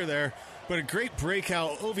trigger there. But a great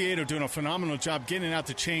breakout. Oviedo doing a phenomenal job getting out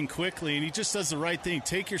the chain quickly, and he just does the right thing.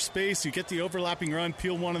 Take your space, you get the overlapping run,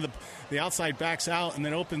 peel one of the outside backs out, and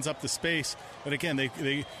then opens up the space. But again,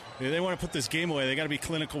 they want to put this game away. They got to be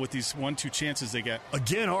clinical with these 1-2 chances they get.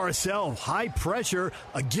 Again, RSL, high pressure.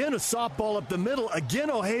 Again, a softball up the middle. Again,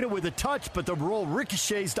 Ojeda with a touch, but the roll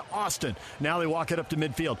ricochets to Austin. Now they walk it up to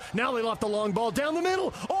midfield. Now they loft the long ball down the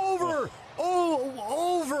middle. Over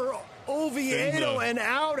Oviedo and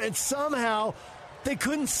out, and somehow they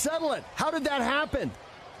couldn't settle it. How did that happen?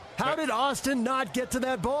 How did Austin not get to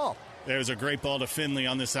that ball? There's a great ball to Finley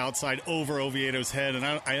on this outside over Oviedo's head, and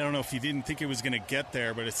I don't know if he didn't think it was going to get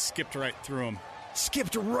there, but it skipped right through him.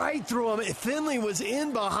 Skipped right through him. Finley was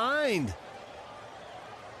in behind.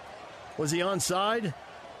 Was he onside?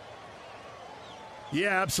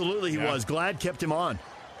 Yeah, absolutely he was. Glad kept him on.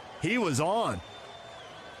 He was on.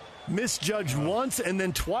 Misjudged once and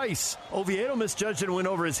then twice. Oviedo misjudged it and went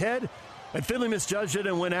over his head, and Finley misjudged it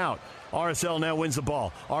and went out. RSL now wins the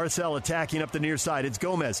ball. RSL attacking up the near side. It's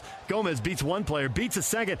Gomez. Gomez beats one player, beats a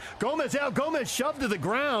second. Gomez out. Gomez shoved to the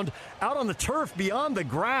ground, out on the turf beyond the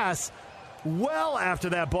grass. Well after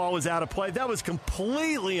that ball was out of play. That was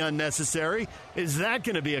completely unnecessary. Is that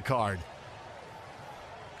going to be a card?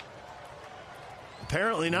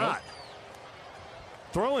 Apparently not. Nope.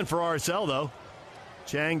 Throw in for RSL, though.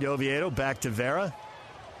 Chang to Oviedo, back to Vera.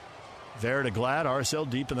 Vera to Glad. RSL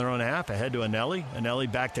deep in their own half, ahead to Anelli.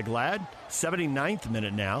 Anelli back to Glad. 79th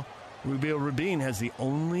minute now. Rubio Rubin has the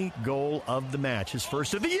only goal of the match, his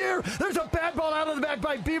first of the year. There's a bad ball out of the back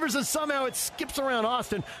by Beavers, and somehow it skips around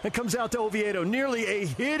Austin and comes out to Oviedo. Nearly a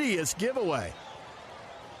hideous giveaway.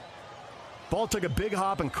 Ball took a big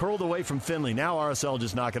hop and curled away from Finley. Now RSL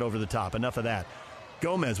just knock it over the top. Enough of that.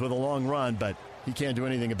 Gomez with a long run, but he can't do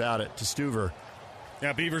anything about it. To Stuver.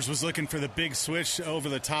 Yeah, Beavers was looking for the big switch over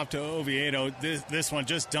the top to Oviedo. This one,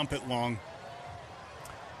 just dump it long.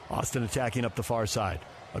 Austin attacking up the far side,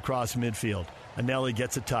 across midfield. Anelli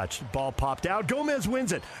gets a touch. Ball popped out. Gomez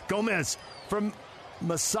wins it. Gomez from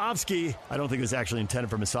Masovsky. I don't think it was actually intended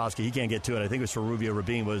for Masovsky. He can't get to it. I think it was for Rubio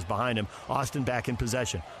Rubin, but it was behind him. Austin back in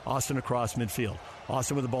possession. Austin across midfield.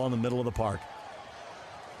 Austin with the ball in the middle of the park.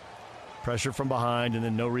 Pressure from behind, and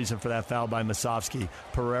then no reason for that foul by Masovsky.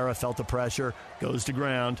 Pereira felt the pressure, goes to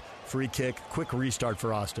ground. Free kick, quick restart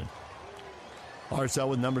for Austin. RSL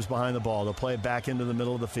with numbers behind the ball. They'll play it back into the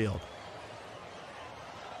middle of the field.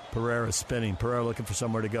 Pereira spinning. Pereira looking for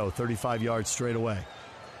somewhere to go. 35 yards straight away.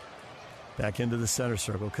 Back into the center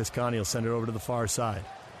circle. Cascani will send it over to the far side.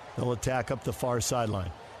 They'll attack up the far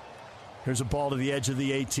sideline. Here's a ball to the edge of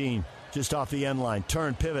the 18, just off the end line.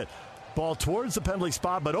 Turn, pivot. Ball towards the penalty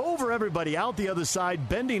spot, but over everybody, out the other side,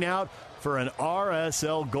 bending out for an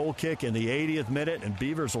RSL goal kick in the 80th minute, and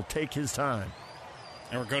Beavers will take his time.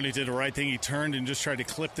 And Rigoni did the right thing. He turned and just tried to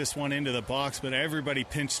clip this one into the box, but everybody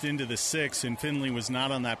pinched into the 6, and Finley was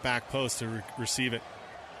not on that back post to receive it.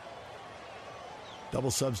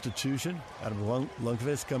 Double substitution. Adam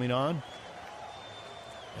Lundqvist coming on.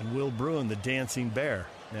 And Will Bruin, the dancing bear.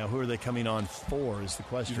 Now, who are they coming on for is the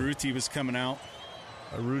question. Ruti was coming out.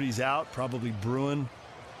 Rudy's out, probably Bruin.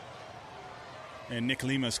 And Nick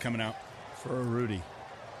Lima's coming out. For a Rudy.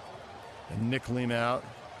 And Nick Lima out.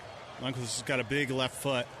 Lundqvist has got a big left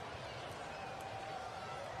foot.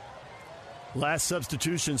 Last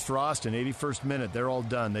substitutions for Austin, 81st minute. They're all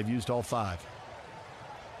done. They've used all 5.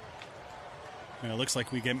 And it looks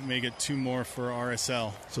like we may get 2 more for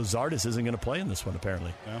RSL. So Zardes isn't going to play in this one,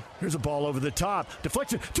 apparently. Yeah. Here's a ball over the top.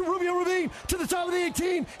 Deflection to Rubio Rubin, to the top of the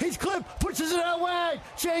 18. He's clipped, pushes it out wide.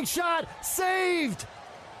 Chang shot, saved.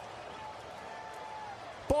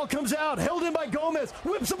 Ball comes out, held in by Gomez.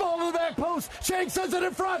 Whips the ball to the back post. Chang sends it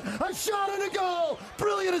in front. A shot and a goal.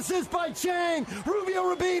 Brilliant assist by Chang. Rubio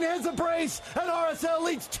Rubin has a brace, and RSL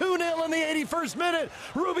leads 2-0 in the 81st minute.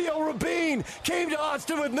 Rubio Rubin came to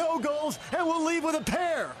Austin with no goals and will leave with a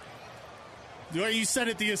pair. You said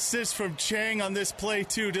it, the assist from Chang on this play,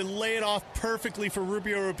 too, to lay it off perfectly for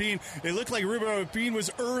Rubio Rubin. It looked like Rubio Rubin was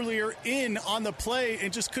earlier in on the play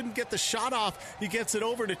and just couldn't get the shot off. He gets it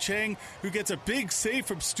over to Chang, who gets a big save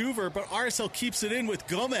from Stuver, but RSL keeps it in with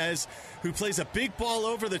Gomez, who plays a big ball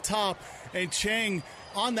over the top, and Chang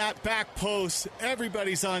on that back post.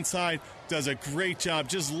 Everybody's onside. Does a great job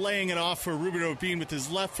just laying it off for Rubio Rubin with his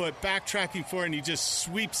left foot, backtracking for it, and he just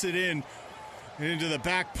sweeps it in. Into the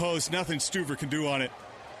back post. Nothing Stuver can do on it.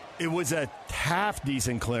 It was a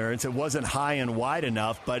half-decent clearance. It wasn't high and wide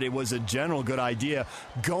enough, but it was a general good idea.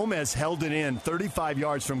 Gomez held it in 35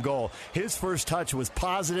 yards from goal. His first touch was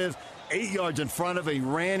positive, 8 yards in front of it. He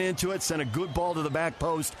ran into it, sent a good ball to the back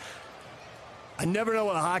post. I never know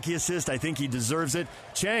what a hockey assist. I think he deserves it.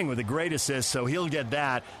 Chang with a great assist, so he'll get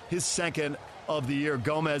that. His second of the year.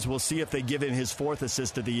 Gomez, we'll see if they give him his fourth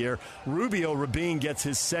assist of the year. Rubio Rubin gets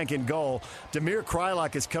his second goal. Damir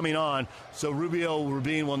Kreilach is coming on, so Rubio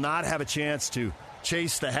Rubin will not have a chance to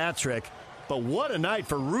chase the hat trick. But what a night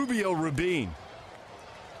for Rubio Rubin.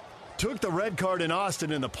 Took the red card in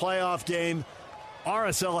Austin in the playoff game.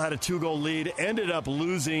 RSL had a 2-goal lead, ended up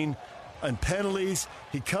losing on penalties.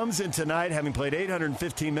 He comes in tonight having played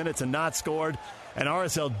 815 minutes and not scored. And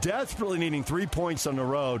RSL desperately needing 3 points on the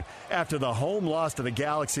road after the home loss to the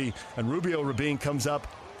Galaxy. And Rubio Rubin comes up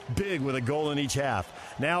big with a goal in each half.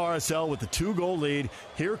 Now RSL with the 2-goal lead.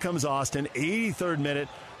 Here comes Austin, 83rd minute.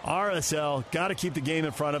 RSL got to keep the game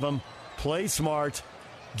in front of them. Play smart.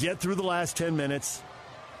 Get through the last 10 minutes.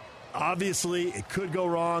 Obviously, it could go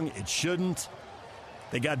wrong. It shouldn't.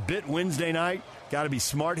 They got bit Wednesday night. Got to be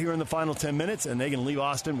smart here in the final 10 minutes, and they can leave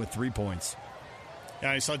Austin with 3 points.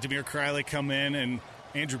 Yeah, I saw Damir Kreilach come in, and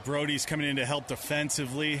Andrew Brody's coming in to help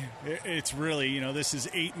defensively. It's really, this is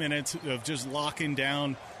 8 minutes of just locking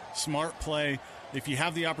down, smart play. If you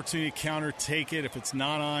have the opportunity to counter, take it. If it's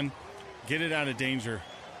not on, get it out of danger.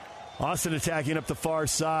 Austin attacking up the far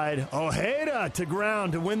side. Ojeda to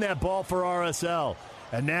ground to win that ball for RSL.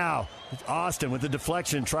 And now Austin with the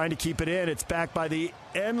deflection, trying to keep it in. It's back by the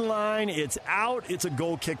end line. It's out. It's a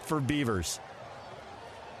goal kick for Beavers.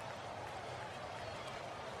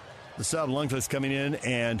 The sub, Lundqvist, coming in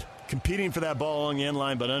and competing for that ball along the end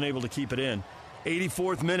line, but unable to keep it in.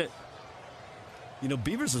 84th minute.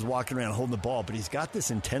 Beavers is walking around holding the ball, but he's got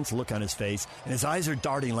this intense look on his face, and his eyes are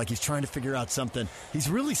darting like he's trying to figure out something. He's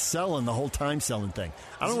really selling the whole time selling thing.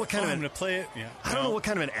 I don't know what kind of to play it. Yeah. I don't know what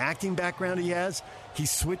kind of an acting background he has. He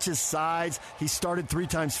switches sides. He started 3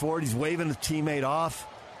 times forward. He's waving a teammate off.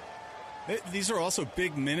 These are also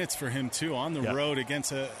big minutes for him too on the road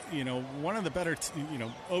against one of the better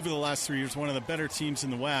over the last 3 years, one of the better teams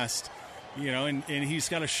in the West. And he's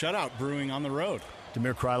got a shutout brewing on the road.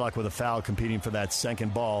 Damir Kreilach with a foul competing for that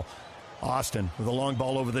second ball. Austin with a long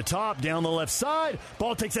ball over the top, down the left side.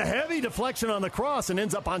 Ball takes a heavy deflection on the cross and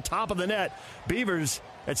ends up on top of the net. Beavers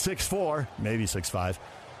at 6'4", maybe 6'5",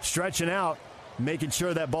 stretching out, making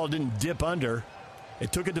sure that ball didn't dip under.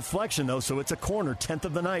 It took a deflection, though, so it's a corner, 10th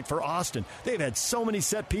of the night for Austin. They've had so many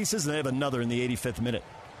set pieces, and they have another in the 85th minute.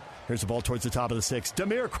 Here's the ball towards the top of the 6.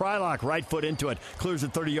 Damir Kreilach, right foot into it. Clears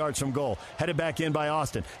it 30 yards from goal. Headed back in by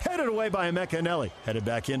Austin. Headed away by Emeka Nolly. Headed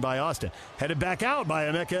back in by Austin. Headed back out by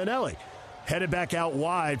Emeka Nolly. Headed back out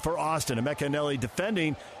wide for Austin. Emeka Nolly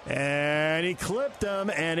defending, and he clipped him,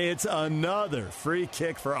 and it's another free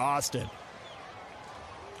kick for Austin.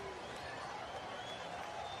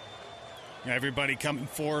 Everybody coming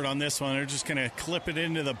forward on this one. They're just going to clip it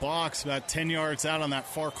into the box about 10 yards out on that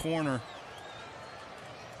far corner.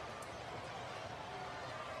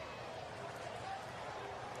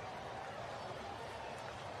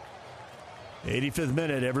 '85th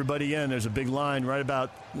minute, everybody in. There's a big line right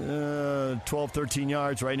about 12, 13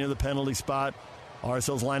 yards right near the penalty spot.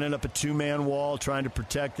 RSL's lining up a 2-man wall, trying to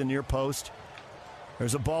protect the near post.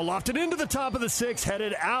 There's a ball lofted into the top of the 6,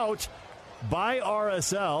 headed out by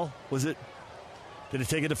RSL. Did it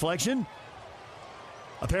take a deflection?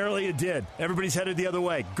 Apparently it did. Everybody's headed the other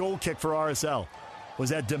way. Goal kick for RSL.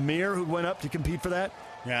 Was that Damir who went up to compete for that?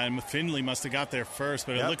 Yeah, and Finley must have got there first,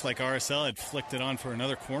 but it looked like RSL had flicked it on for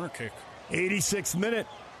another corner kick. 86th minute.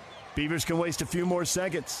 Beavers can waste a few more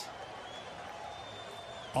seconds.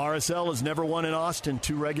 RSL has never won in Austin.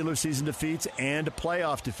 2 regular season defeats and a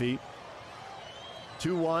playoff defeat.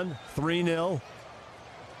 2-1, 3-0.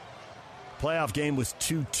 Playoff game was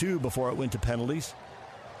 2-2 before it went to penalties.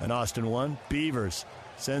 And Austin won. Beavers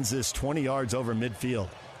sends this 20 yards over midfield.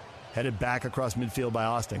 Headed back across midfield by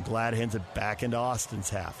Austin. Glad hands it back into Austin's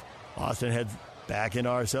half. Austin heads back into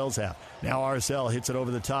RSL's half. Now RSL hits it over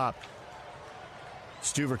the top.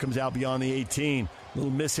 Stuver comes out beyond the 18. Little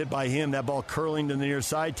miss hit by him. That ball curling to the near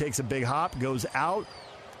side. Takes a big hop. Goes out.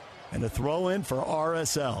 And a throw in for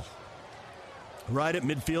RSL. Right at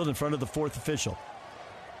midfield in front of the 4th official.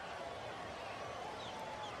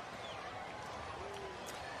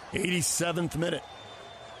 87th minute.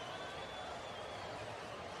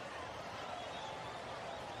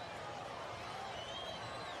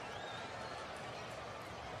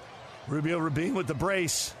 Rubio Rubin with the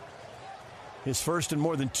brace. His first in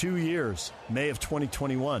more than 2 years. May of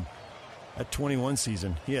 2021. That 21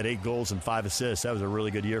 season, he had 8 goals and 5 assists. That was a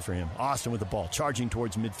really good year for him. Austin with the ball, charging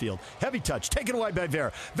towards midfield. Heavy touch, taken away by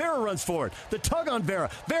Vera. Vera runs forward. The tug on Vera.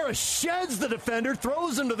 Vera sheds the defender,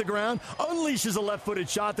 throws him to the ground, unleashes a left-footed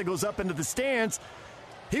shot that goes up into the stands.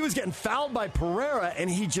 He was getting fouled by Pereira, and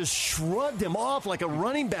he just shrugged him off like a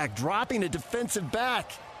running back, dropping a defensive back.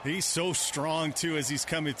 He's so strong, too, as he's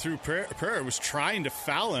coming through. Pereira was trying to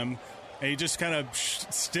foul him, and he just kind of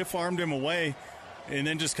stiff-armed him away and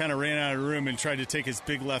then just kind of ran out of the room and tried to take his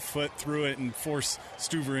big left foot through it and force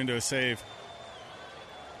Stuver into a save.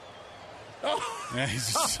 Oh. Yeah,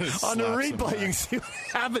 he's just on the replay, you can see what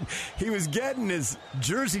happened. He was getting his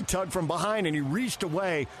jersey tugged from behind, and he reached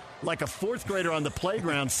away like a fourth grader on the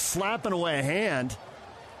playground, slapping away a hand.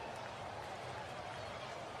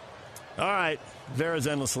 All right, Vera's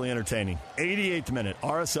endlessly entertaining. 88th minute,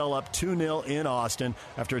 RSL up 2-0 in Austin.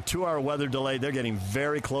 After a 2-hour weather delay, they're getting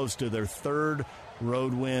very close to their third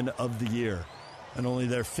road win of the year and only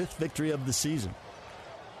their fifth victory of the season.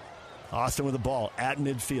 Austin with the ball at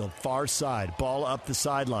midfield, far side, ball up the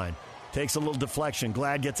sideline. Takes a little deflection.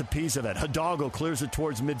 Glad gets a piece of it. Hidalgo clears it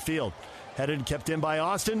towards midfield. Headed and kept in by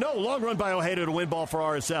Austin. No, long run by Ojeda to win ball for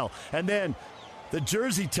RSL. And then the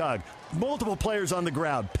jersey tug. Multiple players on the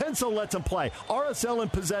ground. Penso lets him play. RSL in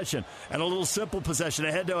possession. And a little simple possession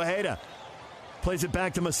ahead to Ojeda. Plays it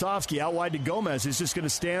back to Masovsky. Out wide to Gomez. He's just going to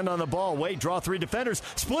stand on the ball. Wait, draw three defenders.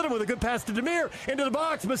 Split him with a good pass to Demir. Into the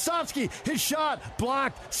box. Masovsky. His shot.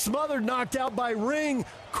 Blocked. Smothered. Knocked out by Ring.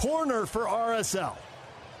 Corner for RSL.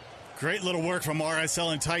 Great little work from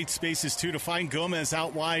RSL in tight spaces, too, to find Gomez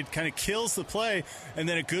out wide. Kind of kills the play. And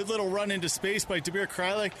then a good little run into space by Demir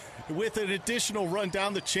Krylak with an additional run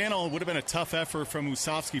down the channel. It would have been a tough effort from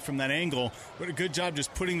Musovsky from that angle. But a good job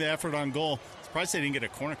just putting the effort on goal. Surprised they didn't get a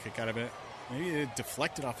corner kick out of it. Maybe it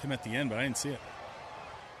deflected off him at the end, but I didn't see it.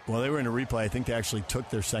 Well, they were in a replay. I think they actually took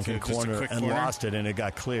their second corner and lost it, and it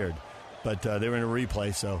got cleared. But they were in a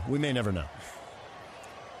replay, so we may never know.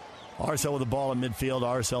 RSL with the ball in midfield.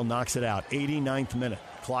 RSL knocks it out. 89th minute.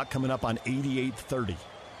 Clock coming up on 88:30.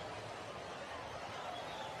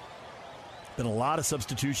 Been a lot of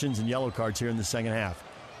substitutions and yellow cards here in the second half.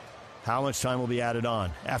 How much time will be added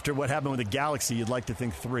on? After what happened with the Galaxy, you'd like to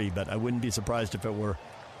think 3, but I wouldn't be surprised if it were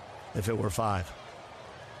 5.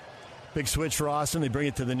 Big switch for Austin. They bring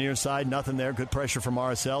it to the near side. Nothing there. Good pressure from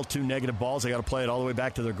RSL. 2 negative balls. They got to play it all the way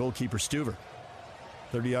back to their goalkeeper, Stuver.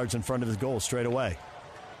 30 yards in front of his goal straight away.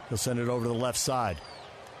 He'll send it over to the left side.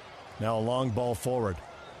 Now a long ball forward.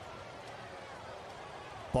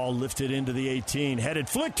 Ball lifted into the 18. Headed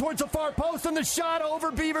flick towards the far post, and the shot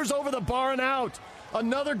over Beavers over the bar and out.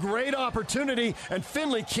 Another great opportunity, and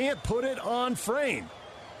Finley can't put it on frame.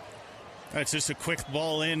 That's just a quick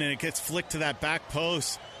ball in, and it gets flicked to that back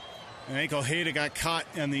post. And I think Ojeda got caught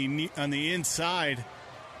on the inside.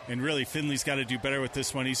 And really, Finley's got to do better with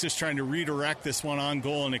this one. He's just trying to redirect this one on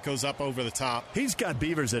goal, and it goes up over the top. He's got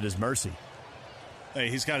Beavers at his mercy. Hey,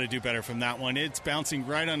 he's got to do better from that one. It's bouncing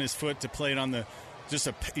right on his foot to play it on the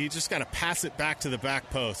he just got to pass it back to the back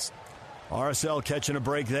post. RSL catching a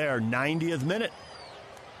break there. 90th minute.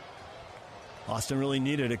 Austin really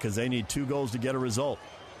needed it because they need 2 goals to get a result.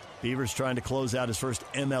 Beavers trying to close out his first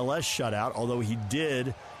MLS shutout, although he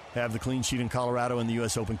did have the clean sheet in Colorado in the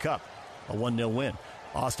U.S. Open Cup. A 1-0 win.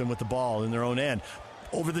 Austin with the ball in their own end.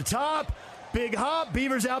 Over the top. Big hop.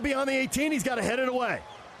 Beavers out beyond the 18. He's got to head it away.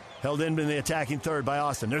 Held in the attacking third by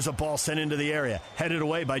Austin. There's a ball sent into the area. Headed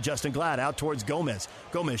away by Justin Glad out towards Gomez.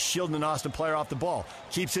 Gomez shielding an Austin player off the ball.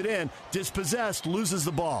 Keeps it in. Dispossessed. Loses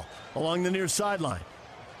the ball along the near sideline.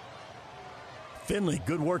 Finley.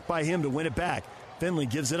 Good work by him to win it back. Finley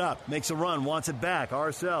gives it up. Makes a run. Wants it back.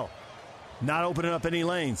 RSL not opening up any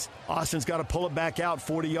lanes. Austin's got to pull it back out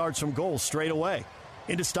 40 yards from goal straight away.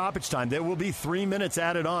 Into stoppage time. There will be 3 minutes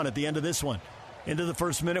added on at the end of this one. Into the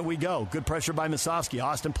first minute we go. Good pressure by Masovsky.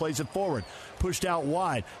 Austin plays it forward. Pushed out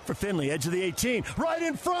wide for Finley. Edge of the 18. Right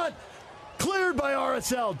in front. Cleared by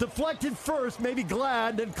RSL. Deflected first. Maybe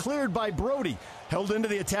Glad. Then cleared by Brody. Held into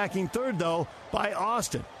the attacking third, though, by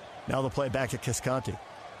Austin. Now they'll play back at Casconti.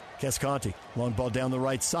 Casconti. Long ball down the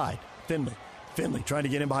right side. Finley trying to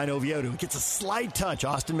get in behind Oviedo. He gets a slight touch.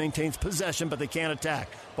 Austin maintains possession, but they can't attack.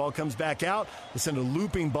 Ball comes back out. They send a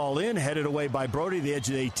looping ball in, headed away by Brody, the edge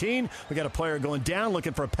of the 18. We got a player going down,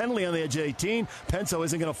 looking for a penalty on the edge of the 18. Penso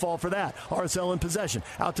isn't going to fall for that. RSL in possession.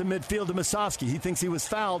 Out to midfield to Masovsky. He thinks he was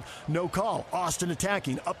fouled. No call. Austin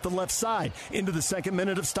attacking up the left side. Into the second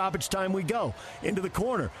minute of stoppage time we go. Into the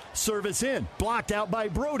corner. Service in. Blocked out by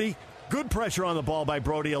Brody. Good pressure on the ball by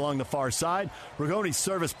Brody along the far side. Rigoni's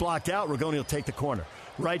service blocked out. Rigoni will take the corner.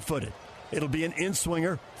 Right-footed. It'll be an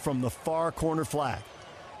in-swinger from the far corner flag.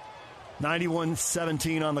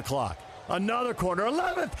 91-17 on the clock. Another corner.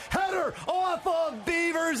 11th header off of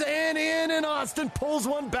Beavers and in, and Austin pulls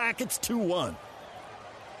one back. It's 2-1.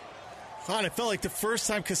 God, it felt like the first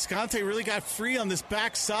time Cascante really got free on this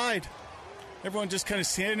backside. Everyone just kind of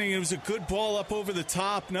standing. It was a good ball up over the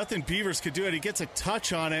top. Nothing Beavers could do it. He gets a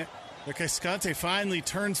touch on it. The Cascante finally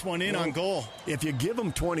turns one in on goal. If you give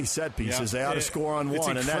them 20 set pieces, they ought to score on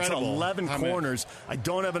one, and that's 11 corners. I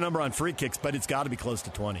don't have a number on free kicks, but it's got to be close to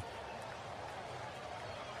 20.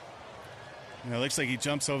 It looks like he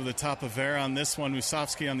jumps over the top of Vera on this one.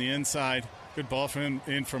 Musovski on the inside. Good ball from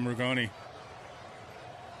him from Rugoni.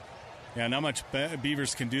 Yeah, not much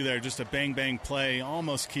Beavers can do there. Just a bang-bang play.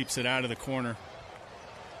 Almost keeps it out of the corner.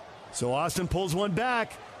 So Austin pulls one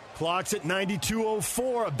back. Clock's at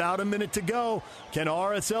 92:04, about a minute to go. Can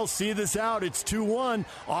RSL see this out? It's 2-1.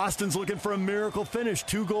 Austin's looking for a miracle finish.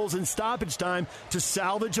 2 goals in stoppage time to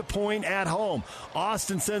salvage a point at home.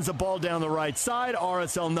 Austin sends the ball down the right side.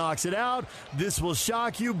 RSL knocks it out. This will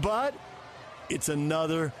shock you, but it's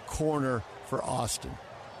another corner for Austin.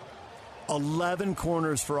 11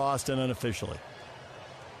 corners for Austin unofficially.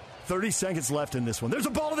 30 seconds left in this one. There's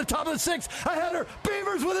a ball to the top of the 6. A header.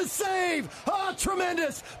 Beavers with a save. Oh,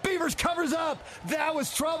 tremendous. Beavers covers up. That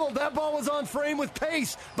was trouble. That ball was on frame with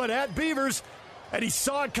pace, but at Beavers, and he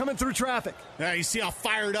saw it coming through traffic. Yeah, you see how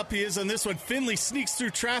fired up he is on this one. Finley sneaks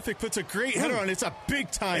through traffic, puts a great header on. It's a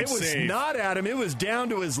big-time save. It was not at him. It was down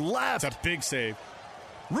to his left. It's a big save.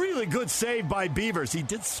 Really good save by Beavers. He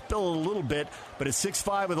did spill a little bit, but at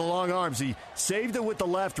 6'5" with the long arms, he saved it with the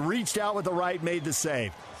left, reached out with the right, made the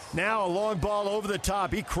save. Now a long ball over the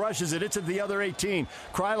top. He crushes it. It's at the other 18.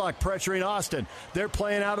 Krylock pressuring Austin. They're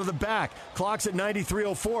playing out of the back. Clock's at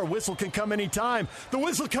 93:04. Whistle can come anytime. The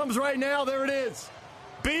whistle comes right now. There it is.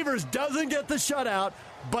 Beavers doesn't get the shutout,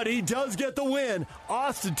 but he does get the win.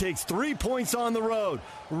 Austin takes 3 points on the road.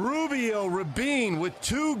 Rubio Rabin with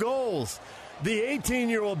 2 goals. The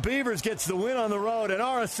 18-year-old Beavers gets the win on the road, and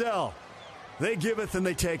RSL, they giveth and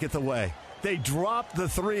they taketh away. They drop the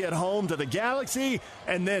 3 at home to the Galaxy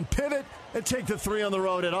and then pivot and take the 3 on the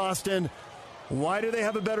road at Austin. Why do they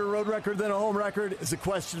have a better road record than a home record is a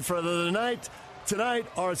question for the night. Tonight,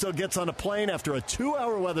 RSL gets on a plane after a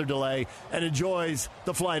 2-hour weather delay and enjoys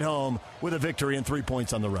the flight home with a victory and 3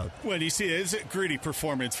 points on the road. Well, you see, it's a gritty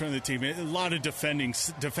performance from the team. A lot of defending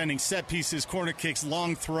set pieces, corner kicks,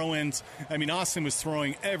 long throw-ins. I mean, Austin was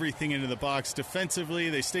throwing everything into the box. Defensively,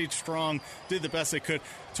 they stayed strong, did the best they could.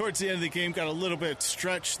 Towards the end of the game, got a little bit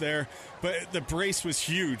stretched there, but the brace was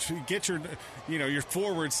huge. Get your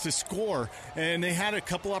forwards to score, and they had a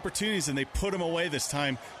couple opportunities, and they put them away this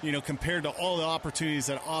time. Compared to all the opportunities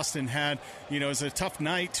that Austin had. It was a tough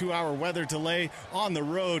night, 2-hour weather delay on the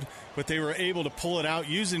road, but they were able to pull it out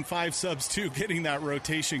using 5 subs too, getting that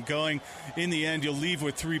rotation going. In the end, you'll leave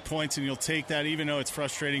with 3 points, and you'll take that, even though it's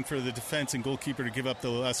frustrating for the defense and goalkeeper to give up the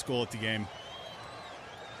last goal at the game.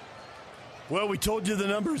 Well, we told you the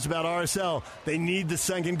numbers about RSL. They need the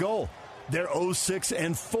second goal. They're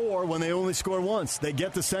 0-6-4 when they only score once. They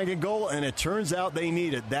get the second goal, and it turns out they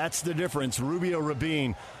need it. That's the difference. Rubio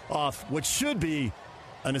Rabin off what should be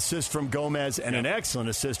an assist from Gomez and an excellent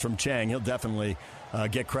assist from Chang. He'll definitely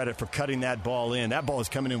get credit for cutting that ball in. That ball was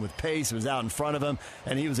coming in with pace. It was out in front of him,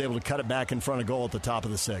 and he was able to cut it back in front of goal at the top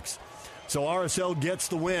of the 6. So RSL gets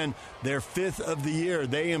the win. Their 5th of the year.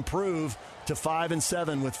 They improve to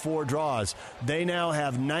 5-7 with 4 draws. They now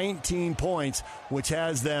have 19 points, which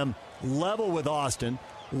has them level with Austin,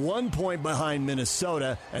 1 point behind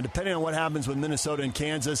Minnesota, and depending on what happens with Minnesota and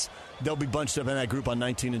Kansas, they'll be bunched up in that group on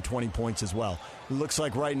 19 and 20 points as well. It looks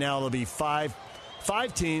like right now there'll be five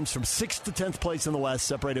teams from 6th to 10th place in the West,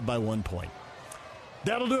 separated by 1 point.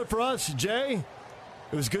 That'll do it for us, Jay.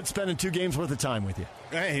 It was good spending 2 games worth of time with you.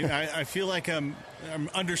 Hey, I feel like I'm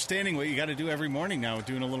understanding what you got to do every morning now,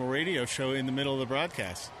 doing a little radio show in the middle of the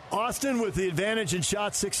broadcast. Austin with the advantage in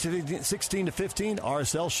shots 16 to 15.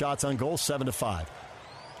 RSL shots on goal 7-5.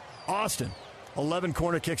 Austin, 11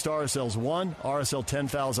 corner kicks to RSL's 1. RSL 10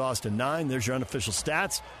 fouls, Austin 9. There's your unofficial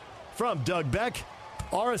stats. From Doug Beck,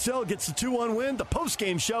 RSL gets the 2-1 win. The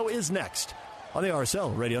postgame show is next on the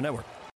RSL Radio Network.